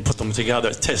 and then you put them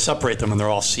together to separate them, and they're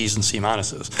all C's and C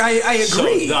minuses. I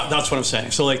agree. So that's what I'm saying.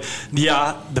 So, like,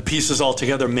 yeah, the pieces all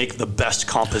together make the best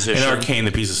composition. In Arcane,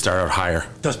 the pieces start out higher.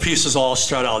 The pieces all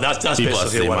start out. That's B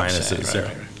basically plus, what A I'm minuses. saying.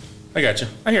 Yeah. I got you.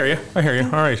 I hear you.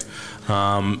 All right.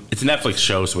 It's a Netflix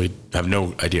show, so we have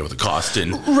no idea what the cost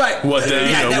and Right. what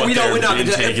the we're not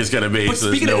intake is going to be. But so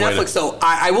there's speaking no of Netflix, though,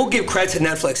 I will give credit to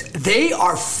Netflix. They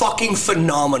are fucking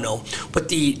phenomenal. But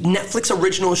the Netflix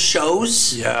original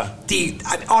shows, Yeah.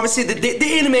 Obviously the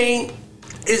anime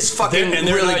is fucking And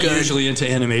they're really not good. usually into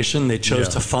animation. They chose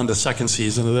Yeah. to fund a second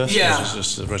season of this. Yeah.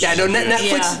 Which Yeah, is no,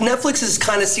 huge. Netflix is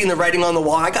kind of seeing the writing on the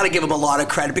wall. I got to give them a lot of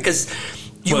credit because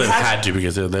you Well, they have had to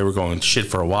because they were going shit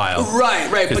for a while. Right.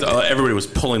 Because But everybody was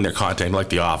pulling their content, like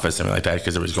The Office and like that,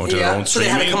 because everybody's going to their Yeah, own so they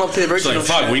streaming. had to come up to the So original like,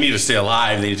 fuck, shit. we need to stay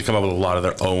alive. They need to come up with a lot of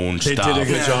their own They stuff. did a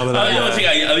good job of that.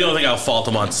 The only thing I'll fault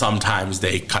them on sometimes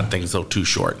they cut things so too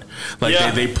short. Like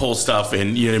Yeah. they pull stuff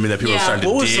in, you know what I mean, that people are Yeah. starting to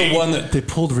What was dig. the one that they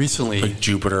pulled recently? Like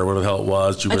Jupiter, whatever the hell it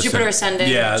was. Jupiter Ascending.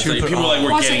 Yeah, it's like Jupiter- people like were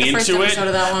Watched, getting like, the first into it. episode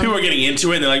of that one. People were getting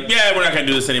into it, and they're like, "Yeah, we're not going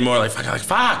to do this anymore." Like,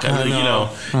 fuck. I you know. know.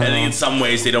 And I think in some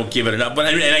ways they don't give it enough.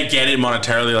 But and I get it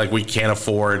monetarily. Like, we can't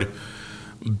afford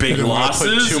big They don't wanna put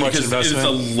losses too much because it's a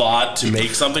investment. lot to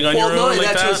make something on Well, your no, own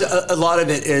like that's that. a lot of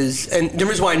it is, and the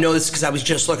reason why I know this is because I was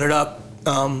just looking it up.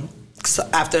 'Cause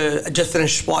after I just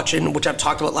finished watching, which I've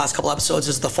talked about last couple episodes,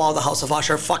 is The Fall of the House of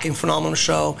Usher, fucking phenomenal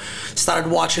show.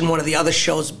 Started watching one of the other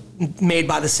shows made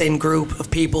by the same group of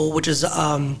people, which is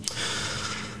the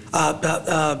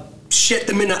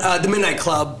Midnight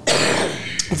Club.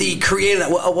 The creator,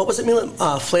 what was it,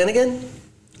 Flanagan?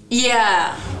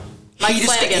 Yeah.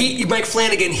 Mike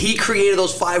Flanagan. He created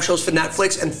those 5 shows for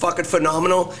Netflix and fucking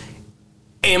phenomenal.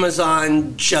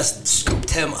 Amazon just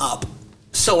scooped him up.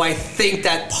 So I think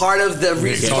that part of the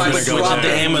reason why It's we're going to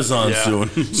dropping Amazon Yeah.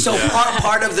 soon. So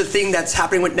part of the thing that's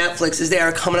happening with Netflix is they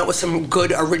are coming up with some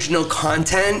good original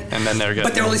content, And then they're getting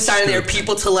but they're only signing their scooped.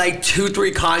 people to like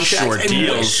 2-3 contracts Short and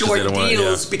deals, 'cause short they don't want-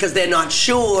 deals yeah. because they're not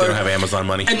sure. They don't have Amazon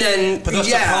money. And then But that's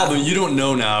the problem. You don't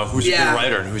know now who's a Yeah. good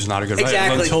writer and who's not a good Exactly.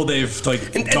 writer until they've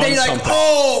And done they're like,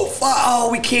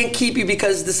 something. we can't keep you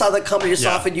because this other company just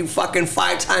Yeah. offered you fucking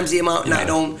 5 times the amount, and I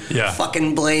don't Yeah.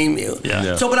 fucking blame you. Yeah.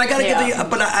 Yeah. So, but I gotta Yeah. give you.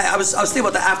 But I was thinking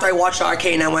about that after I watched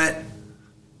Arcane. I went,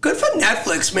 good for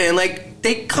Netflix, man. Like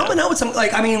they coming out with some.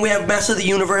 Like I mean, we have Master of the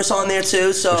Universe on there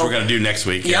too. So Which we're going to do next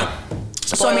week. yeah.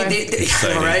 So I mean,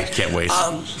 Exciting. all right. Can't wait. I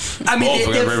mean, Both.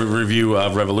 We're they've- going to review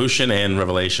Revolution and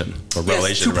Revelation. Or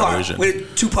Revelation and Revolution. We're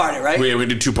 2-parter, right? We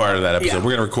do 2-part of that episode. Yeah.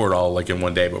 We're going to record all like in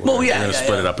one day, but we're going to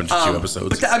split it up into 2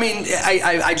 episodes. But I mean,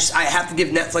 I have to give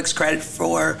Netflix credit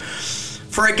for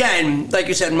again, like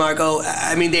you said, Marco.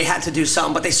 I mean, they had to do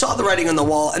something, but they saw the writing on the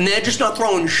wall, and they're just not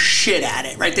throwing shit at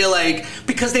it, right? They're like,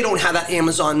 because they don't have that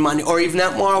Amazon money or even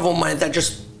that Marvel money that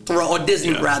just or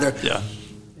Disney rather. Yeah.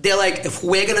 They're like, if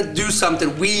we're gonna do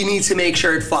something, we need to make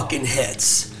sure it fucking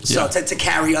hits. So Yeah. to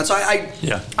carry on. So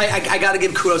I got to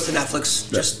give kudos to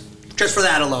Netflix just for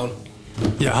that alone.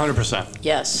 Yeah, 100%.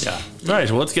 Yes. Yeah. All right,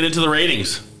 well, let's get into the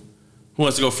ratings. Who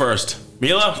wants to go first?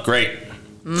 Mila? Great.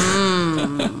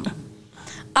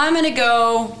 I'm gonna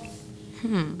go.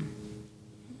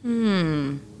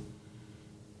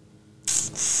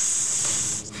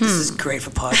 This is great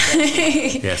for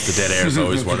podcasting. Yes, the dead air is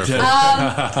always wonderful.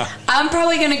 I'm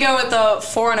probably gonna go with the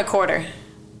 4 1/4.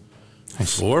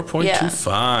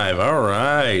 4.25. All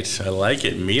right. I like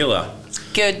it. Mila.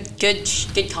 Good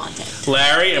content.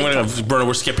 Larry, Bruno,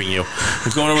 we're skipping you.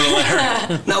 We're going over to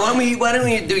Larry. Now, why don't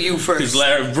we do you Because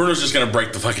first? Bruno's just going to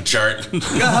break the fucking chart.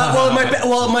 Well,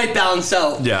 it might balance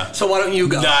out. Yeah. So why don't you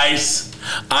go? Nice.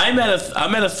 I'm at a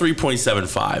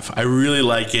 3.75. I really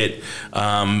like it.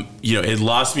 It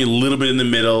lost me a little bit in the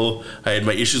middle. I had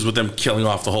my issues with them killing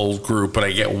off the whole group, but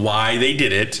I get why they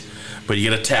did it. But you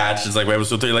get attached. It's like by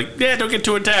episode 3, like, yeah, don't get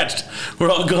too attached. We're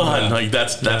all gone. Yeah. Like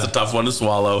that's a tough one to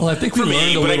swallow. Well, I think we for me,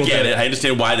 learned a but I little get bit. it. I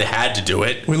understand why they had to do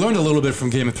it. We learned a little bit from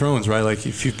Game of Thrones, right? Like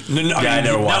if you, I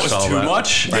never watched all that. Was that. too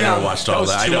much. I never watched all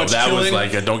that. I know that was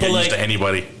like a don't get used to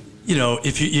anybody. You know,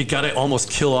 if you got to almost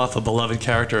kill off a beloved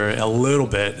character a little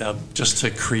bit just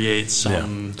to create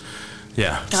some.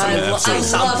 Yeah. I love killing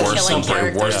something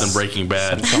characters. worse than Breaking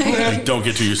Bad. Like, don't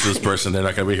get too used to this person. They're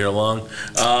not going to be here long.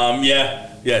 Yeah.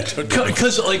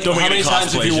 Because like Don't how make many it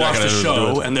times have cosplay, you you're not watched a gonna do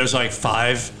show it. and there's like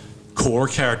 5 core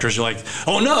characters, you're like,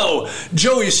 oh no,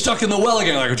 Joey's stuck in the well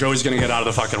again. Like, Joey's going to get out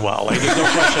of the fucking well. Like, there's no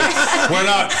question. We're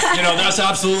not, that's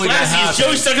absolutely going to happen. Is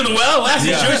Joey stuck in the well? Is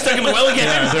Joey stuck in the well again?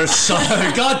 Yeah, there's some,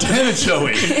 God damn it,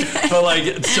 Joey. But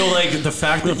like, so like the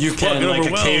fact that you can like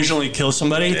occasionally kill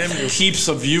somebody keeps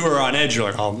the viewer on edge.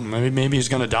 You're like, oh, maybe he's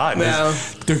going to die. Yeah.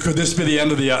 Could this be the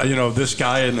end of the, this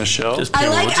guy in the show? I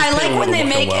like when they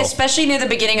make, especially near the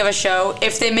beginning of a show,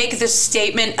 if they make this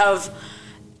statement of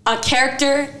a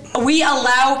character. We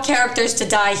allow characters to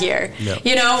die here. Yep.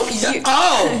 Like okay.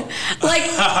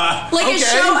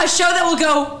 a show that will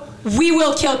go, we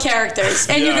will kill characters,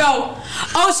 and you go,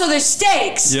 oh, so there's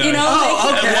stakes, okay.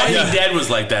 Walking Dead was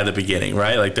like that at the beginning,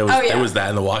 right? Like there was that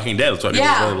in The Walking Dead. That's why people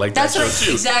really like that show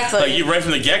too. Exactly. Like right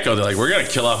from the get-go, they're like, we're gonna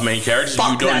kill off main characters.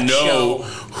 You don't know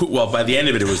who. Well, by the end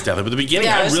of it was definitely. But the beginning,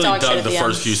 I really dug the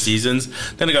first few seasons.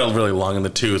 Then it got really long in the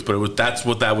tooth. But that's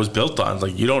what that was built on. It's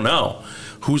like you don't know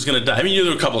who's going to die. I mean,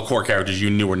 there were a couple of core characters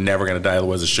you knew were never going to die,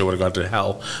 otherwise the show would have gone to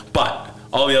hell. But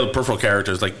all the other peripheral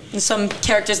characters, like... Some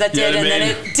characters that did, and then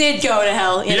it did go to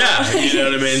hell. You know? You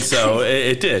know what I mean? So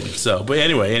it did. So, but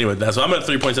anyway, that's so I'm at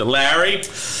 3 points at Larry.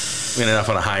 We ended off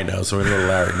on a high note, so we're going to go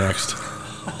to Larry next.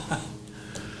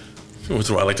 Which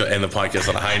is why I like to end the podcast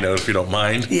on a high note, if you don't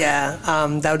mind. Yeah,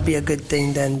 that would be a good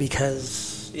thing then,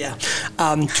 because,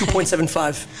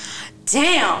 2.75.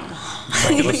 Damn.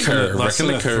 Less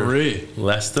than a 3.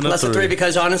 Less than a 3,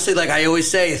 because honestly, like I always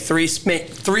say, three's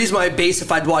my base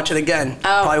if I'd watch it again.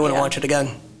 Probably wouldn't watch it again.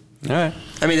 All right.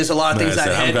 I mean, there's a lot of things that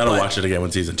I'm gonna watch it again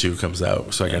when season 2 comes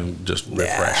out, so I can just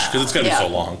refresh because it's gonna be so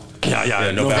long.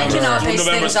 November. I cannot base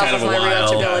things off of my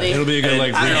rewatchability. It'll be a good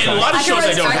a lot of shows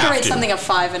I don't have to. I can rate something a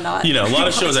 5 and not. A lot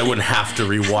of shows I wouldn't have to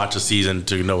rewatch a season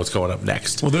to know what's going up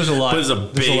next. Well, there's a lot.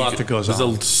 But there's a lot that goes on.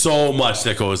 There's so much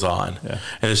that goes on, and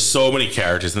there's so many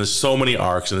characters, and there's so many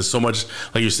arcs, and there's so much,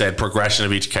 like you said, progression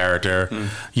of each character.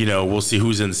 We'll see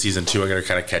who's in season 2. I gotta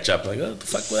kind of catch up. Like, what the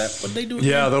fuck was that? What they do?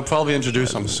 Yeah, they'll probably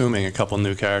introduce, I'm assuming, a couple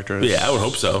new characters. Yeah, I would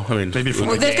hope so. I mean, maybe from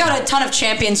they've got a ton of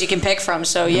champions you can pick from,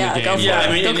 so go for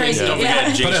it. Go crazy. But I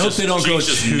hope they don't go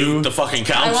just too... nuke the fucking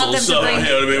council. So you know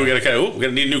what I mean? We're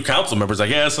gonna need new council members, I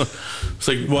guess. It's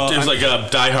like there's like a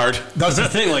Die Hard. That's the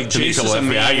thing. Like Jace is a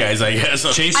FBI guys, I guess.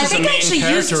 Jace is the main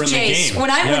character in the game. When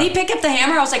he picked up the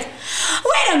hammer, I was like,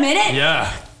 wait a minute.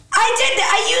 Yeah. I did that.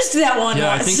 I used that one.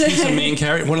 Yeah, once. I think he's the main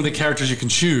character. One of the characters you can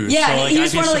choose. Yeah, so,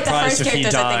 he's one of the first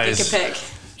characters I think you could pick.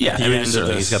 Yeah,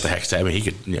 certainly he's got the hex tab. I mean, he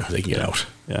could, they can get out.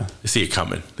 Yeah, they see it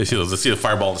coming. They see the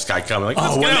fireball in the sky coming.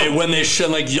 Like, when they show,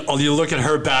 like you look at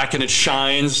her back and it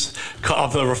shines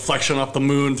off the reflection off the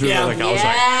moon through. Yeah.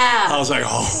 I was like,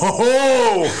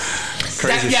 oh,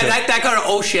 crazy shit. That got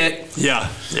oh shit. Yeah.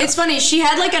 It's funny. She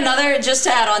had like another, just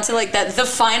to add on to like that, the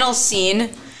final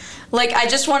scene. Like I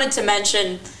just wanted to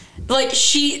mention, like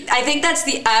I think that's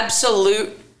the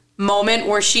absolute moment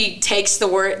where she takes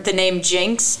the name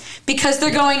Jinx, because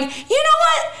they're going, you know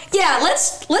what? Yeah,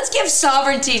 let's give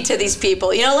sovereignty to these people.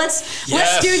 Let's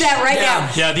do that right now.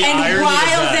 Yeah, the and irony while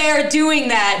of that. they're doing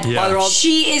that, Yeah.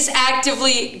 she is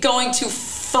actively going to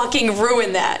fucking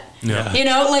ruin that. Yeah.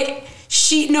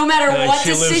 She, no matter what she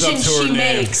lives decision up to her she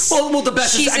name. makes, well, the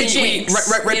best she's is a Jinx,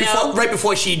 right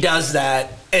before she does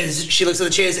that, is she looks at the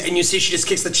chairs and you see she just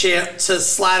kicks the chair to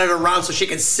slide it around so she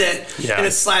can sit, and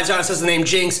it slides down and says the name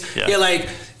Jinx. Yeah. You're like,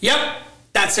 yep,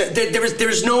 that's it.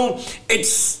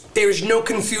 There's no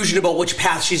confusion about which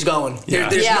path she's going.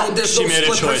 There's She no made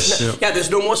a split choice. there's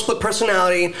no more split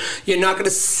personality. You're not going to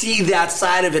see that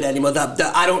side of it anymore. The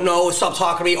I don't know, stop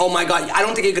talking to me, oh my God. I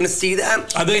don't think you're going to see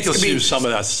that. I think you'll see some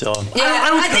of that still. Yeah, I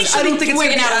don't think it's going to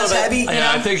be as heavy.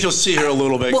 Yeah, I think you'll see her a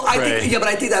little bit. Well, I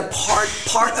think that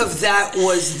part of that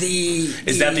was the...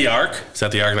 Is that the arc? Is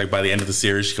that the arc? Like by the end of the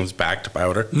series, she comes back to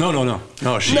Powder? No.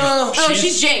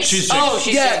 She's Jinx. She's Jinx. Oh,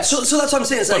 she's Jinx. So that's what I'm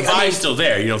saying. It's But like, Vi's still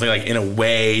there. You don't think, like, in a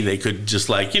way, they could just,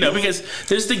 like, because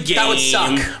there's the game. That would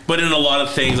suck. But in a lot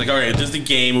of things, like, all right, there's the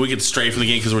game. We could stray from the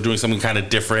game because we're doing something kind of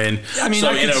different. I mean, so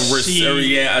I in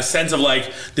a sense of,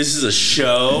 like, this is a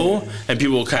show, and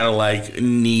people will kind of, like,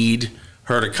 need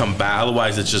her to come back.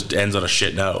 Otherwise, it just ends on a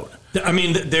shit note. I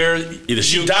mean, either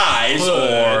she dies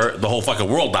or the whole fucking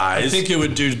world dies. I think it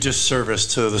would do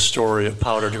disservice to the story of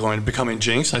Powder becoming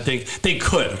Jinx. I think they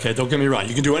could. Okay, don't get me wrong.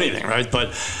 You can do anything, right? But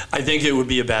I think it would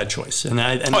be a bad choice. And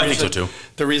I think so too.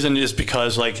 The reason is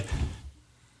because, like,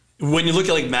 when you look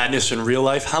at like madness in real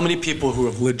life, how many people who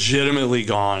have legitimately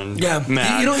gone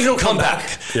mad, you don't come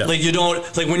back. Yeah. Like you don't,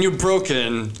 like when you're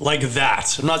broken like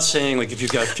that. I'm not saying like if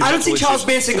you've got. I don't see Charles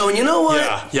Manson going, you know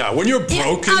what? Yeah. When you're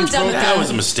broken, I'm done with That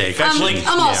was a mistake.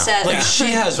 I'm all set. Like she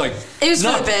has like It was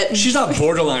for a bit. She's not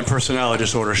borderline personality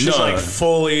disorder. She's No. like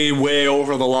fully way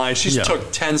over the line. She's Yeah.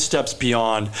 took 10 steps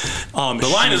beyond. The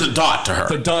line is a dot to her.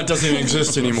 The dot doesn't even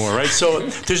exist anymore, right? So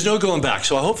there's no going back.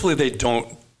 So hopefully they don't,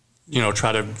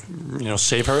 try to,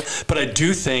 save her. But I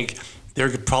do think they're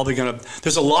probably going to,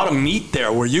 there's a lot of meat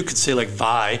there where you could say like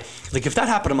Vi, like if that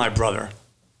happened to my brother,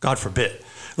 God forbid,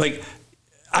 like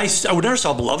I would never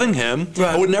stop loving him.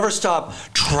 Right. I would never stop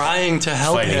trying to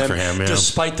help Fighting him, for him, yeah.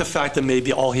 despite the fact that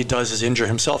maybe all he does is injure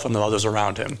himself and the others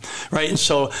around him, right? And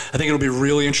so I think it'll be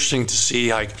really interesting to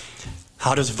see like,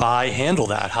 how does Vi handle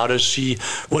that? What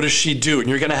does she do? And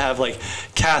you're going to have like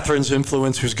Catherine's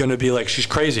influence, who's going to be like, she's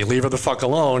crazy, leave her the fuck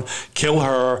alone, kill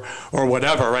her or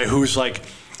whatever, right? Who's like,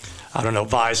 I don't know,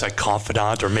 Vi's like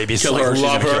confidant or maybe Kill like her, she's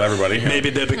gonna lover. kill everybody, yeah. Maybe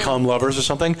they become lovers or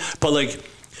something. But like,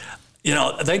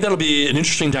 I think that'll be an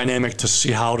interesting dynamic to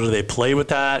see how do they play with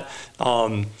that.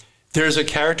 There's a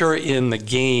character in the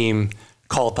game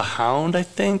called the Hound, I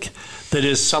think, that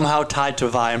is somehow tied to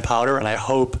Vi and Powder, and I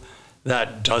hope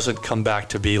that doesn't come back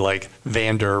to be like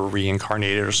Vander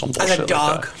reincarnated or some bullshit As a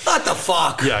dog. like What the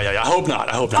fuck? that. Yeah. I hope not.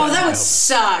 Oh, that would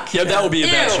suck. Yeah, that would be a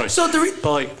bad Ew. choice. So There's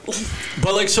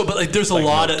a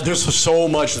lot of there's so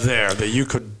much there that you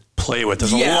could play with.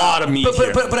 There's a lot of meat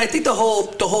here. But I think the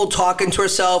whole talking to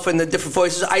herself and the different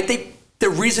voices, I think the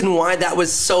reason why that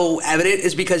was so evident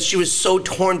is because she was so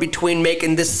torn between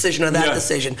making this decision or that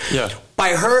decision. Yeah.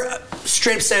 By her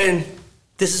straight up saying,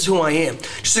 this is who I am.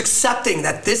 Just accepting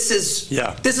that this is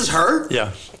her.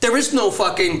 Yeah. There is no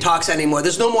fucking talks anymore.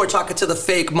 There's no more talking to the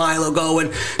fake Milo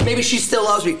going, maybe she still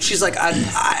loves me. She's like,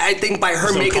 I think by her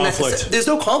There's no making that conflict. decision, there's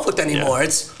no conflict anymore. Yeah.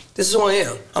 This is who I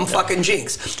am. I'm fucking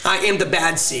Jinx. I am the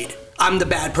bad seed. I'm the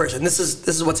bad person. This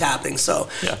is what's happening. So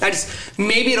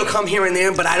maybe it'll come here and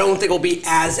there, but I don't think it'll be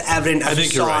as evident as we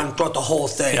saw throughout the whole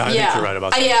thing. Yeah, I think you're right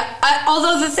about that.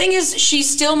 Although the thing is, she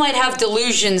still might have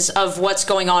delusions of what's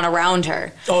going on around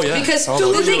her. Oh, yeah. Because Oh,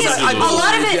 the thing is, delusions. a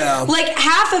lot of it, Yeah. like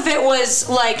half of it was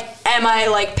like, am I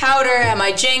like Powder? Am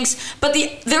I Jinx? But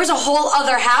there was a whole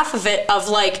other half of it of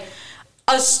like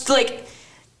us like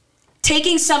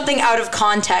taking something out of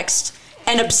context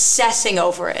and obsessing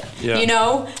over it, and then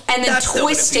That's still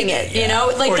gonna twisting be it, there,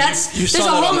 like Or that's you there's saw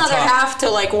a that on whole the other top. half to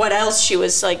like what else she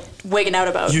was like wigging out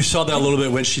about. You saw that a little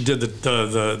bit when she did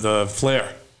the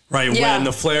flare. Right, Yeah. when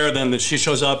the flare, then she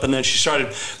shows up, and then she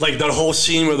started, like, that whole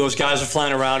scene where those guys are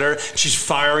flying around her, she's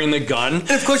firing the gun.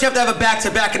 And of course, you have to have a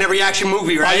back-to-back in every action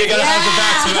movie, right? Oh, you gotta have the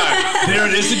back-to-back. There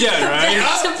it is again, right?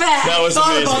 Back-to-back. That was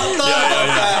Thought amazing. about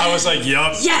Yeah. I was like,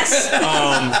 yup. Yes.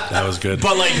 That was good.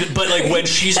 But like when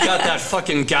she's got that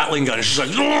fucking Gatling gun, and she's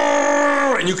like,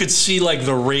 "Roar!" And you could see like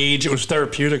the rage. It was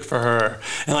therapeutic for her,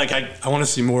 and like I want to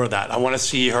see more of that. I want to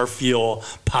see her feel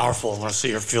powerful. I want to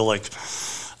see her feel like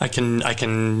I can have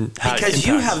Because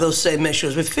you impact. have those same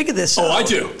issues. We figured this out. Oh, I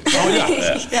do. Oh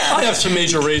yeah. I have some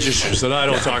major rage issues that I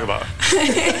don't talk about.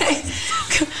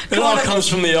 It all comes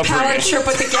from the Power upbringing. trip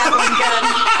with the Gatling gun.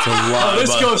 Oh,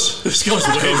 this goes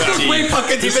way back. Way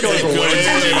fucking deep. This goes way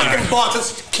back. Fucking box.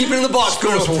 Let's keep it in the box.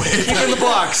 Goes girl. way Keep it in the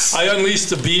box. I unleash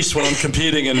the beast when I'm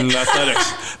competing in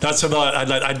athletics. That's about.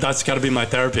 That's got to be my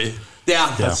therapy.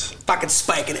 Yeah. Yes. Fucking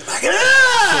spiking it. Fucking,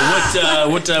 ah!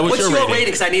 What's What's your your rating? rating?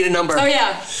 Because I need a number. Oh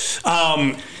yeah.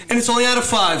 And it's only out of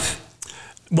 5.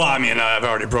 Well, I mean, I've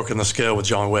already broken the scale with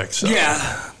John Wick. So.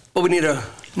 Yeah. But we need a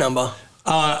number.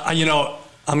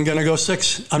 I'm gonna go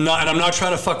 6. I'm not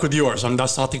trying to fuck with yours.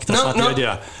 That's not the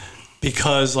idea.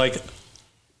 Because like,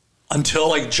 until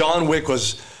like John Wick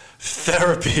was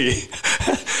therapy,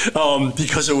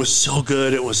 because it was so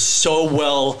good. It was so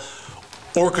well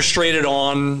orchestrated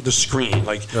on the screen.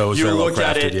 Like it was you very well looked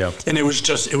at crafted, it, yeah. and it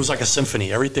was like a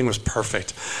symphony. Everything was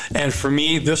perfect. And for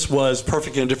me, this was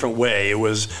perfect in a different way. It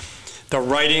was the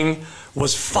writing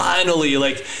was finally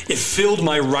like it filled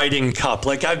my writing cup.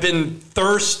 Like I've been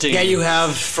thirsting. Yeah, you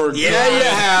have. For Yeah, good you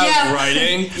have. Yeah.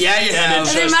 writing. Yeah, you have. And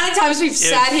the amount of times we've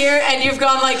sat here and you've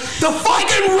gone like, The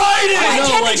fucking writing! Why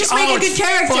can't they just make a good it's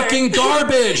character? fucking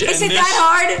garbage. Is And it that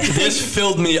hard? This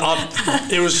filled me up.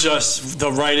 It was just,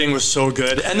 the writing was so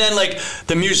good. And then like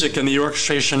the music and the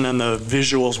orchestration and the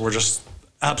visuals were just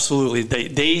absolutely,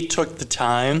 they took the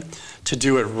time to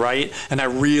do it right, and I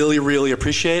really, really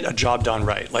appreciate a job done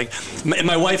right. Like,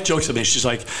 my wife jokes with me. She's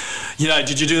like,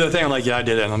 did you do that thing? I'm like, yeah, I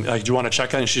did it. And I'm like, do you want to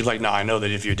check it? And she's like, no, I know that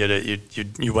if you did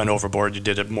it, you went overboard. You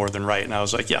did it more than right. And I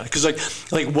was like, yeah, because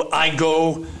like I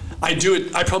I do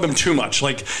it. I probably am too much.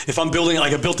 Like if I'm building,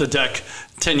 like I built a deck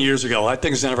 10 years ago, that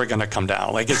thing's never going to come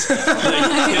down. Like it's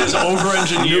it is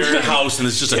over-engineered. The house and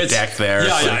it's just a deck there.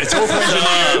 Yeah, it's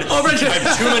over-engineered. I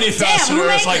have too many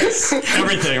fasteners, like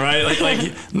everything, right?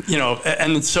 Like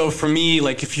and so for me,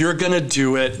 like if you're going to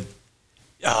do it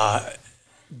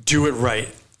right.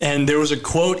 And there was a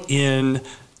quote in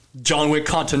John Wick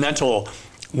Continental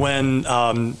when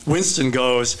Winston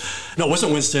goes, no, it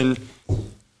wasn't Winston.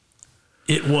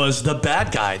 It was the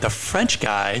bad guy, the French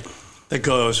guy that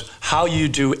goes, how you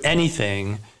do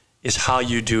anything is how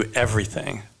you do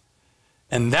everything.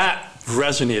 And that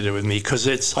resonated with me because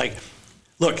it's like,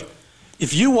 look,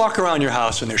 if you walk around your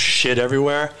house and there's shit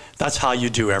everywhere, that's how you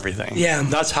do everything. Yeah.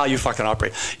 That's how you fucking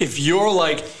operate. If you're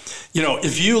like,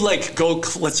 if you like go,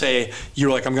 let's say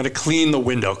you're like, I'm going to clean the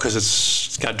window because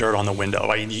it's got dirt on the window.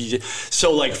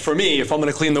 So like for me, if I'm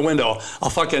going to clean the window, I'll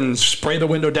fucking spray the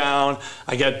window down.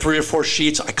 I get 3 or 4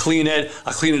 sheets. I clean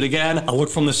it again. I look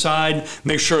from the side,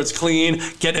 make sure it's clean,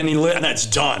 get any lint, and it's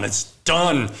done. It's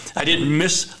done. I didn't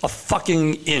miss a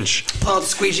fucking inch. Paul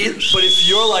squeegee. But if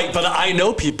you're like, but I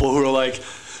know people who are like,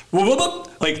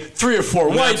 like 3 or 4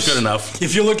 wipes. That's good enough.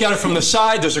 If you look at it from the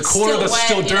side, there's a corner Still that's wet,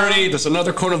 still dirty. yeah. There's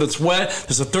another corner that's wet.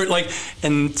 There's a third,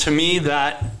 and to me,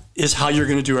 that is how you're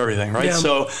going to do everything, right? Yeah.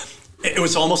 So it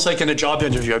was almost like in a job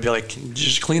interview. I'd be like, "Can you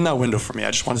just clean that window for me?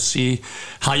 I just want to see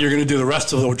how you're going to do the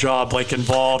rest of the job, like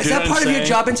involved." Is that part of your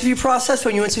job interview process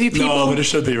when you interview people? No, but it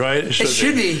should be, right? It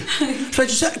should be. So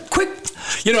just quick.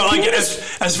 Like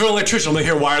as for an electrician, I'm like,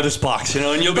 here, wire this box,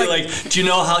 and you'll be like, do you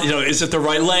know how, is it the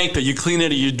right length? Are you clean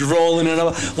it? Are you rolling it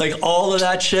up? Like all of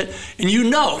that shit. And you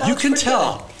can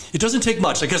tell. It doesn't take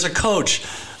much. Like as a coach,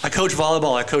 I coach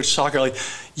volleyball, I coach soccer. Like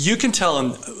you can tell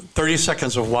in 30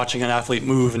 seconds of watching an athlete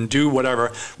move and do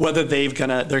whatever, whether they're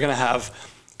gonna have,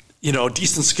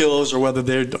 decent skills or whether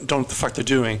they don't know what the fuck they're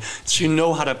doing. So you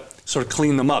know how to sort of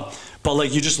clean them up. But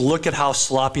like you just look at how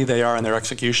sloppy they are in their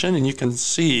execution, and you can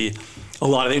see a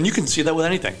lot of it, and you can see that with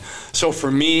anything. So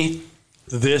for me,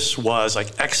 this was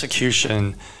like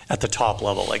execution at the top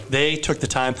level. Like they took the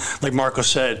time, like Marco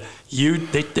said,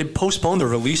 they postponed the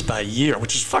release by a year,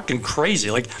 which is fucking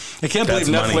crazy. Like I can't believe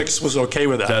Netflix was okay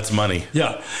with that. That's money.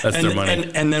 Yeah, that's their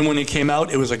money. And then when it came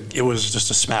out, it was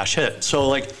just a smash hit. So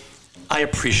like, I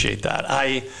appreciate that.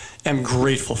 I am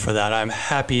grateful for that. I'm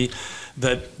happy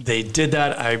that they did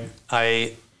that.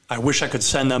 I wish I could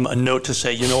send them a note to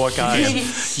say, you know what,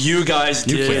 guys, you guys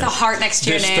did with a heart next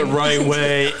to your this name the right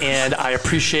way, and I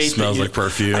appreciate Smells like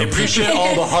perfume. I appreciate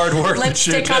all the hard work.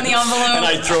 Lipstick on the envelope, and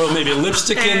I throw maybe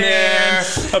lipstick in there,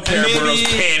 a pair of Burroughs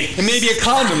panties, and maybe a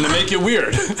condom to make it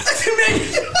weird.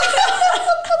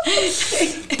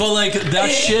 But like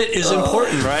that shit is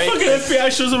important, right? Fucking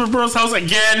FBI shows up at Burroughs' house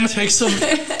again. Take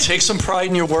some pride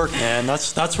in your work, man.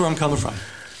 That's where I'm coming from.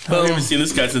 I haven't seen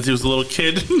this guy since he was a little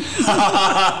kid.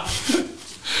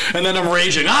 And then I'm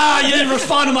raging. You didn't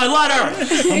respond to my letter.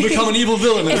 I'm becoming an evil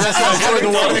villain. And that's how I the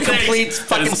world. A complete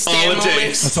fucking stand moment.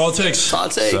 That's all it takes. That's all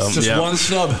it takes. Just one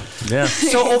snub. Yeah.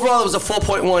 So overall, it was a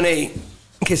 4.18.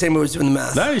 In case anyone was doing the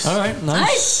math. Nice. All right.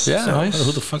 Nice. Yeah. Nice.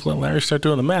 Who the fuck let Larry start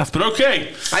doing the math? But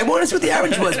okay. I wanted to see what the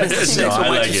average was. Mr. 6 No, I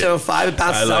like it. 275. It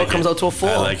bounces out, comes out to a 4.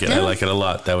 I like it. I like it a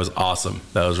lot. That was awesome.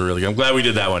 That was really good. I'm glad we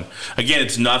did that one. Again,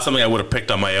 it's not something I would have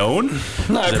picked on my own.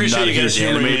 No, I appreciate I'm you not a guys huge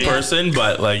anime humoring me. person,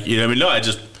 but like, you know what I mean? No,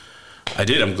 I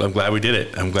did. I'm glad we did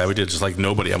it. I'm glad we did it. Just like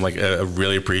nobody. I'm like, I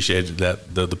really appreciated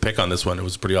that the pick on this one. It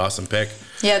was a pretty awesome pick.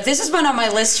 Yeah, this has been on my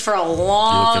list for a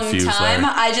long confused, time.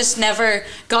 Larry. I just never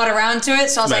got around to it.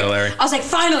 So I was like,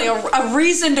 finally, a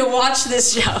reason to watch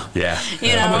this show. Yeah.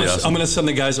 You know? I'm going to send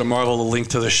the guys at Marvel a link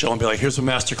to the show and be like, here's a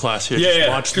masterclass here. Yeah,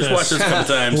 Watch just watch this a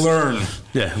couple times. Learn.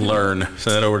 Yeah, learn.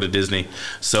 Send that over to Disney.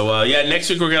 So,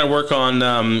 next week we're going to work on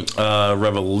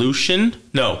Revelation.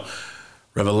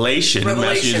 Massachusetts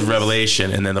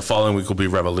Revelation, and then the following week will be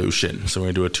Revolution. So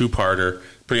we're going to do a 2-parter.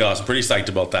 Pretty awesome. Pretty psyched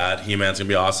about that. He-Man's going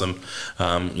to be awesome.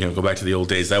 Go back to the old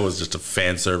days. That was just a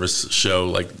fan service show,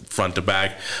 like front to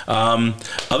back.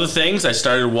 Other things, I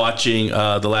started watching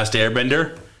The Last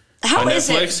Airbender How on is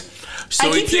Netflix. it?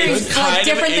 I keep hearing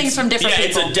different things from different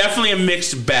people. It's definitely a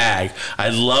mixed bag. I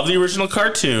love the original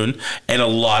cartoon, and a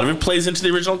lot of it plays into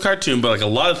the original cartoon, but like a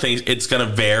lot of things, it's going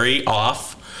to vary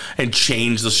off and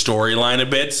change the storyline a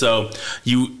bit. So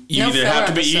you either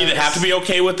have to be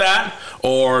okay with that,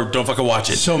 or don't fucking watch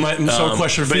it. So a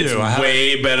question for you. It's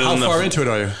way better than how far into it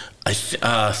are you?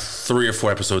 3 or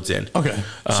 4 episodes in. Okay.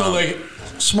 So like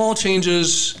small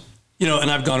changes,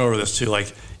 and I've gone over this too.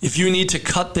 Like if you need to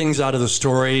cut things out of the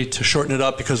story to shorten it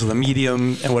up because of the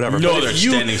medium and whatever. No, they're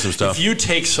extending some stuff. If you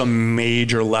take some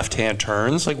major left-hand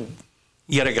turns, like,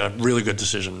 you got to get a really good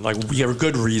decision. Like, you have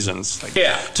good reasons. Like,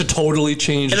 Yeah. To totally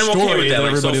change And the I'm story okay with that. that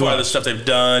Like, so everybody far, the loves. stuff they've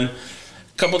done,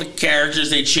 a couple of the characters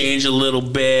they change a little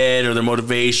bit, or their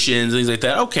motivations, things like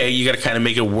that. Okay, you got to kind of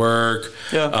make it work.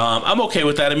 Yeah. I'm okay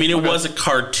with that. I mean, it was a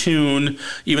cartoon,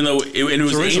 even though it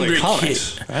was originally aimed at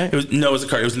comics, kids. right? It was a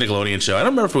Nickelodeon show. I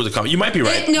don't remember if it was a comic. You might be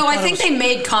right. No, I think they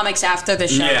made comics after the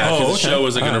show. Yeah, because Oh, the okay. show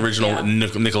was like an Alright. original Yeah.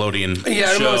 Nickelodeon Yeah,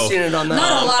 I show. remember seeing it on that.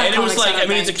 Not a lot of And it was comics, like, I I mean,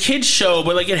 don't it's a think. kid's show,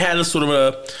 but like it had a sort of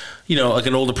a, like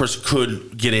an older person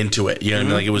could get into it. You know what I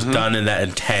mean? Like it was done in that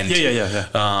intent. Yeah.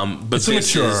 But It's a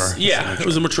this mature- is, it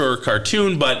was a mature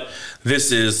cartoon, but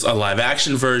this is a live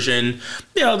action version.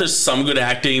 There's some good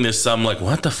acting. There's some like,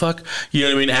 what the fuck? You know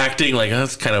what I mean? Acting, like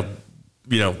that's kind of,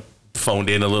 phoned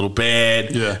in a little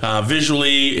bit. Yeah.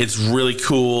 Visually, it's really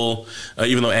cool.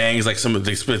 Even though Aang's like some of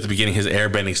the at the beginning, his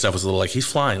airbending stuff was a little like he's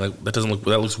flying. Like that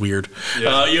looks weird.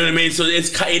 Yeah. You know what I mean? So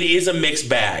it is a mixed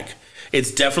bag. It's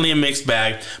definitely a mixed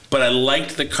bag, but I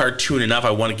liked the cartoon enough.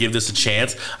 I want to give this a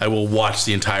chance. I will watch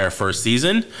the entire first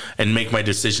season and make my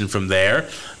decision from there.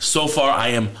 So far, I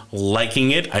am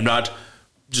liking it. I'm not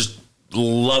just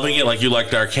loving it like you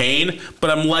liked Arcane, but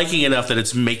I'm liking enough that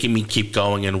it's making me keep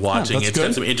going and watching. that's It's got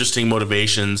good. some interesting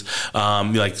motivations.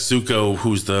 Like Zuko,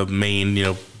 who's the main,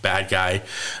 bad guy,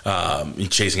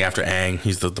 chasing after Aang.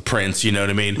 He's the prince, you know what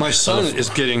I mean? My son is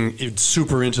getting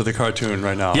super into the cartoon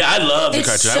right now. Yeah, I love the It's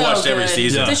cartoon. so I watched every good.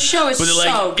 season. Yeah. The show is But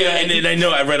so good. and I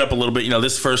know I read up a little bit.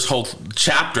 This first whole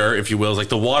chapter, if you will, is like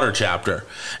the water chapter.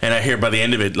 And I hear by the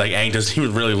end of it, like Aang doesn't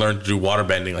even really learn to do water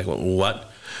bending. Like what?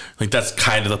 Like that's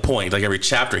kind of the point. Like every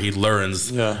chapter, he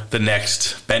learns the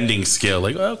next bending skill.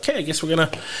 Like okay, I guess we're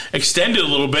gonna extend it a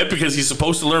little bit because he's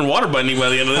supposed to learn water bending by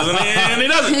the end of this, and he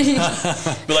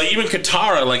doesn't. But like even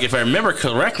Katara, like if I remember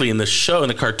correctly in the show, in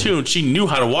the cartoon, she knew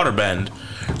how to water bend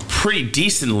pretty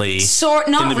decently. So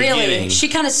in not the really. beginning. She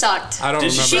kind of sucked. I don't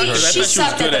Did remember. She- her. I thought she was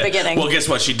sucked good at the beginning. Well, guess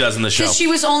what? She does in the show. Because she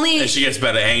was only. And she gets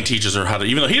better. Aang teaches her how to,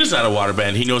 even though he doesn't know how to water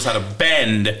bend, he knows how to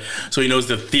bend. So he knows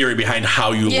the theory behind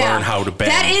how you learn how to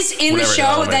bend. That is in the whatever show.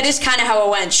 element. That is kind of how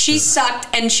it went. She sucked,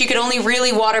 and she could only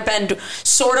really water bend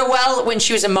sort of well when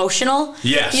she was emotional.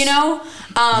 Yes.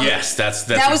 Yes, that's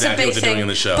that was exactly a big what they're thing doing in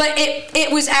the show. But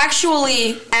it was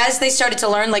actually as they started to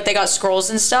learn, like they got scrolls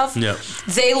and stuff. Yeah.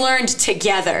 They learned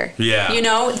together. Yeah.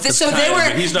 So kind they of-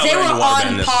 were he's not they were learning to water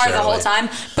on bend par the whole necessarily.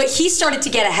 time. But he started to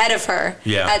get ahead of her.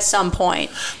 Yeah. At some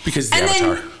point. Because the and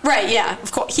Avatar. then right, yeah,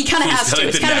 of course, he kind of He's has got, to. like,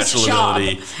 It's the kind of his natural job.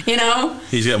 ability.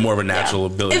 He's got more of a natural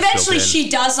ability. Eventually, built in. she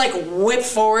does like whip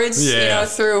forwards. Yeah.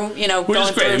 Through Which going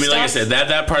is great. I through mean, like I stuff. said,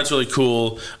 that part's really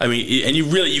cool. I mean, and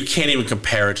you can't even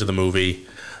compare it to the movie,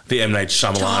 the M. Night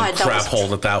Shyamalan God, that crap was- hole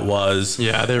that was.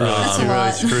 Yeah, they really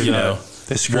lot. screwed You it know, up.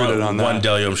 They screwed it on that. One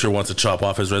Delio, I'm sure, wants to chop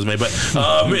off his resume, but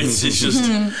it's just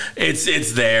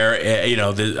it's there.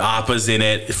 The Appa's in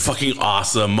it, fucking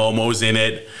awesome. Momo's in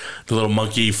it. The little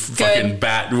monkey, fucking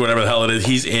bat, whatever the hell it is,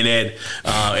 he's in it.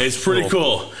 It's pretty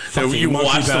cool. fucking You monkey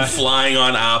watch them bat. flying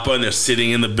on Appa, and they're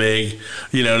sitting in the big,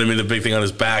 the big thing on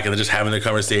his back, and they're just having their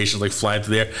conversations, like flying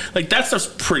through the air. Like that stuff's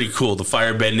pretty cool. The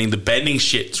fire bending, the bending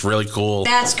shit's really cool.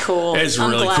 That's cool. It's I'm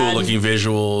really glad. cool looking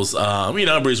visuals.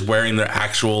 Everybody's wearing their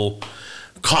actual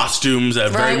costumes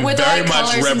that Right, with the very right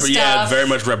much colors and stuff. very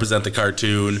much represent the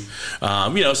cartoon.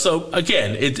 So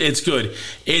again, it's good.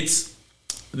 It's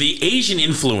the Asian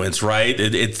influence, right?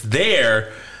 It's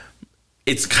there.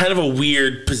 It's kind of a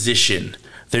weird position.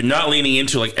 They're not leaning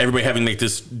into like everybody having like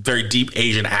this very deep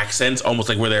Asian accents, almost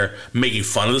like where they're making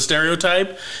fun of the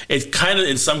stereotype. It kind of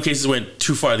in some cases went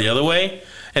too far the other way,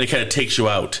 and it kind of takes you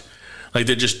out. Like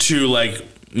they're just too like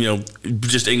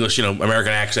just English,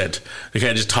 American accent. They're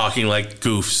kind of just talking like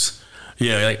goofs.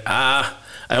 You're like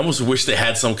I almost wish they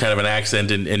had some kind of an accent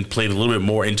and played a little bit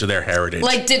more into their heritage.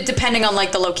 Like depending on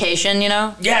like the location,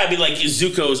 Yeah, it'd be like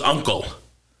Zuko's uncle.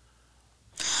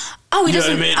 Oh, he You know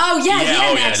doesn't. what I mean? Oh yeah, he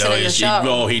had an accent in the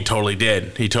show. He totally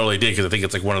did. He totally did because I think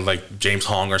it's like one of like James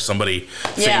Hong or somebody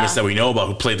famous that we know about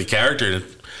who played the character. And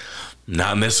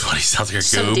not in this one. He sounds like a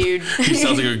Some goob. dude. He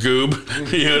sounds like a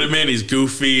goob. You know what I mean? He's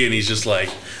goofy and he's just like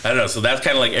I don't know. So that's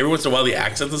kind of like every once in a while the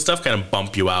accents and stuff kind of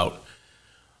bump you out.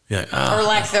 Yeah. Or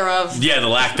lack thereof. Yeah, the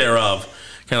lack thereof.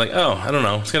 Kind of like, I don't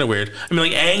know. It's kind of weird. I mean,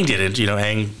 like Aang didn't,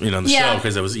 Aang, in the show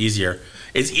because it was easier.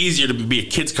 It's easier to be a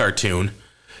kid's cartoon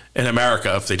in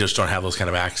America if they just don't have those kind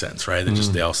of accents, right?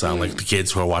 They all sound like the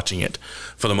kids who are watching it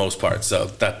for the most part. So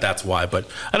that's why. But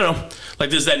I don't know. Like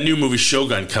there's that new movie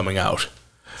Shogun coming out,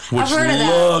 which heard of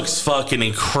that. looks fucking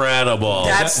incredible.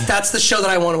 That's the show that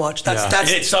I want to watch. That's And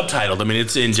it's subtitled. I mean,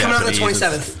 it's in coming out on Japanese. the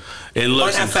 27th. It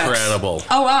looks On FX. incredible.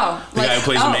 Oh wow! The guy who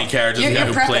plays the main character, the guy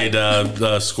who prepping. played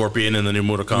the Scorpion in the new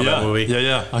Mortal Kombat movie.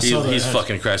 Yeah. I saw that. He's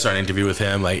fucking incredible. I saw an interview with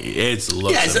him. Like, it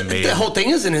looks amazing. The whole thing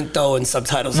isn't it though in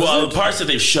subtitles. Well, is the parts that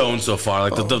they've shown so far,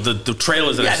 like the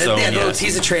trailers that have shown, the little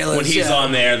teaser trailers. when he's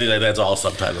on there, that's all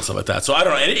subtitles, stuff like that. So I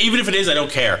don't know. And even if it is, I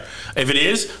don't care. If it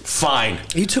is, fine.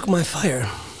 You took my fire.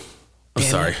 I'm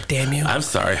sorry. Damn you. I'm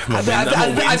sorry. I've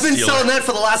been selling that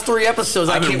for the last 3 episodes.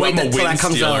 I can't wait until that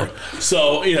comes out.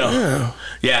 So, yeah,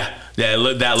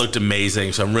 that looked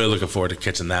amazing. So I'm really looking forward to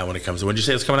catching that when it comes. When did you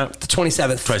say it's coming out? The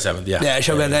 27th. 27th, yeah. Yeah,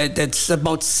 show that it's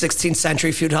about 16th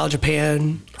century feudal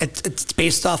Japan. It's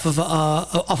based off of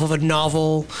a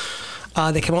novel.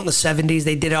 They came out in the 70s.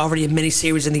 They did already a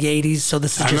miniseries in the 80s. So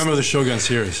this is. I remember the Shogun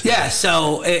series. Yeah,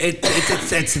 so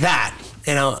it's that.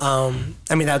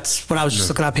 I mean, that's what I was just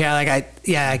looking up here. Like,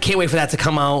 I can't wait for that to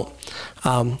come out.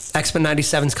 X-Men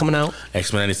 97's coming out.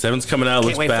 X-Men 97's coming out.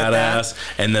 Looks badass.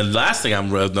 And the last thing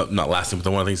not last thing, but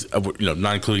the one of the things,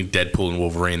 not including Deadpool and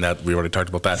Wolverine, that we already talked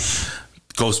about that.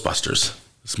 Ghostbusters.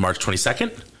 It's March 22nd. I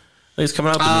think it's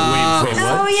coming out. The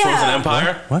movie Frozen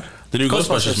Empire. What? The new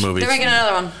Ghostbusters movie. They're making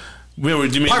another one.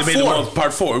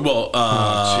 Part 4. Well,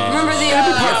 remember the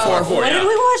part 4. What did we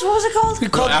watch? What was it called? We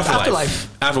called Afterlife.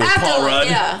 With Paul Rudd.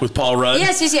 Yeah. With Paul Rudd.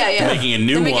 Yes. They're making a new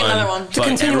They're one. making another one. It's a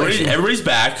continuation. Everybody's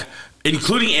back,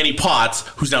 including Annie Potts,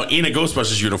 who's now in a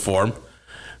Ghostbusters uniform.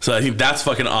 So I think that's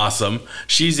fucking awesome.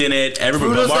 She's in it.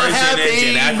 Everybody, Bill Murray's in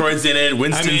it. Dan Aykroyd's in it.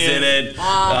 Winston's in it.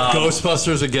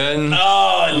 Ghostbusters again.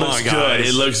 Oh, it looks good.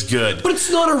 It looks good. But it's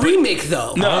not a remake,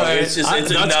 though. No, it's just that's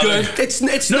another. good.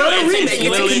 It's not a remake.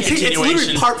 It's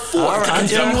literally part 4.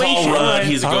 It's Paul Rudd.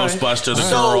 He's a Ghostbuster. The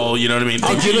girl. You know what I mean?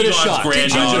 I'll give it a shot.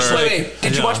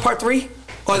 Did you watch part 3?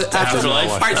 Or the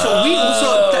Afterlife. All right,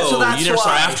 so that's you never why. saw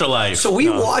Afterlife. So we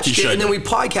watched it and then we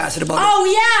podcasted about it. Oh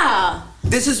yeah.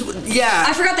 This is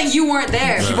I forgot that you weren't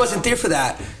there. He wasn't there for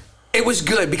that. It was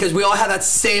good because we all had that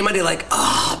same idea, like,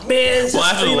 oh man. Well,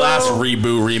 after the last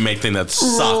reboot remake thing that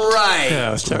sucked, right? Yeah,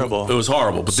 it was terrible. It was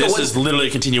horrible. But this is literally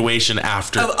a continuation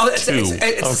after 2. It's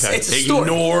a story.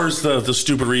 Ignores the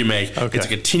stupid remake. Okay. It's a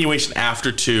continuation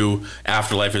after 2.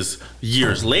 Afterlife is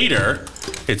years later.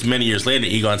 It's many years later.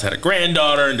 Egon's had a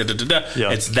granddaughter, and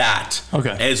Yeah. It's that.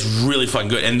 Okay. And it's really fucking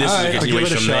good. And this All is right, a I'll give it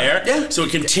continuation a from shot. there. Yeah. So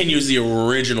it continues the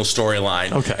original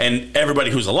storyline. Okay. And everybody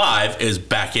who's alive is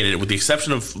back in it, with the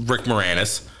exception of Rick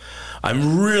Moranis.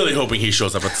 I'm really hoping he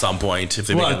shows up at some point. If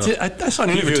they Well, make I saw an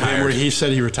interview with him where he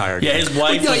said he retired. Yeah, his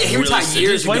wife. he retired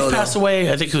years his wife ago, passed though.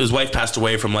 away. I think his wife passed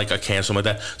away from like a cancer, something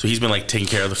like that. So he's been like taking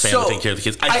care of the family, taking care of the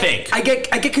kids. I think. I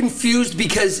get confused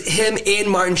because him and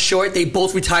Martin Short, they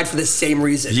both retired for the same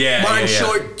reason. Yeah, Martin yeah.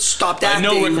 Short stopped acting.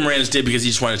 I know Rick Moranis did because he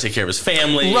just wanted to take care of his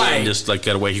family Right. and just like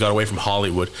got away. He got away from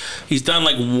Hollywood. He's done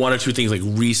like 1 or 2 things like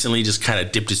recently, just kind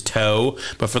of dipped his toe.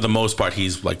 But for the most part,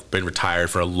 he's like been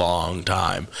retired for a long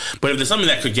time. But if there's something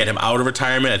that could get him out of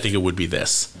retirement, I think it would be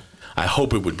this. I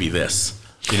hope it would be this.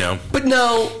 You know. But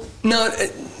no.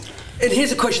 And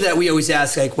here's a question that we always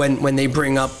ask, like when they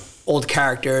bring up old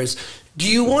characters. Do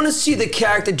you want to see the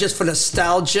character just for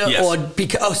nostalgia, Yes. or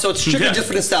because? So it's strictly just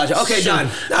for nostalgia. Okay, Sure. done.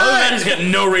 Other than that, he's got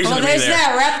no reason to be there. there's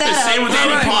that. Wrap that the up. same with All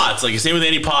Annie right. Potts. Same with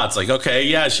Annie Potts. Like, okay,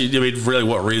 yeah, I mean, really,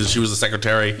 what reason? She was a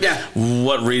secretary. Yeah.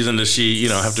 What reason does she,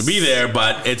 have to be there?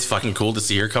 But it's fucking cool to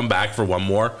see her come back for one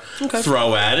more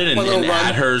throw at it and little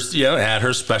add run. add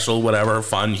her special, whatever,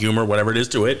 fun, humor, whatever it is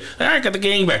to it. All right, got the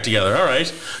gang back together. All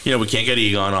right. We can't get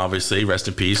Egon, obviously. Rest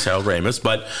in peace, Harold Ramis.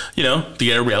 But, to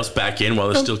get everybody else back in while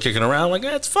they're still kicking around, like,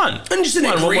 it's fun. I'm just in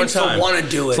Fun, one more agreement to time. want to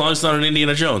do it. As long as it's not an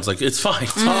Indiana Jones, like, it's fine.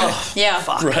 Yeah.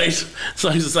 Fuck. Right? As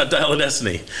long as it's not Dial of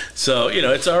Destiny. So,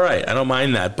 it's all right. I don't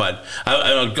mind that. But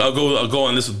I'll go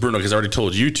on this with Bruno because I already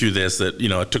told you two this, that,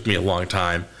 it took me a long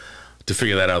time to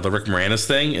figure that out. The Rick Moranis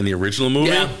thing in the original movie.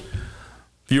 Yeah.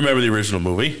 You remember the original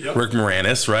movie? Yep. Rick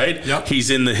Moranis, right? Yep. He's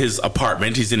in his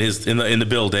apartment. He's in the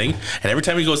building. And every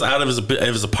time he goes out of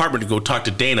his apartment to go talk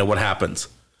to Dana, what happens?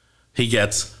 He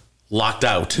gets locked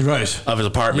out of his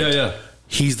apartment. Yeah.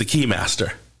 He's the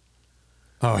keymaster.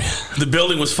 Oh, yeah. The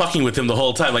building was fucking with him the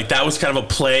whole time. Like, that was kind of a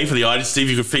play for the audience to see if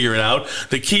you could figure it out.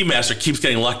 The keymaster keeps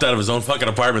getting locked out of his own fucking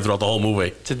apartment throughout the whole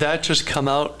movie. Did that just come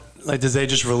out? Like, did they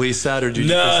just release that, or did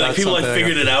No, is that like people something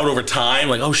figured it out over time.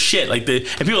 Like, oh shit! Like and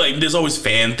people there's always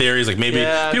fan theories. Like maybe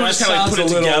people just kind of put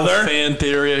it together. Fan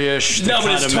theory-ish. No,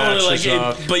 but it's totally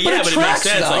like, but it makes tracks,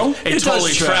 sense. though. Like it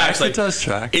totally tracks. Like it does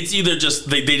track. It's either just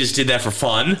they just did that for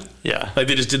fun. Yeah. Like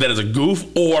they just did that as a goof,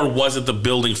 or was it the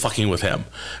building fucking with him?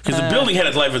 Because the building had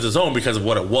its life as its own because of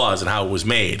what it was and how it was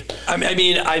made. I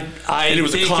mean, I and it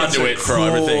was a conduit for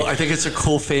everything. I think it's a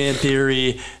cool fan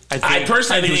theory. I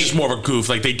personally think it's just more of a goof.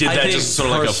 Like they did that just sort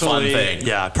of like a fun thing.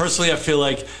 Yeah, personally, I feel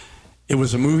like it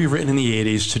was a movie written in the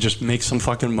 80s to just make some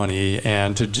fucking money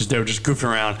and they were just goofing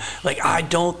around. Like, I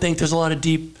don't think there's a lot of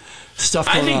deep stuff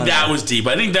going on. I think that was deep.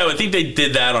 I think they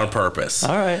did that on purpose.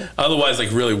 All right. Otherwise,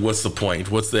 like, really, what's the point?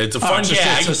 It's a fun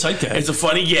gag. It's a sight gag. It's a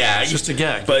funny gag. It's just a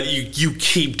gag. But you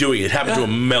keep doing it. It happened to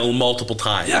him multiple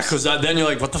times. Yeah, because then you're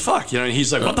like, what the fuck? And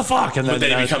he's like, what the fuck? And then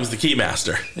he becomes the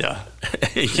keymaster. Yeah.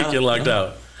 You get locked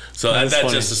out. So that's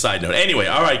funny. just a side note. Anyway,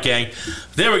 all right, gang.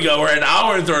 There we go. We're at an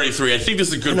hour and 33. I think this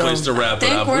is a good place to wrap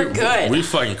it up. We're good. We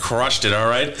fucking crushed it, all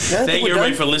right? Yeah, thank you,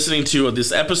 everybody, for listening to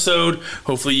this episode.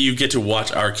 Hopefully you get to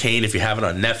watch Arcane. If you have it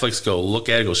on Netflix, go look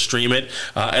at it, go stream it.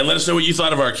 And let us know what you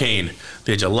thought of Arcane.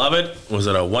 Did you love it? Was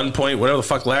it a 1 point, whatever the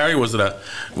fuck, Larry? Was it a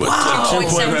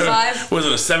 2.75? Was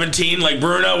it a 17 like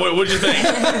Bruno? What did you think?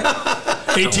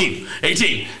 18.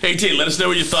 Let us know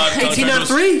what you thought. 18 out of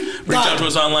 3. Reach out to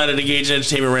us online at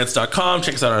engageentertainmentrants.com.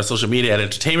 Check us out on our social media at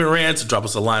Entertainment Rants. Drop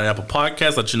us a line at Apple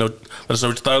Podcasts. Let us know what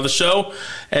you thought of the show.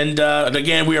 And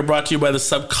again, we are brought to you by the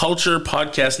Subculture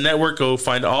Podcast Network. Go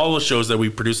find all the shows that we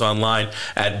produce online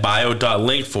at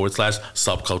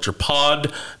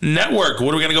bio.link/subculturepod network.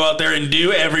 What are we going to go out there and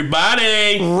do,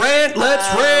 everybody? Rant.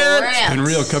 Let's rant. It's been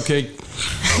real, Cupcake.